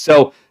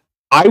 So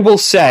I will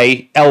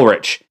say,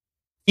 Elrich,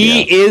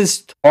 he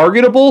is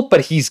targetable,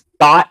 but he's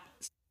got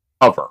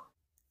cover.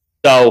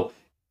 So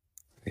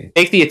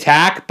make the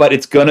attack, but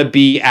it's going to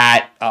be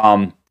at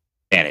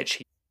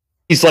advantage.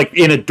 He's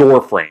in a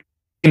door frame.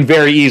 He can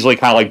very easily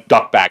kind of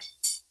duck back.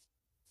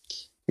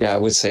 Yeah, I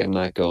would say I'm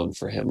not going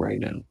for him right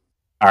now.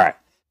 All right.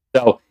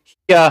 So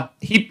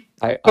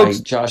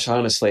Josh,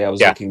 honestly, I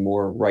was looking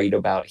more right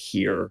about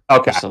here.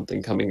 Okay. For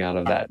something coming out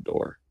of that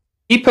door.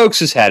 He pokes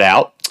his head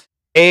out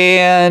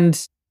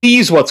and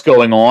sees what's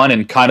going on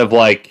and kind of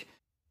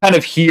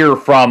hear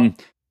from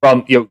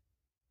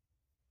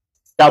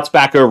shouts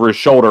back over his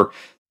shoulder.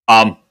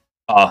 The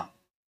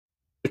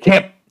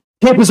camp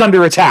is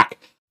under attack.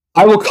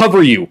 I will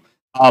cover you.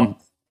 And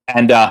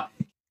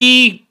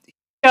he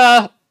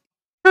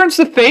turns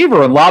the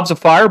favor and lobs a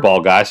fireball,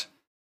 guys.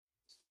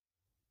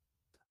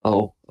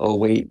 Oh,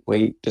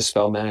 wait,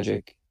 dispel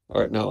magic.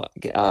 Or no,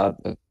 I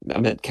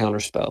meant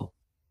counterspell.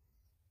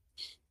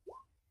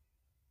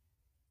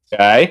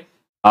 Okay.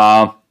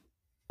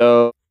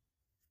 So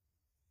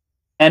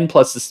 10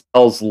 plus the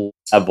spell's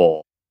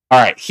level. All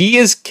right, he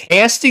is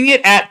casting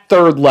it at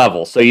 3rd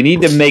level, so you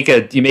need to make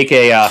a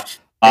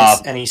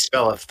any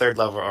spell of 3rd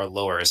level or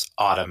lower is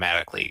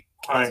automatically.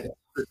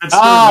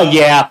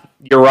 Yeah,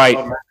 you're right.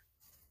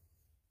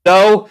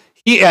 So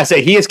he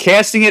is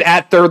casting it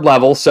at 3rd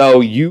level,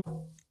 so you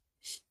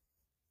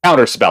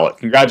counterspell it.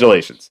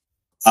 Congratulations.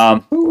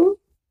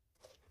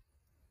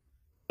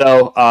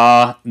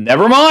 So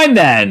never mind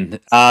then.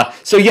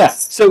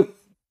 So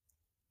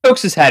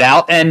pokes his head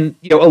out, and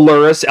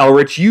Allurus,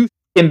 Elrich, you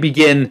can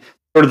begin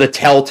sort of the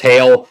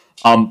telltale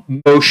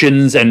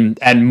motions and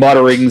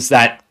mutterings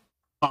that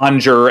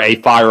conjure a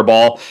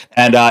fireball.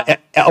 And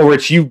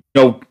Elrich,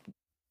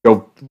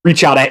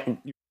 reach out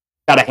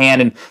a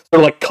hand and sort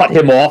of like cut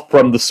him off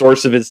from the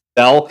source of his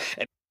spell.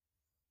 And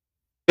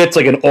it's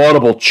like an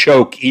audible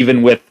choke,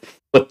 even with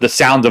the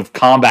sound of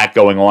combat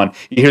going on.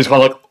 You hear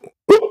kind of like,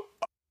 whoop,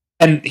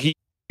 and he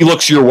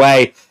looks your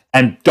way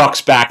and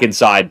ducks back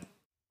inside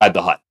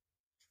the hut.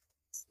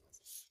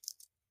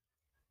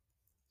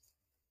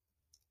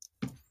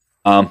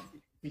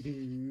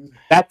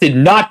 That did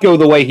not go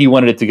the way he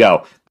wanted it to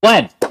go.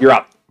 Glenn, you're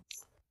up.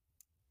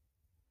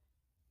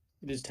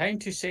 It is time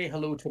to say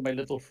hello to my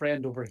little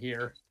friend over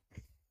here.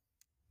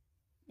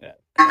 Yeah.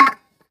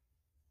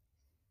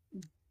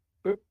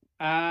 Boop.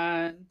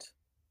 And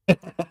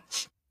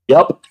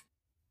Yep.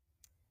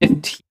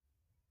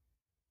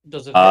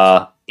 does it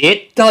hit?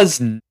 It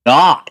does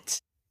not.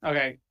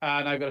 Okay,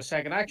 and I've got a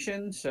second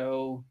action,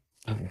 so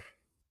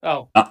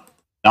oh,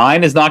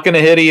 9 is not going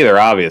to hit either,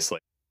 obviously.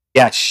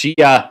 Yeah, she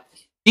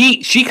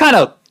kind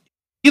of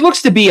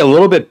looks to be a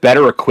little bit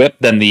better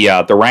equipped than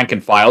the rank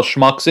and file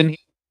schmucks in here,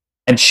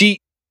 and she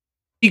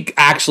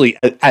actually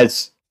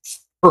has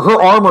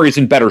her armor is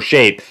in better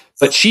shape,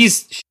 but she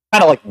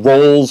kind of like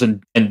rolls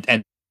and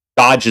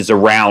dodges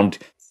around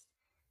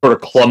sort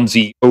of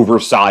clumsy,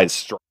 oversized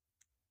strike.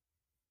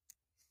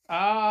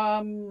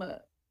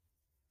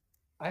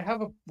 I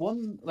have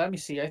one. Let me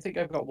see. I think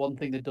I've got one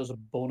thing that does a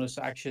bonus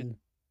action.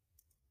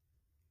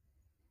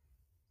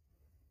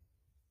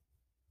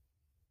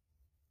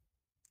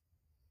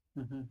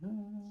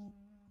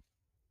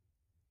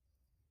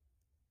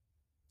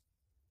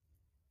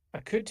 I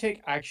could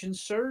take action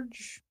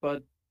surge,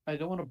 but I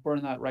don't want to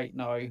burn that right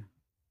now.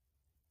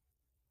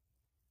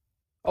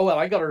 Oh well,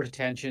 I got her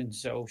attention,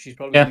 so she's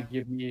probably going to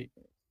give me.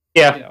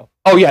 Yeah. You know.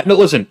 Oh yeah. No,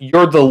 listen.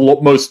 You're the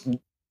largest,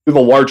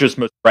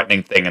 most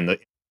threatening thing in the.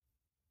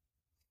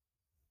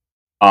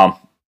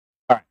 All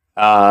right.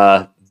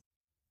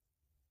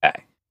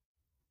 Okay.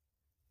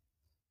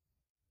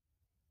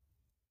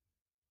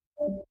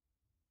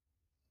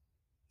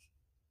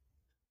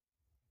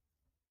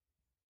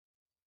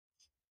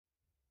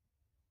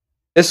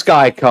 This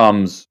guy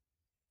comes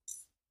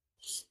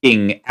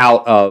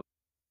out of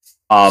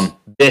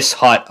this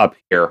hut up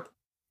here.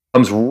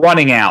 Comes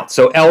running out.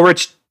 So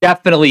Elrich,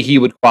 definitely he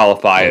would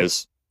qualify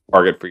as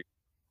target for you.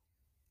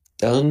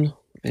 Done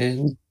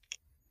and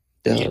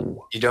done.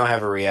 You don't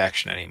have a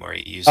reaction anymore.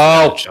 You use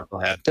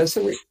chucklehead. Does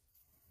the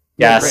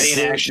yes. Ready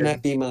in action.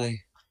 That be my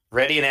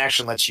Ready in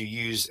action lets you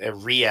use a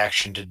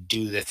reaction to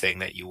do the thing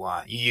that you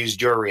want. You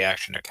used your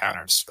reaction to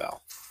counter the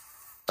spell.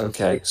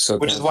 Okay, so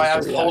which is why I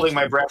was holding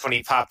my breath when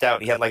he popped out.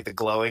 And he had like the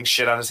glowing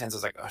shit on his hands. I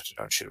was like, "Oh,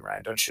 don't shoot him,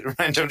 Ryan! Don't shoot him,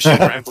 Ryan! Don't shoot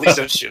him, Ryan! Please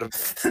don't shoot him!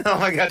 Oh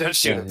my god, don't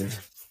shoot him!"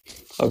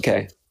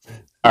 Okay.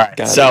 All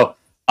right. So,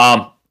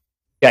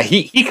 yeah,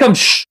 he comes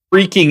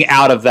shrieking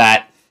out of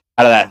that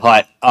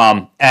hut,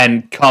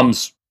 and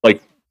comes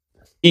like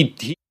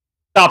he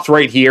stops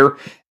right here,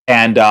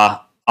 and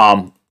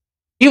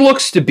he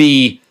looks to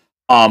be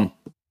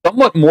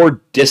somewhat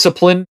more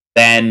disciplined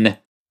than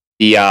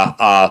the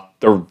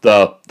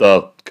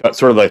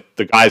sort of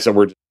the guys that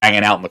were just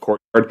hanging out in the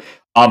courtyard.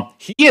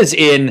 He is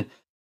in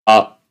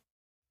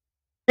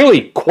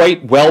really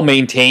quite well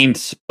maintained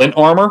splint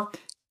armor,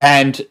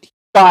 and he's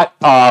got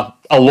a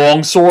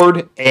long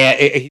sword, and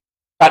he's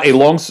got a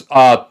long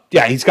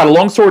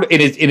sword in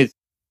his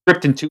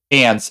gripped in two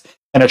hands,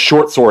 and a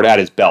short sword at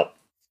his belt.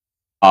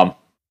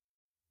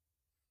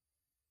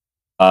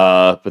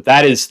 But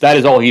that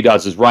is all he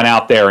does is run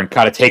out there and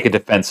kind of take a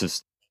defensive.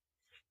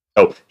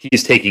 So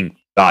he's taking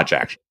dodge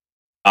action.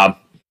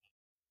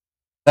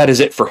 That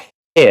is it for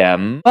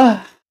him.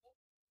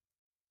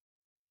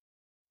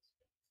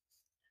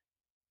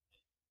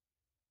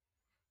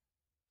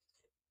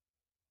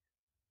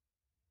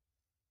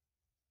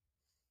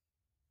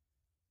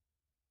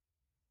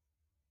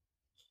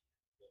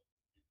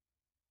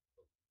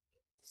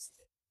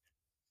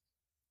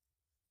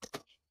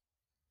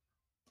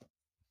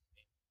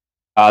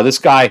 This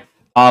guy,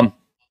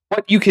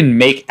 what you can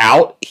make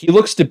out, he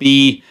looks to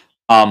be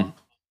kind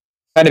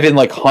of in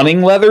like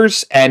hunting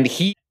leathers, and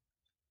he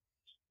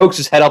pokes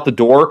his head out the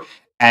door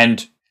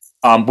and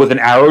with an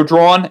arrow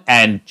drawn,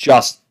 and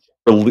just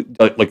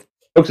like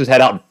pokes his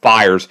head out and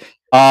fires.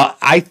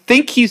 I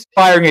think he's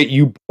firing at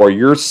you, Boar.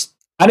 You're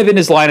kind of in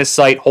his line of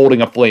sight,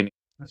 holding a flaming.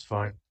 That's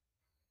fine.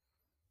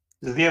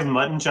 Does he have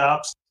mutton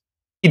chops?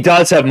 He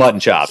does have mutton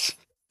chops.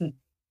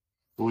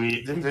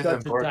 He's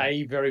got to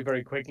die very,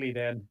 very quickly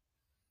then.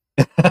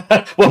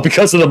 Well,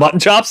 because of the mutton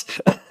chops?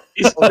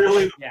 He's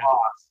clearly the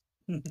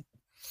boss.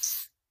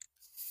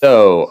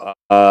 So,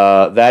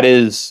 that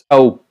is...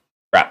 Oh,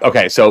 crap.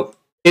 Okay, so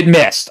it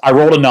missed. I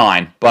rolled a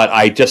 9, but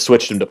I just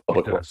switched him to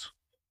public work.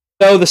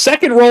 So the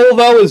second roll,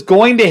 though, is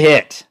going to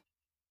hit.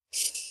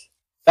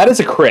 That is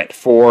a crit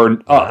for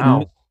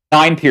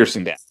 9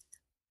 piercing damage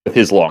with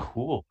his long.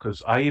 Cool,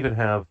 because I even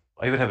have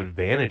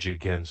advantage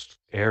against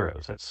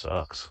arrows. That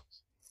sucks.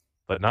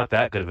 But not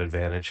that good of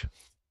advantage.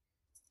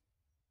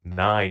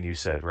 9, you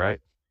said,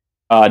 right?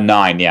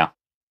 9, yeah. What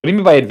do you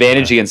mean by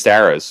advantage against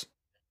arrows?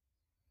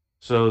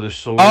 So the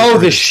sword. Oh,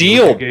 the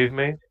shield you gave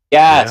me.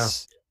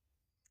 Yes.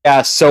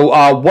 Yeah.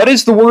 So, what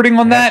is the wording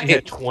on that?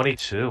 It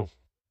 22.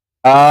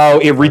 Oh,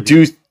 it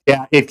reduced.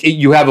 Yeah,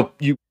 you have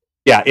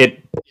Yeah,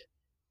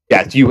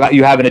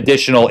 you have an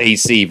additional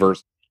AC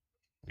versus.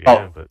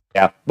 Yeah, but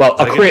Yeah, well,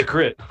 a against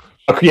crit.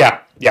 a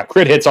crit. Yeah,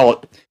 crit hits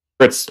all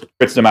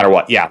crits no matter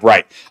what. Yeah,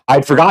 right.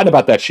 I'd forgotten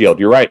about that shield.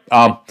 You're right.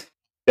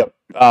 Yep.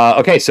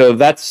 Okay, so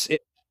that's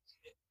it.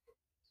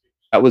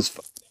 That was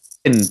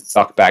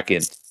duck back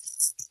in.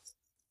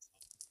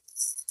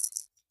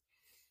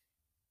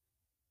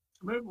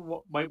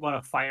 Might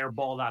want to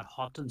fireball that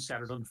hut and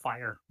set it on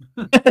fire.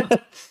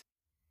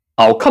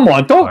 Oh, come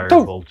on!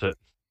 Firebolt it.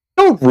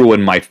 Don't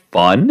ruin my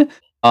fun.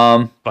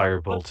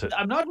 Firebolt it.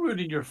 I'm not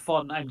ruining your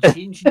fun. I'm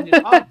changing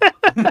it up.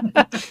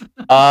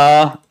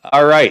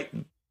 All right.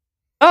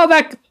 Oh,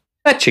 that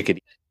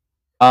chickadee.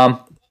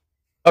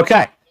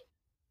 Okay.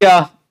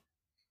 Yeah.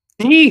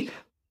 He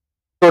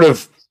sort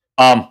of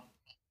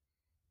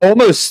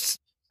almost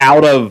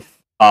out of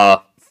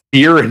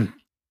fear and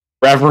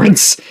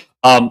reverence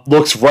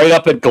looks right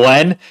up at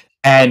Glenn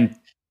and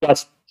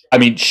just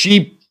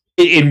she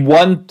in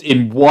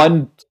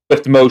one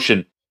swift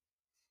motion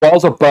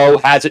draws a bow,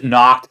 has it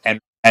knocked, and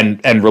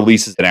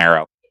releases an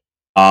arrow.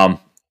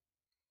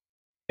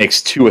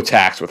 Makes 2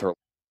 attacks with her.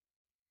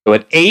 So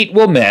an 8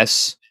 will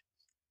miss.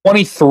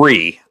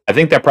 23. I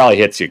think that probably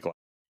hits you, Glenn.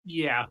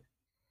 Yeah.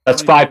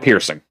 That's 5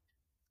 piercing.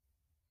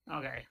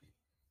 Okay.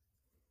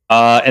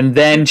 And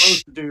then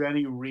she to do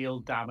any real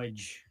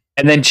damage.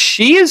 And then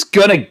she is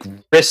gonna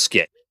risk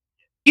it.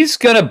 He's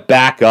gonna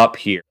back up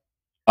here,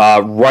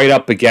 right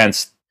up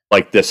against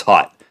like this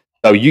hut.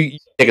 So you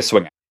take a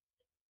swing.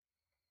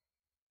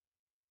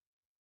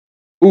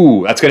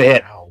 Ooh, that's gonna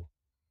hit.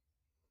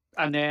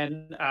 And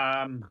then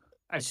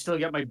I still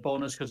get my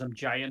bonus because I'm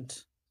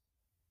giant.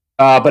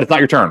 But it's not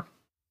your turn.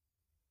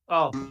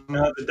 Oh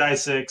no, the die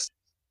 6.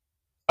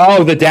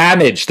 Oh, the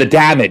damage.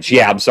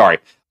 Yeah, I'm sorry.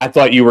 I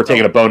thought you were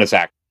taking a bonus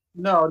action.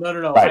 No.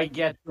 Right. I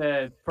get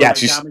the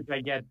damage.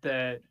 I get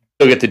the.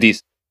 Still get the D.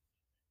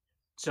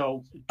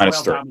 So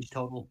 12 damage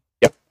total.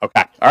 Yep.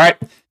 Okay. All right.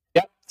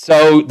 Yep.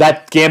 So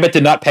that gambit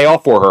did not pay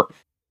off for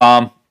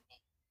her.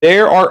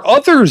 There are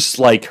others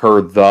like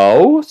her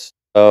though,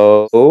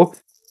 so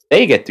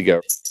they get to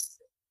go.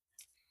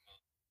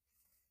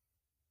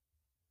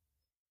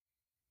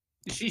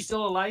 Is she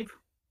still alive?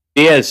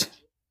 She is.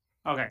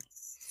 Okay.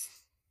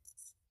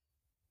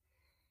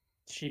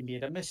 She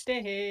made a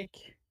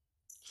mistake.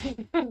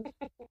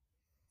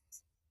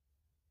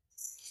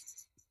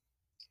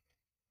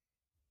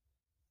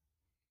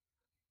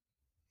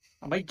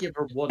 I might give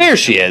her one. There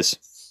she is.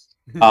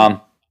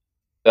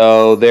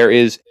 So there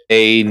is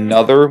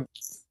another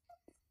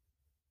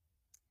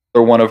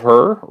one of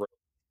her.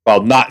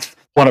 Well, not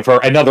one of her.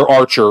 Another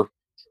archer.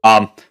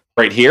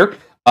 Right here.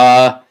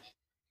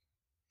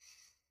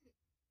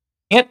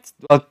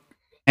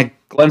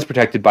 Glenn's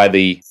protected by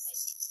the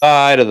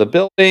side of the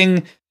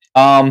building.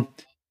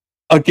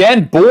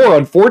 Again, Boar.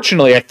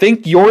 Unfortunately, I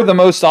think you're the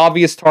most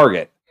obvious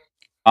target.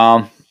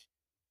 An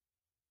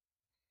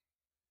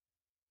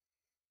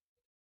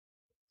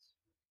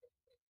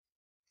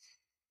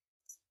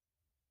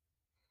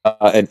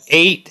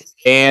 8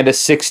 and a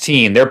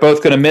 16. They're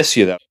both going to miss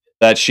you, though.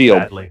 That shield.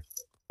 Badly.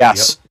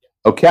 Yes.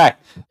 Yep. Okay.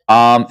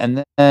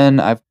 And then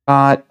I've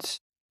got...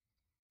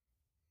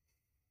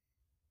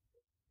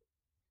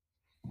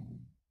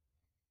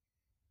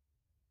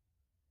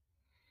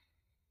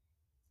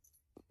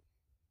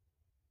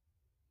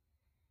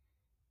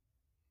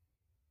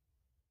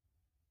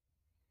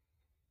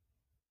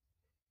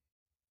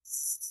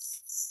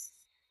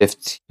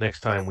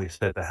 Next time we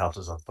set the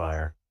houses on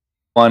fire.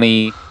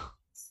 20.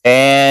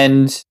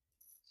 And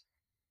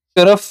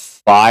gonna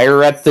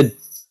fire at the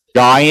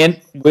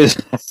giant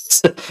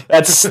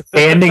that's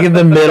standing in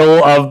the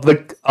middle of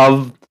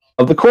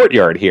the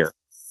courtyard here.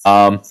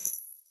 10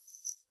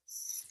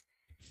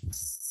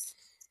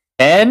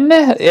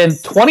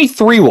 and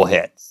 23 will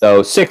hit.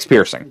 So 6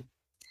 piercing.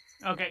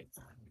 Okay.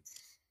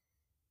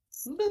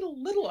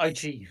 Little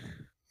ouchie.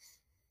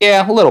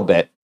 Yeah, a little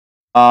bit.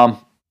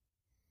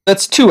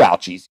 That's 2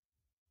 ouchies.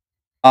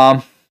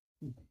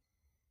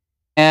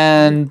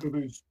 And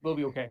we'll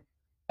be okay.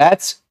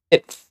 That's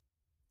it.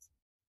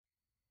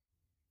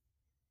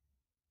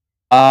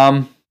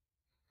 And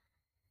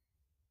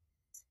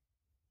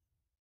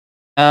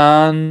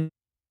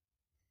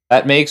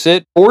that makes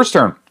it Boar's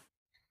turn.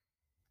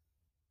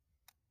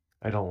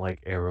 I don't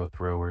like arrow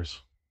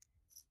throwers.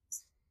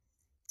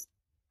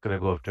 Gonna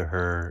go up to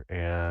her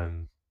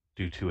and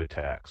do 2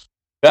 attacks.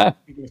 Okay.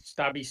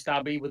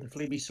 Stabby with a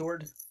flamey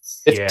sword.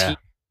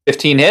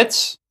 15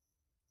 hits?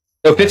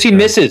 No, 15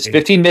 misses.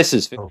 15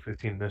 misses. Oh,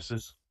 15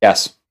 misses?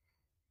 Yes.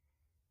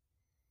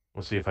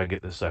 We'll see if I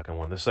get the second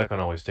one. The second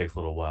always takes a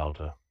little while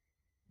to...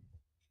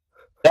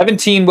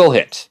 17 will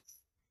hit.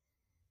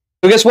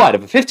 So guess what?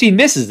 If a 15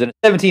 misses and a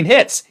 17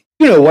 hits,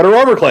 you know what her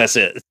armor class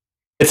is.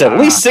 It's at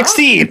least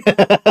 16.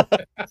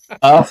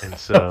 And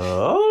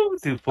so,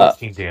 do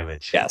 14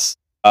 damage. Yes.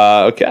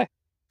 Okay.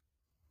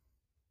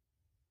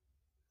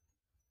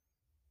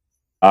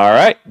 All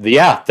right.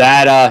 Yeah,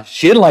 that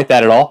she didn't like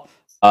that at all.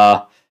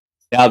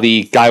 Now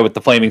the guy with the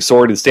flaming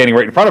sword is standing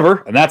right in front of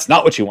her, and that's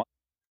not what you want.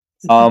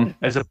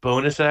 As a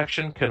bonus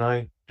action, can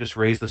I just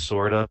raise the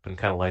sword up and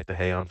kind of light the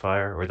hay on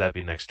fire, or would that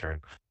be next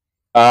turn?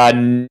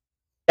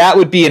 That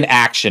would be an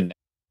action.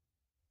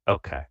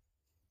 Okay.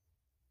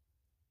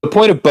 The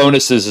point of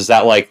bonuses is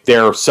that like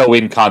they're so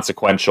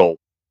inconsequential.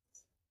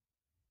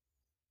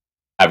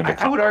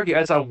 I would argue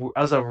as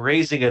I'm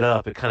raising it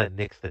up, it kind of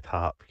nicks the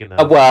top, you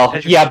know. Well,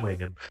 as you're yeah,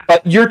 swinging.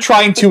 but you're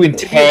trying to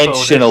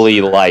intentionally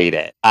light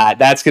it.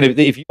 That's gonna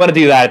be, if you want to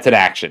do that, it's an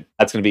action.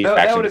 That's gonna be your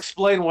That action. would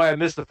explain why I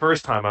missed the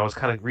first time. I was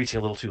kind of reaching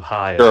a little too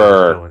high. As I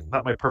Sure. was going.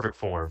 Not my perfect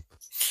form.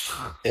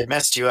 It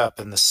messed you up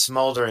in the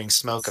smoldering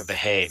smoke of the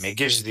hay. It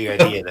gives you the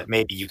idea that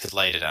maybe you could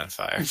light it on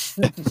fire.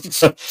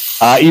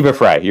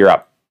 Ibafray, you're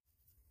up.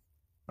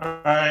 All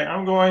right,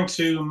 I'm going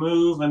to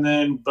move and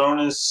then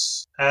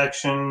bonus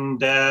action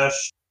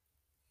dash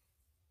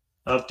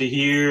up to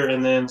here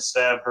and then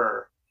stab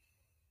her.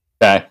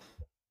 Okay.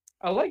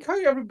 I like how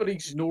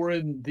everybody's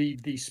ignoring the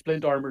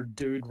splint armored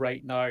dude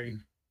right now.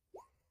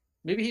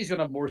 Maybe he's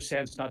gonna have more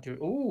sense not to.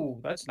 Ooh,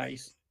 that's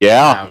nice.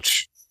 Yeah.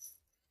 Ouch.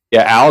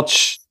 Yeah.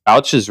 Ouch.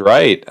 Ouch is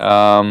right.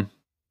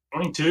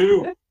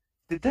 22.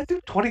 Did that do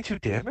 22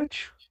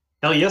 damage?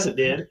 Hell yes, it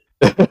did.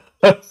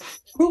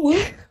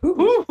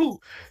 Ooh,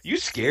 you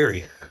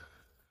scary.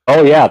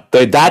 Oh yeah,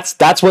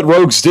 that's what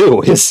rogues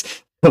do.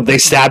 Is they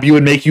stab you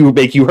and make you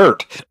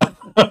hurt.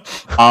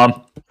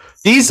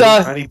 He's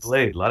tiny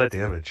blade, a lot of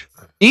damage.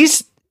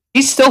 He's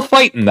still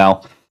fighting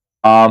though.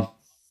 All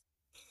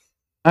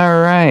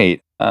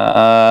right.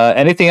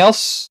 Anything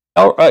else?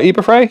 Oh,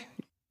 Ibafray?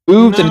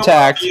 Moved and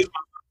attacked.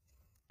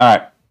 All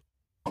right.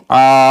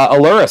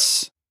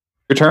 Aluris,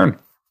 your turn.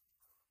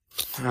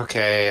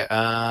 Okay,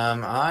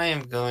 I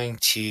am going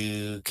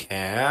to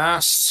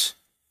cast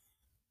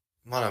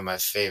one of my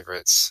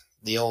favorites,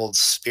 the old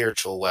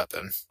spiritual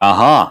weapon.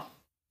 Uh-huh.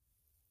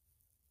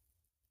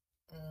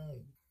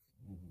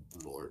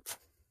 Lord.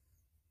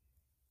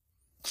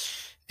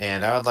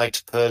 And I would like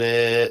to put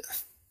it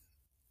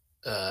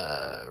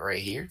right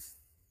here.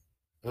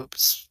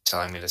 Oops,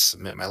 telling me to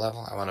submit my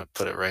level. I want to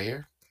put it right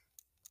here.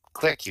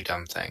 Click, you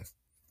dumb thing.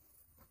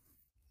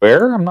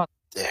 Where? I'm not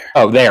there.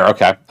 Oh, there.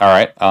 Okay. All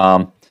right.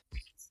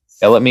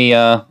 Yeah, let me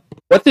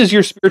what does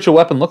your spiritual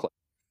weapon look like?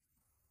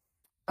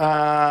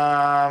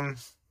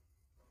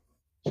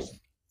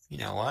 You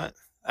know what?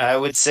 I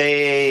would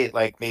say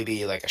like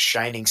maybe like a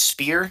shining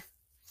spear.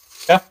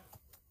 Yeah.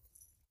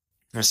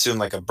 I assume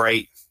like a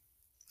bright,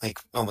 like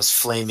almost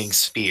flaming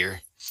spear.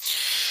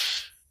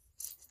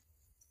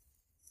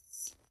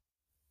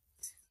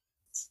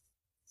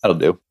 That'll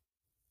do.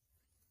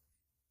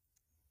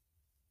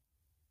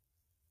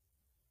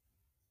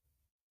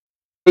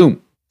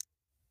 Boom.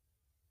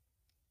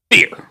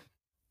 Spear.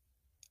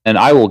 And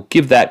I will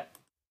give that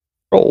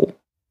roll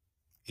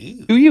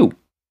to you.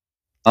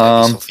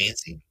 So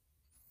fancy.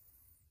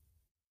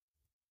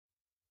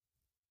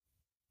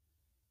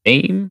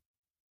 Aim.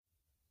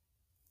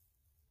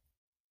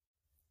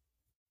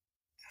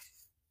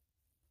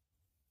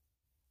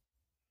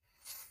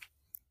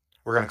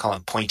 We're gonna call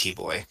him Pointy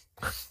Boy.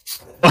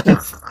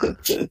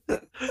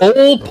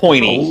 Old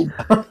pointy.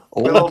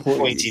 Old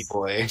Pointy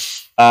Boy.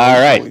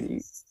 All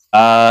right.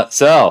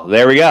 So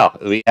there we go.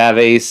 We have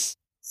a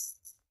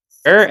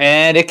spear,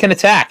 and it can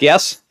attack.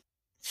 Yes.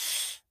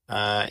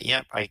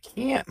 Yep. I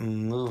can't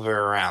move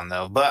her around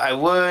though, but I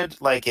would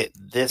like it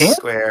this Can't?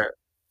 square.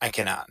 I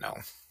cannot. No.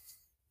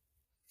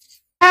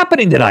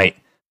 Happening tonight.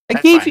 I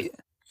That's gave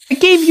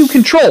fine. you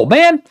control,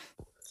 man.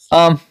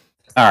 All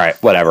right.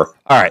 Whatever.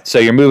 All right. So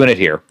you're moving it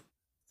here.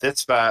 This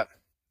spot.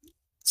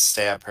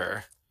 Stab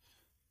her.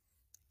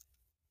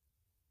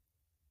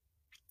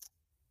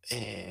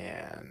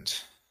 And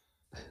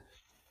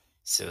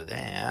so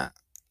that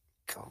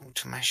go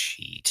to my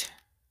sheet.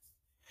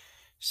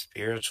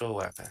 Spiritual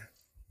weapon.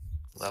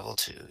 Level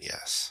 2,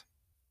 yes.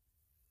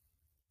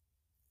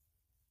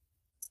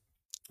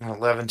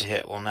 11 to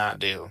hit will not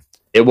do.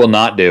 It will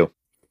not do.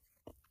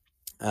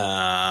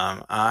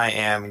 I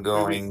am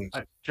going.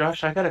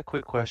 Josh, I got a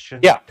quick question.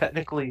 Yeah.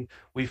 Technically,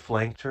 we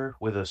flanked her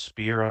with a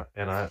spear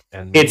and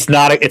It's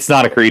not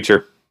a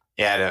creature.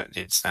 Yeah,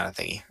 it's not a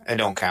thingy. I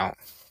don't count.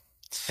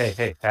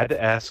 Hey, had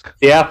to ask.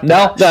 Yeah,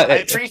 no. I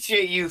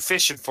appreciate you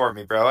fishing for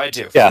me, bro. I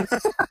do. Yeah.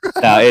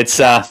 No, it's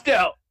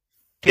Still,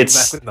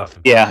 it's back with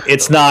nothing. yeah,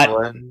 it's not.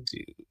 One,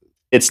 two.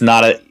 It's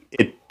not a.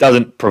 It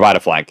doesn't provide a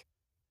flank.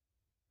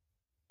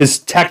 Because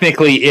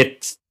technically,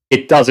 it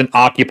doesn't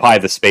occupy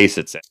the space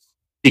it's in.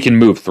 He can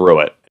move through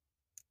it.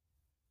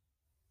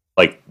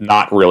 Like,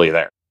 not really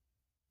there.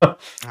 All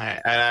right,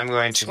 and I'm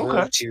going to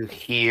move to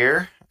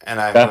here, and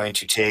I'm going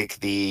to take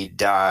the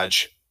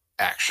dodge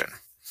action.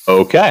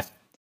 Okay.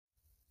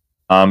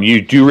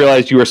 You do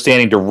realize you are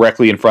standing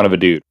directly in front of a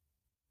dude.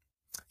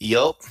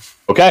 Yup.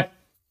 Okay.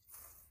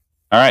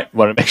 All right.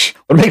 Want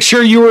to make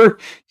sure you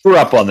were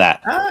up on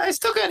that. I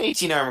still got an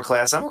 18 armor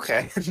class. I'm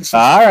okay.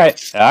 All right.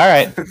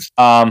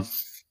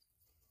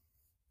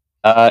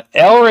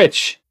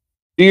 Elrich,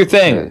 do your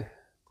thing. Okay.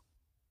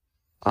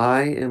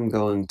 I am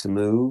going to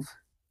move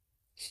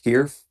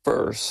here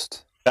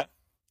first. Okay.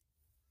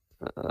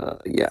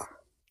 Yeah.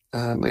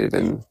 Might have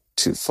been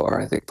too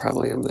far. I think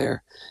probably I'm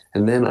there.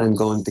 And then I'm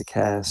going to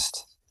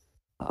cast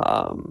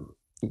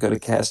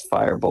Firebolt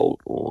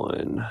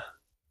on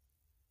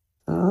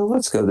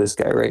let's go this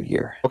guy right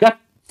here. Okay.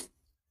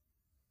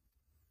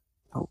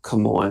 Oh,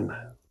 come on.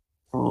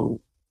 Wrong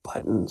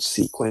button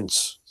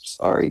sequence.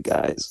 Sorry,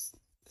 guys.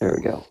 There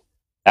we go.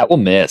 That will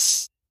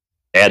miss.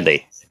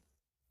 Badly.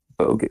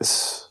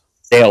 Bogus.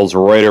 Sails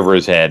right over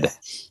his head.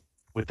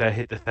 Would that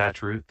hit the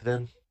thatch roof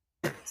then?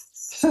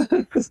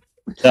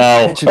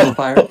 No. Catch it on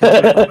fire. Catch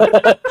it on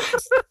fire.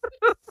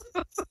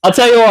 I'll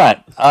tell you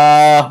what.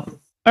 All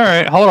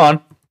right, hold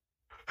on.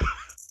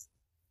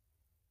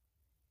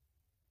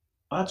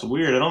 That's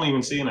weird. I don't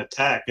even see an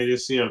attack. I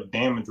just see a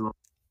damage roll.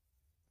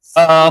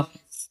 Oh,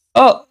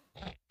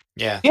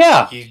 Yeah.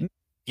 yeah. You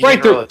Right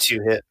didn't roll there. a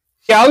 2-hit.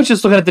 Yeah, I was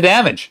just looking at the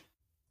damage.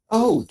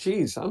 Oh,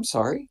 geez. I'm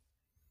sorry.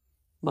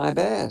 My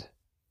bad.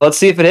 Let's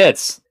see if it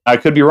hits. I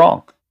could be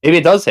wrong. Maybe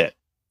it does hit.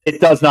 It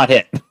does not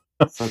hit.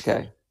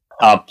 Okay.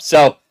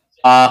 So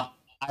I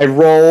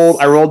rolled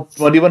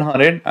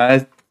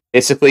 1d100.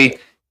 Basically,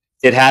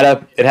 it had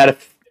a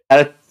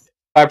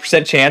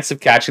 5% chance of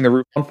catching the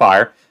roof on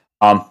fire.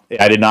 I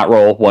did not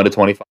roll 1 to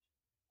 25.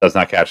 Does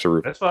not catch the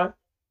roof. That's fine.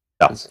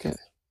 No. That's okay.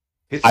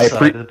 Hit the I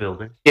side of the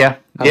building. Yeah.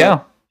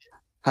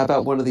 How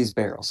about one of these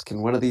barrels?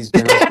 Can one of these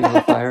barrels be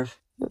on fire?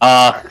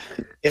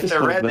 If Just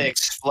they're one of red, them. they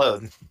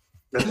explode.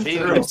 The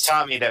video has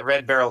taught me that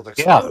red barrels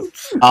explode.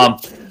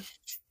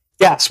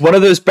 Yes, one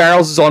of those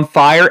barrels is on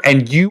fire,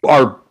 and you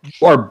are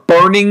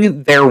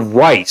burning their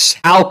rice.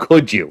 How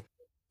could you,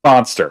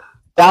 monster?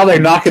 Now they're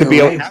not going to be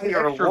able. Now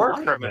you're a war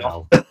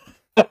criminal.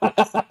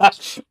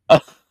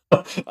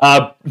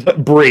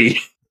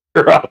 Bree,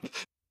 you're up.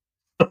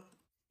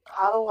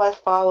 How do I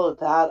follow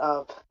that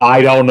up?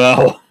 I don't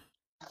know.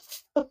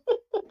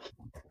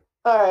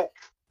 Alright,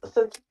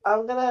 since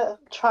I'm gonna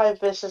try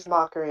Vicious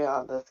Mockery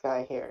on this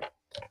guy here.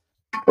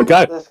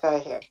 Okay. This guy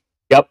here.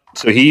 Yep.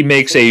 So he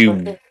makes a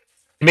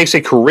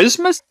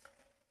charisma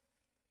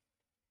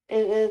It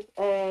is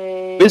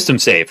a wisdom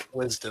save.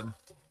 Wisdom.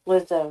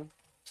 Wisdom.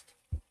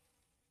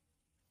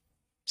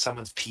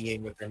 Someone's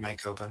peeing with their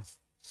mic open.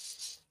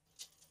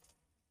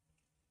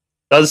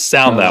 Does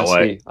sound No, that that's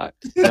way. me.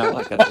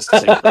 I got this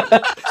thing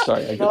right.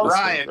 Sorry, I got this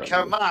Ryan, thing right.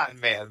 come on,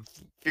 man.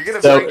 You're going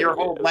to So- bring your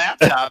whole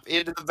laptop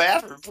into the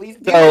bathroom. Please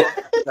do. So,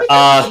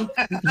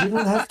 You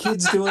don't have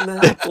kids doing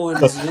that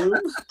on Zoom?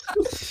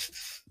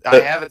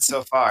 I haven't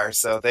so far,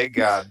 so thank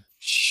God.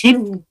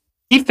 he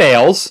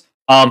fails.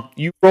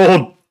 You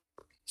rolled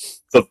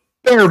the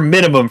bare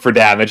minimum for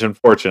damage,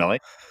 unfortunately.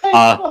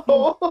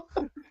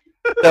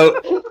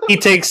 So he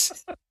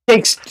takes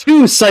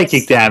 2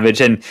 psychic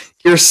damage, and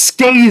your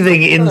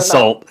scathing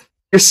insult.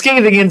 Your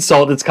scathing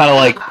insult. It's kind of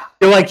like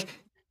you're like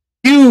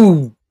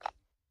you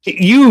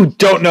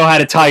don't know how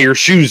to tie your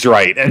shoes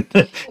right, and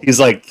he's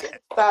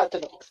like, That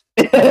didn't.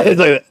 it's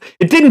like,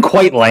 it didn't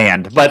quite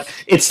land, but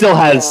it still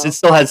has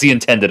the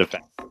intended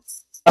effect.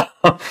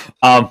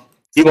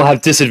 He will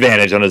have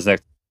disadvantage on his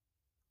next.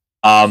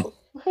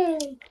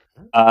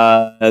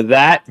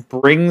 That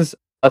brings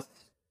us.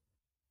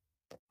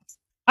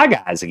 My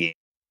guys again.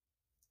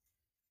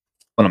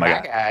 One of my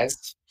Hi,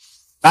 guys.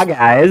 guys. My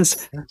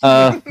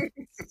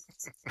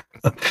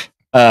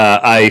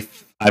guys.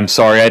 I'm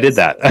sorry I did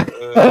that.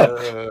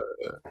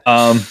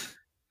 So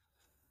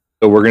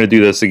we're gonna do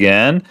this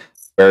again,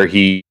 where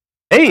he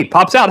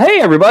pops out.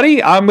 Hey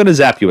everybody, I'm gonna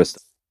zap you with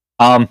stuff.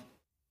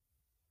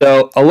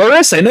 So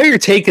Aluris, I know you're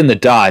taking the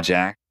dodge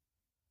act,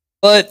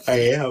 but I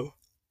am.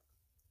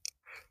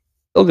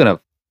 still gonna.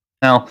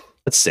 Now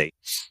let's see.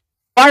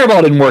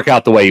 Fireball didn't work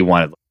out the way you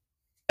wanted.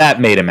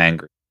 That made him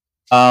angry.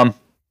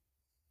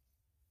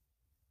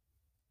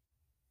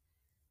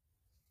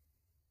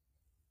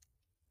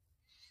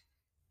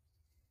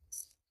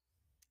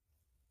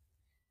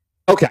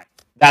 Okay,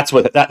 that's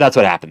what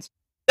happens.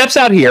 Steps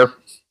out here,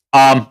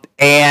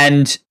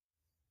 and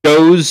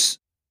goes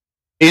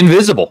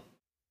invisible.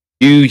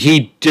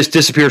 He just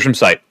disappears from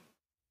sight.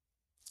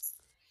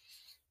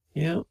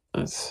 Yeah,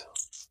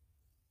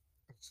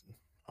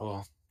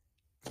 Oh,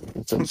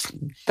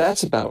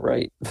 that's about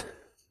right.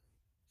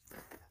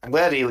 I'm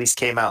glad he at least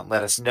came out and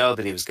let us know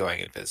that he was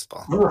going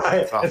invisible.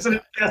 Right. That's It's an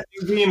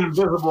interesting being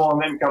invisible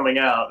and then coming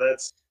out.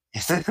 That's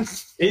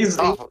he's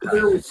awful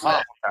really kind.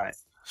 Awful kind.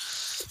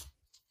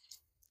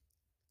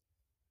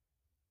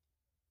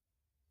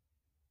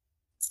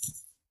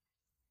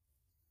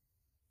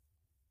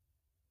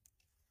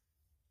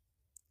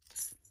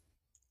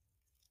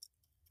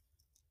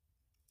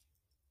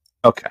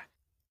 Okay.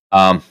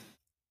 I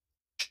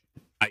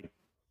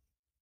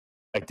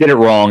did it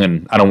wrong,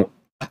 and I don't.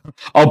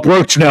 I'll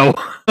broach no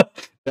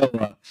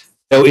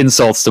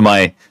insults to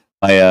my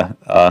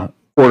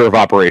order of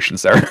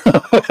operations there.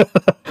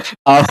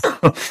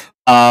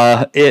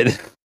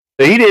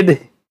 He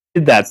did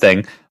that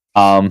thing.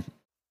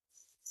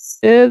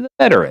 The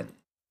veteran.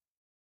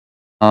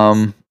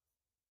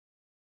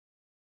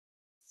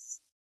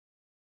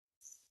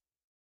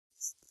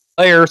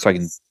 Player, so I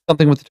can do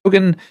something with the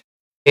token,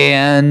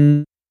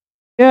 and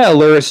yeah,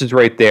 Luris is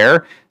right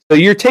there. So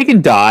you're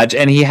taking dodge,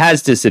 and he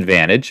has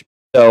disadvantage.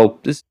 So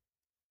this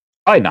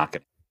Probably not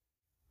going to.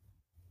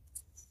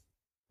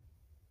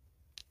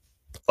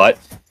 But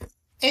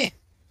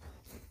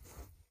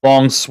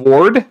long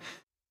sword,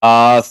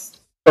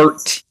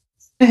 13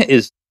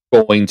 is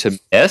going to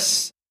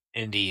miss.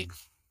 Indeed.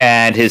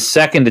 And his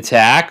second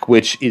attack,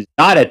 which is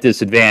not at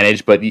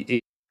disadvantage, but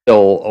it's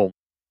still...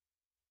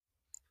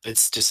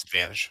 It's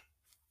disadvantage.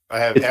 I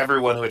have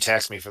everyone who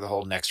attacks me for the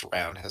whole next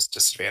round has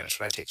disadvantage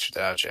when I take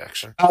dodge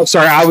action. Oh,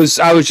 sorry, I was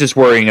just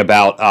worrying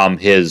about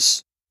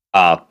his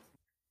vicious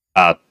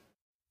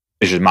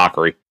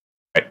mockery.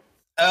 Right.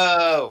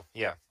 Oh,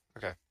 yeah.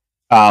 Okay.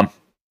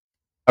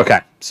 Okay.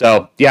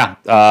 So yeah,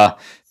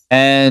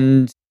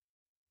 and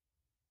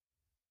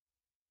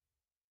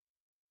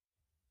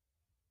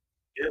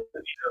He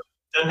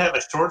doesn't have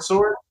a short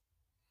sword.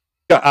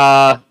 It's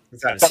on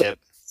his hip.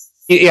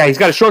 Yeah, he's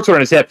got a short sword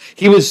on his hip.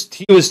 He was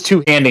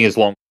two-handing his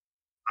long.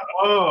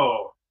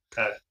 Oh.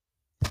 Okay.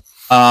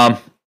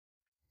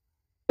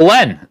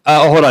 Glenn.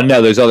 Hold on.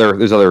 No, there's other.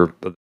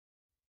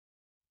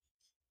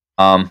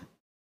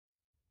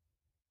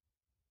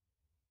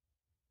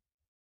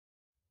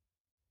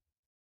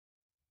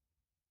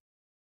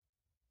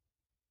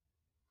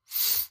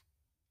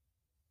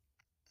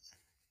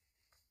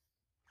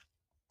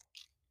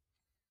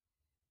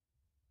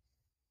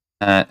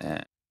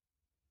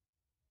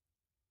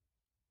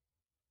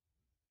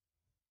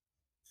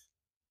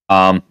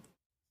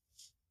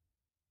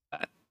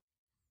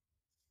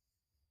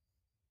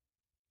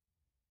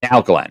 Now,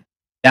 Glenn.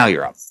 Now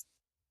you're up.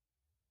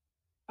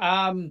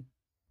 I'm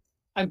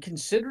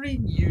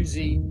considering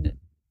using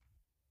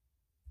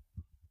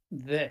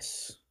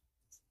this.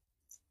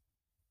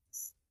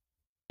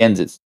 Ends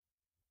its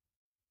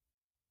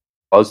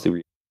buzz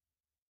the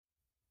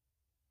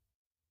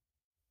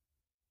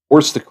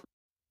force the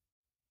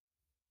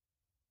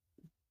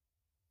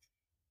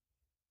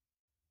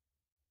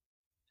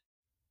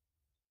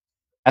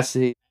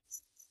capacity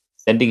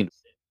sending.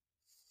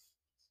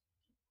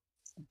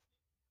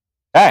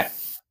 Okay.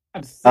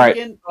 I'm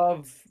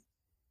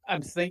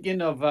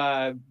thinking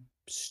of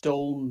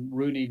stone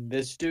ruining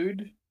this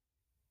dude.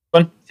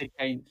 One?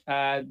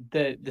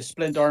 The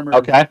splint armor.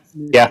 Okay.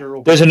 Yeah.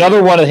 There's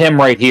another one of him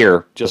right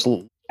here, just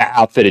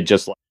outfitted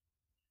just like.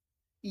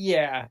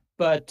 Yeah,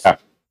 but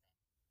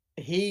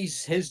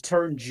his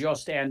turn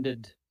just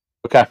ended.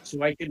 Okay.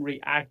 So I can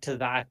react to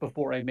that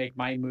before I make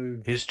my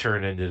move. His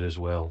turn ended as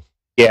well.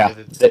 Yeah.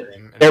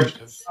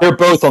 They're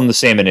both on the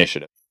same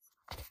initiative.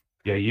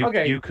 Yeah,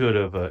 you could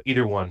have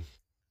either one.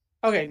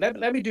 Okay,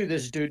 let me do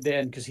this dude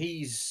then, because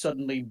he's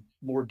suddenly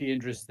more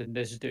dangerous than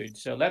this dude.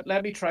 So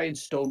let me try and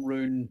stone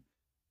rune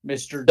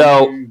Mr.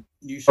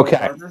 New okay.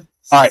 Armor.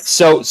 All right.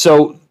 So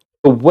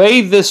the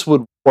way this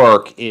would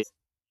work is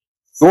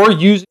you're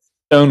using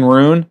stone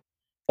rune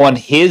on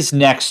his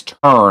next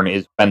turn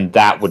is when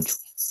that would,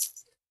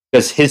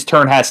 because his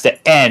turn has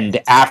to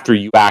end after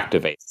you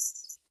activate.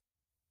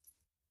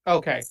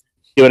 Okay.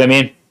 See what I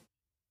mean?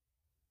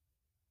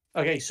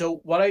 Okay.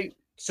 So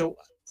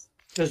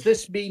does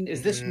this mean,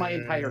 is this my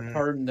entire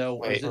turn, though,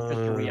 or is it just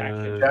a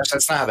reaction? Josh,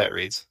 that's not how that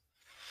reads.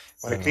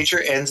 When a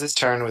creature ends its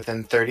turn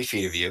within 30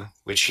 feet of you,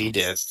 which he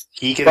did,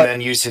 he can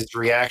then use his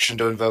reaction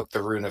to invoke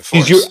the Rune of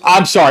Force.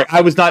 I'm sorry.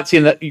 I was not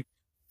seeing that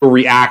for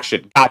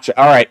reaction. Gotcha.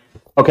 All right.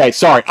 Okay,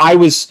 sorry.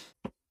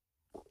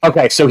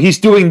 Okay, so he's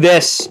doing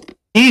this.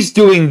 He's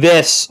doing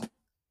this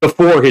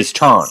before his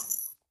turn.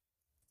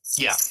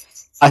 Yeah.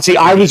 I see.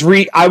 I was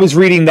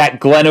reading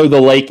that Glen o'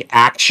 the Lake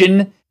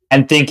action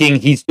and thinking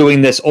he's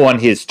doing this on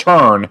his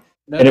turn,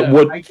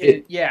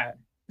 yeah.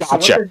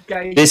 Gotcha.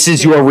 So this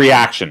is your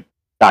reaction.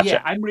 Gotcha.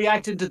 Yeah, I'm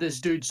reacting to this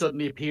dude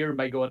suddenly appearing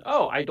by going,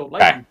 "Oh, I don't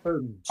like him."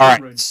 Boom. All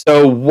right.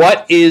 So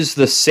what is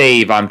the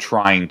save I'm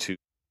trying to?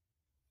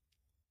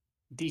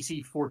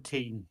 DC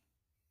 14,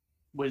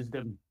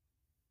 Wisdom.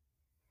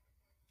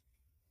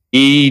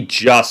 He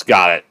just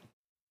got it.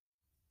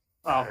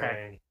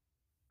 Okay.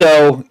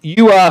 So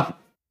you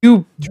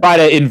try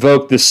to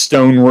invoke the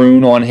stone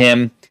rune on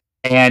him,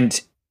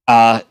 and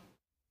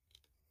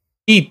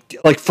he,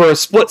 like, for a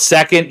split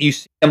second you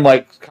see him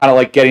like kind of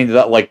like getting to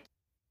that like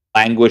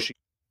languishing,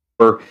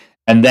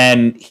 and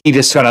then he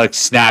just kind of like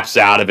snaps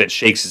out of it,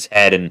 shakes his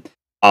head, and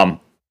kind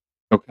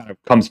of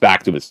comes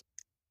back to his.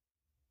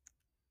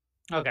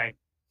 Okay.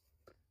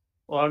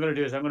 What I'm going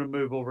to do is I'm going to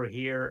move over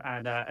here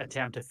and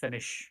attempt to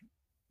finish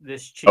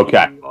this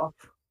chicken off.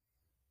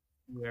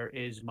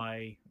 Where's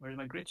my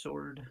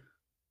greatsword?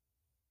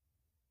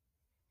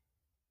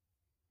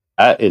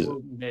 That is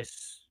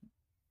miss.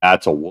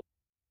 That's a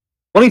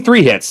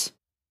 23 hits.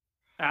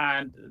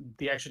 And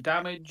the extra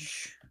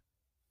damage,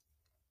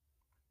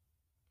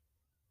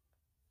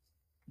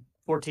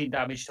 14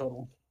 damage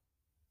total.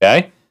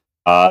 Okay.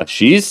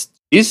 She's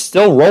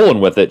still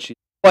rolling with it. She's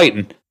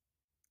fighting.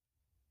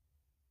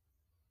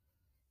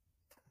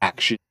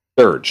 Action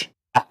surge.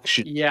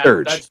 Action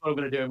surge. That's what I'm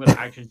going to do. I'm going to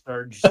action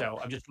surge. So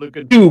I'm just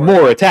looking. Two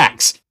more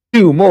attacks.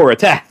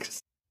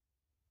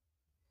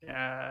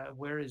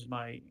 Where is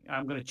my?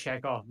 I'm going to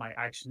check off my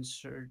action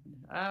surge.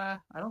 I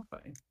don't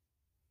find.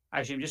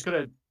 Actually, I'm just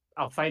going to.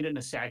 I'll find it in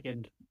a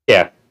second.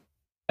 Yeah,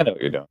 I know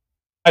what you're doing.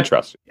 I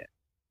trust you. Yeah.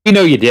 You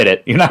know you did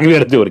it. You're not going to be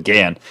able to do it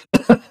again.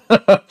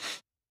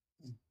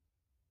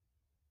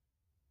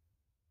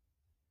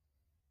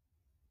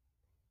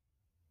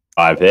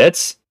 5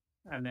 hits.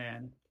 And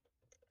then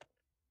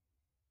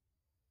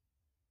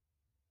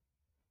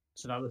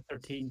it's another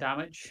 13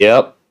 damage.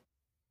 Yep.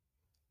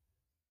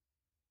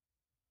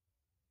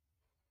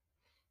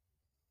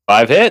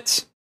 5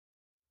 hits.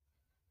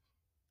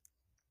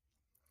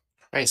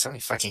 Christ, how many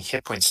fucking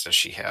hit points does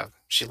she have?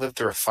 She lived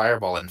through a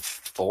fireball and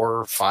 4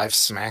 or 5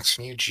 smacks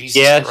from you?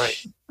 Jesus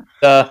Christ.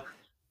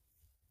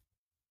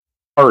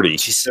 Party.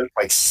 She's still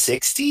like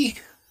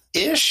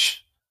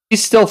 60-ish?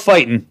 He's still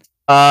fighting.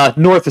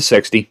 North of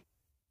 60.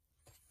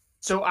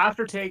 So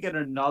after taking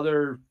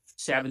another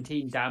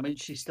 17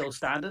 damage, she's still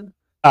standing?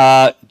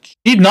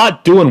 She's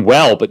not doing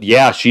well, but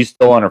yeah, she's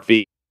still on her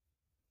feet.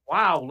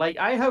 Wow, like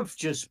I have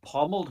just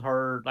pummeled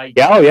her. Like,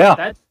 yeah, oh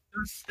yeah.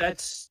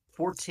 That's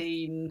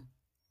 14,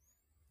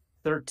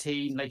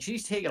 13. Like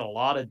she's taken a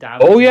lot of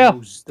damage. Oh yeah.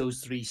 Those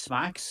 3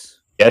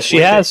 smacks. Yes, she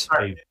has.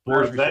 Hey,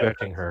 Boar's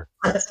respecting her.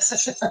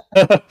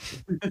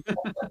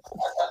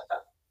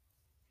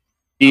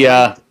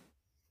 Yeah.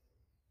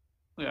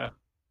 Yeah.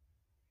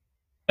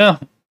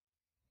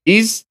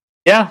 He's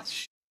got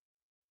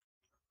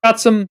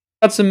some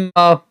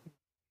all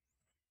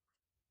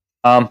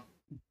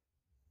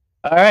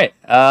right.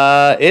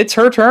 It's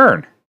her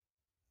turn.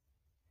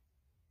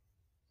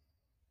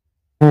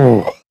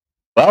 Well,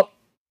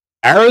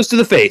 arrows to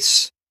the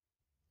face.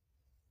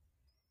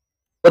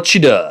 What she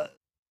does.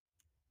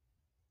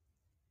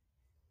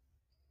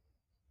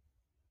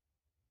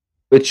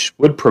 Which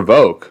would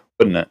provoke,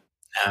 wouldn't it?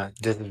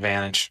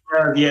 Disadvantage.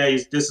 Yeah,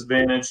 he's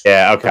disadvantaged.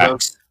 Yeah, okay.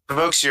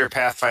 Provokes your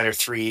Pathfinder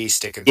 3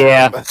 stick and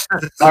yeah.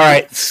 All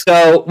right.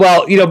 So,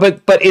 well,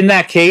 but in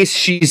that case,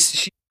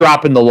 she's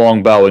dropping the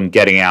longbow and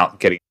getting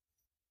back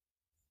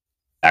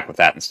with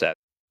that instead.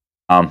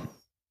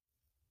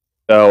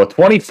 So a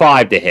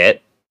 25 to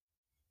hit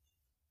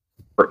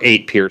for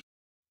 8 pierce.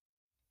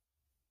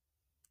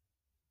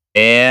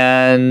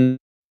 And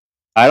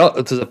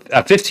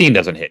a 15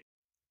 doesn't hit.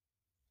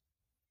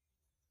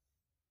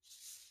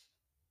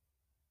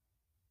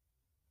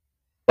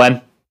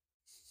 Glenn?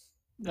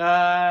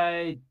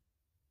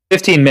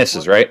 15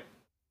 misses, right?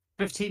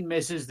 15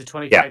 misses, the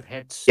 25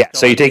 hits. Yeah,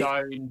 so you take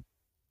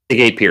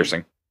 8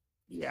 piercing.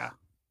 Yeah.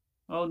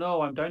 Oh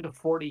no, I'm down to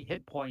 40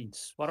 hit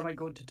points. What am I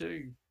going to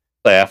do?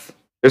 Laugh.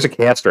 There's a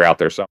caster out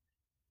there, so.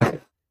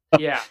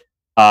 Yeah.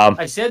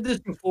 I said this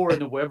before,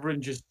 and the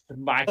Wyvern just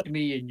smacked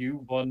me and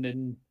you won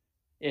in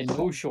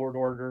no short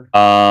order.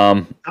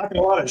 Talking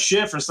a lot of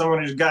shit for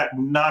someone who got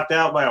knocked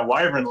out by a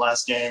Wyvern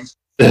last game.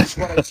 That's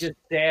what I just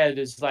said.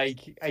 Is like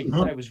I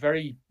was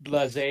very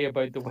blasé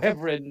about the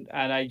Wyvern,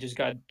 and I just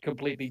got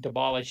completely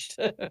demolished.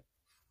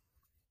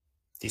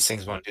 These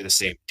things won't do the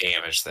same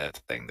damage that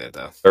thing did,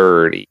 though.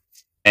 30.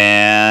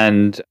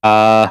 And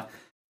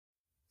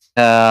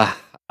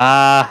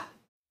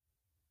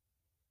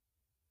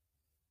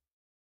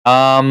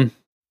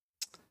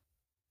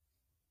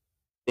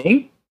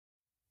think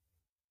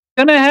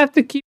gonna have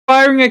to keep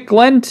firing at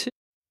Glenn too.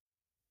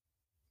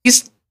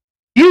 He's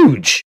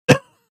huge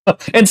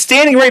and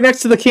standing right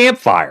next to the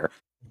campfire.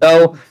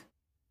 So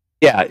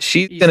yeah,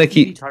 she's gonna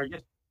keep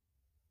target.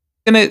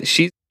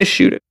 She's gonna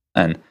shoot it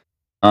then.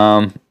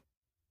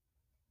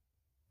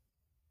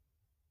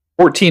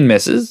 14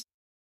 misses.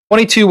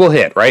 22 will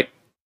hit, right?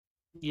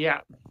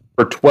 Yeah.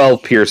 For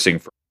 12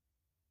 piercing.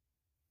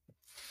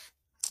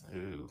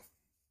 Ooh.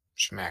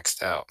 She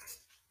maxed out.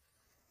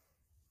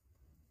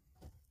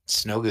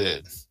 It's no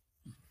good.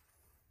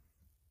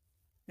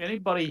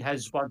 Anybody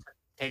has want to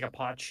take a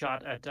pot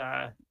shot at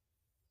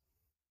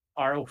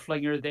Arrow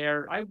Flinger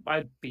there?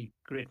 I'd be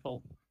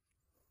grateful.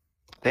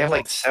 They have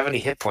like 70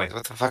 hit points.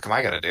 What the fuck am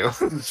I gonna do?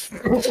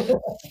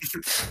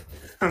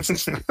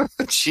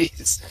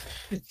 Jeez.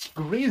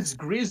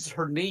 Grizz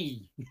her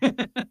knee.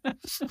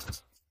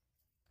 That's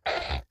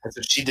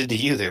what she did to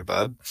you there,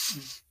 bud.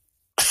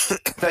 I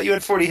thought you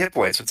had 40 hit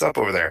points. What's up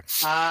over there?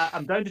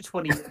 I'm down to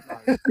 20.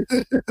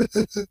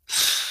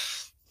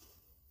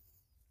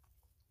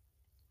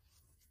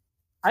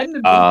 I'm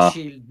the meat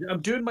shield.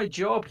 I'm doing my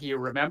job here.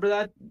 Remember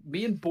that?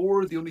 Me and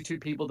Boar are the only 2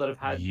 people that have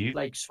had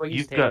swings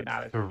You've taken got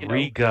at it.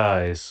 3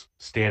 guys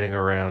standing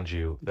around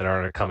you that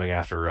aren't coming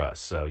after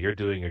us, so you're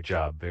doing your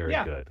job very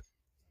good.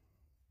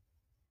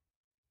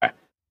 Okay.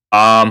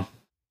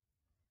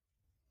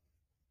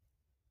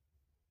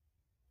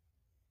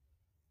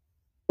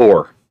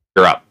 4.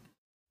 You're up.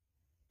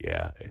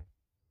 Yeah.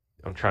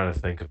 I'm trying to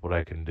think of what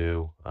I can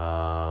do.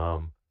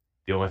 The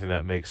only thing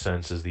that makes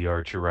sense is the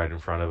archer right in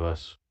front of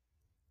us.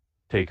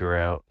 Take her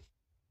out.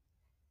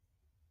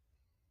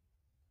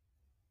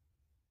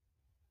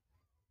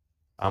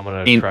 I'm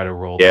gonna try to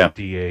roll the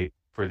D8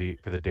 for the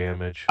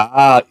damage.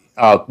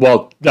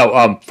 Well,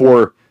 no,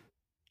 for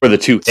the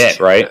 2 hit,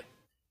 right?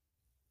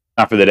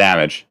 Not for the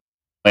damage.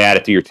 I add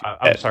it to your 2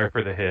 I'm sorry,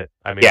 for the hit.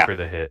 I mean for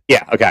the hit.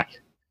 Yeah, okay.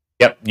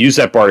 Yep, use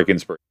that Bardic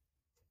Inspiration.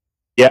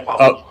 Yeah.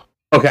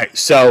 Okay,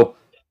 so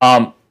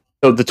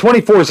the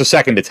 24 is a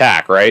second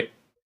attack, right?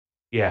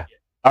 Yeah.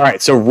 All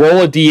right, so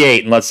roll a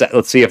d8 and let's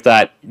see if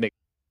that makes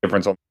a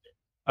difference.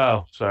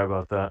 Oh, sorry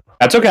about that.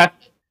 That's okay.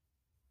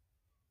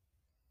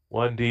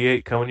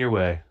 1d8 coming your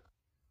way.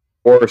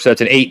 Or so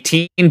it's an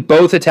 18.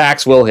 Both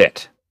attacks will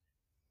hit.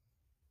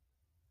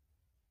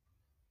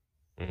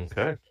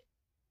 Okay.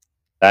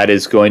 That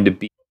is going to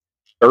be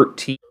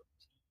 13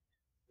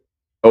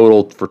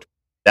 total for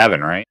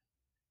 7, right?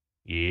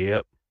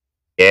 Yep.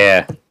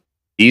 Yeah.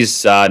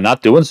 He's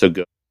not doing so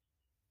good.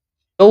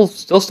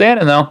 Still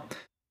standing though.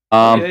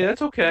 Yeah,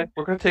 that's okay.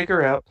 We're gonna take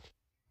her out.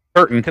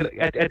 Curtain.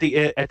 At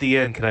the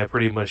end, can I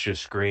pretty much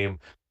just scream,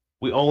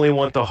 "We only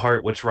want the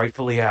heart, which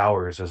rightfully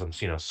ours," as I'm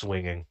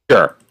swinging.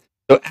 Sure.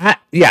 So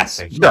yes,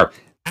 Thank you. sure.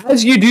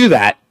 As you do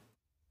that,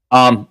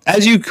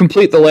 as you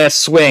complete the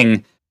last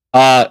swing,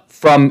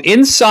 from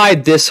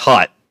inside this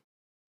hut,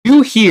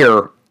 you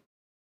hear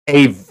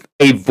a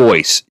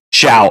voice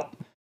shout,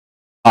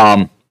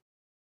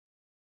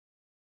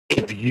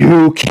 if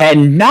you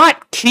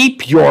cannot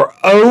keep your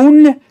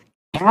own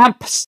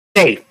camp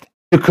safe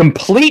to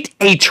complete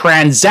a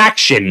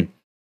transaction,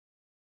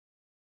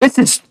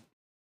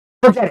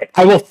 forget it.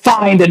 I will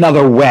find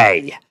another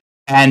way.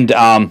 And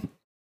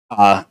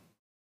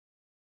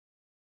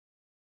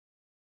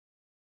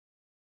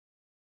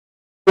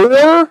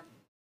Thor,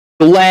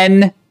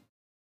 Glenn,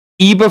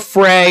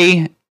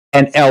 Ebafrey,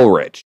 and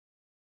Elridge,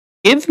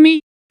 give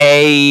me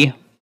a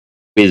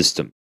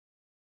wisdom.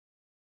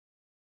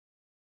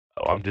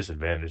 Oh, I'm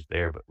disadvantaged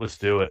there, but let's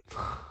do it.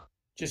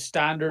 Just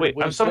standard. Wait,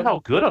 wisdom. I'm somehow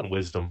good on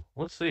wisdom.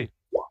 Let's see.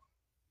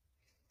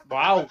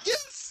 Wow.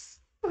 Yes.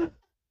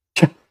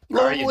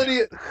 Normal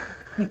idiot.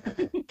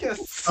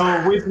 Yes.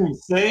 Oh, wisdom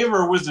save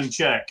or wisdom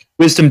check?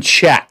 Wisdom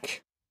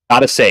check,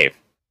 not a save.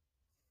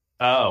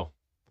 Oh,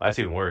 that's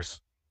even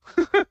worse.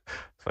 This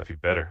might be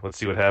better. Let's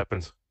see what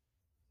happens.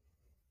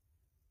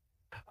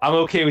 I'm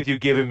okay with you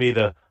giving me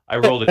the. I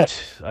rolled a.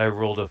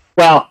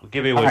 Well,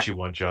 give me what you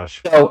want,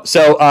 Josh.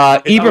 So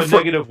I'm a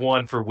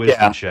 -1 for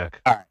wisdom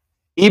check. All right.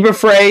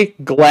 Ebafrey,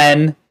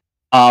 Glenn,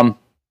 yeah,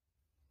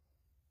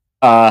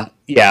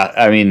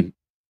 I mean,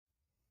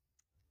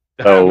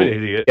 I'm an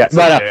idiot. Yeah, It's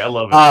but okay. I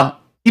love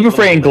it.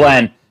 Ebafrey and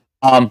Glenn,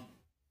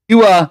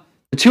 the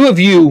two of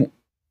you,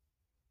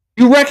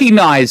 you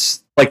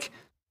recognize like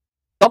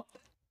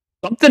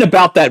something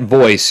about that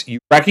voice. You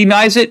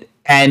recognize it,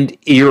 and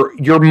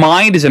your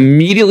mind is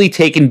immediately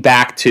taken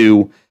back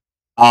to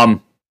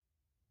the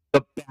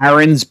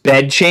Baron's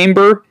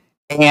bedchamber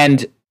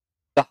and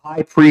the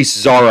High Priest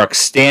Zarok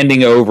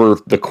standing over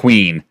the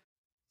Queen,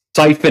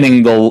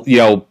 siphoning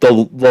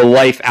the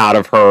life out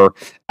of her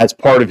as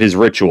part of his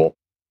ritual.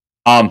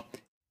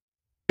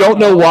 Don't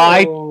know why.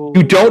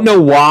 You don't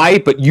know why,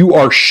 but you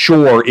are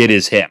sure it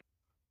is him.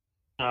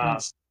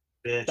 Bitch.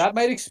 That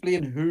might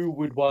explain who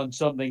would want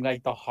something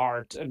like the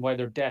heart and why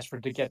they're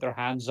desperate to get their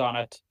hands on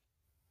it.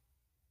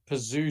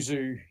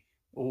 Pazuzu.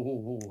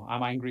 Oh,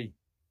 I'm angry.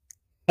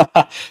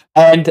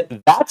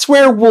 And that's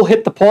where we'll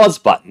hit the pause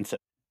button.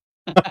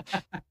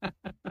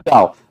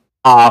 So,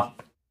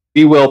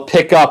 we will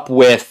pick up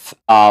with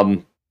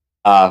from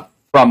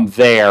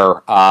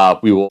there.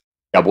 We will.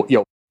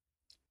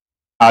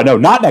 No,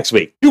 not next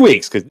week. 2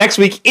 weeks, because next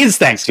week is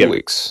Thanksgiving. 2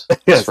 weeks. Yes,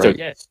 That's right.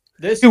 Yes.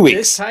 This 2 weeks.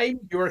 This time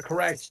you are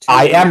correct.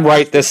 I am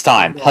right this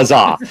time.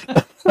 Huzzah!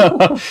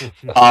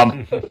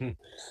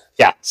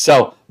 Yeah.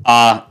 So,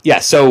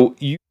 So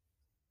you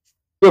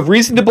have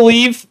reason to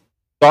believe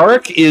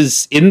Zarok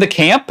is in the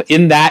camp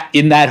in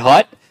that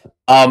hut.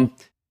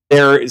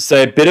 There is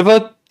a bit of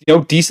a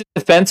decent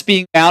defense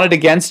being mounted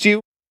against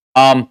you.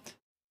 I'll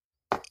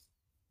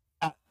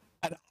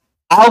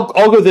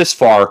go this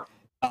far.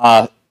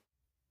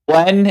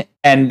 Glenn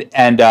and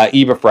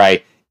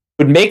Ebafrey,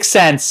 would make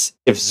sense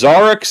if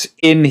Zarok's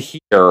in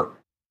here.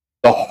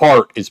 The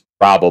heart is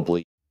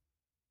probably.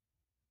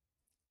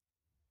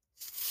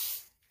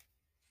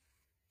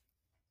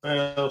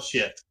 Well,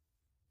 shit.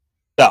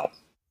 So,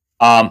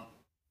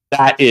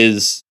 that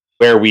is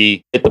where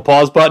we hit the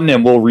pause button,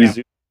 and we'll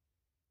resume.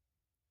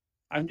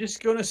 I'm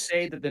just going to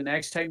say that the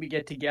next time we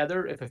get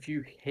together, if a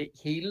few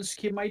heals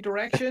came my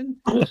direction,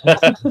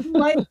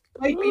 might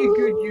be a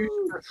good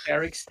use for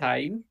Eric's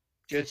time.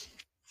 Just,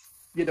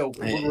 we'll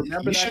remember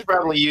You that. should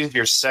probably use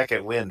your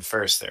second wind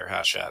first there,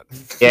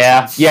 Hotshot.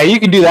 Yeah, you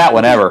can do that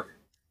whenever.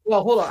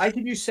 Well, hold on. I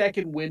can use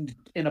second wind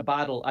in a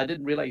battle. I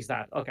didn't realize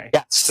that. Okay.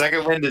 Yeah.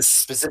 Second wind is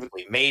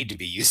specifically made to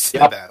be used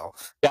in Yep. a battle.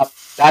 Yep,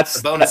 that's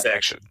a bonus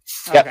action.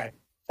 Yep. Okay.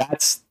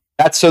 That's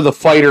so the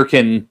fighter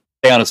can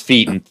stay on his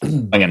feet and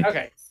swing.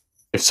 Okay.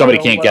 If somebody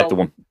can't get to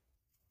him.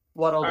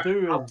 What I'll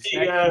do I'll is.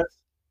 see All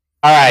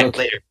right.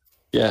 Later.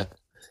 Yeah.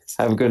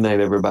 Have a good night,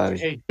 everybody.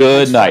 Hey,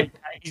 Good night.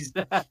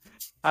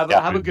 Have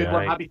a Good good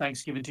one. night. Happy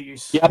Thanksgiving to you.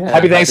 Yep. Yeah,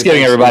 Happy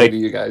Thanksgiving, to everybody.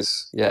 you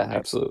guys. Yeah,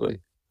 absolutely.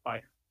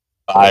 Bye,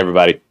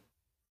 everybody.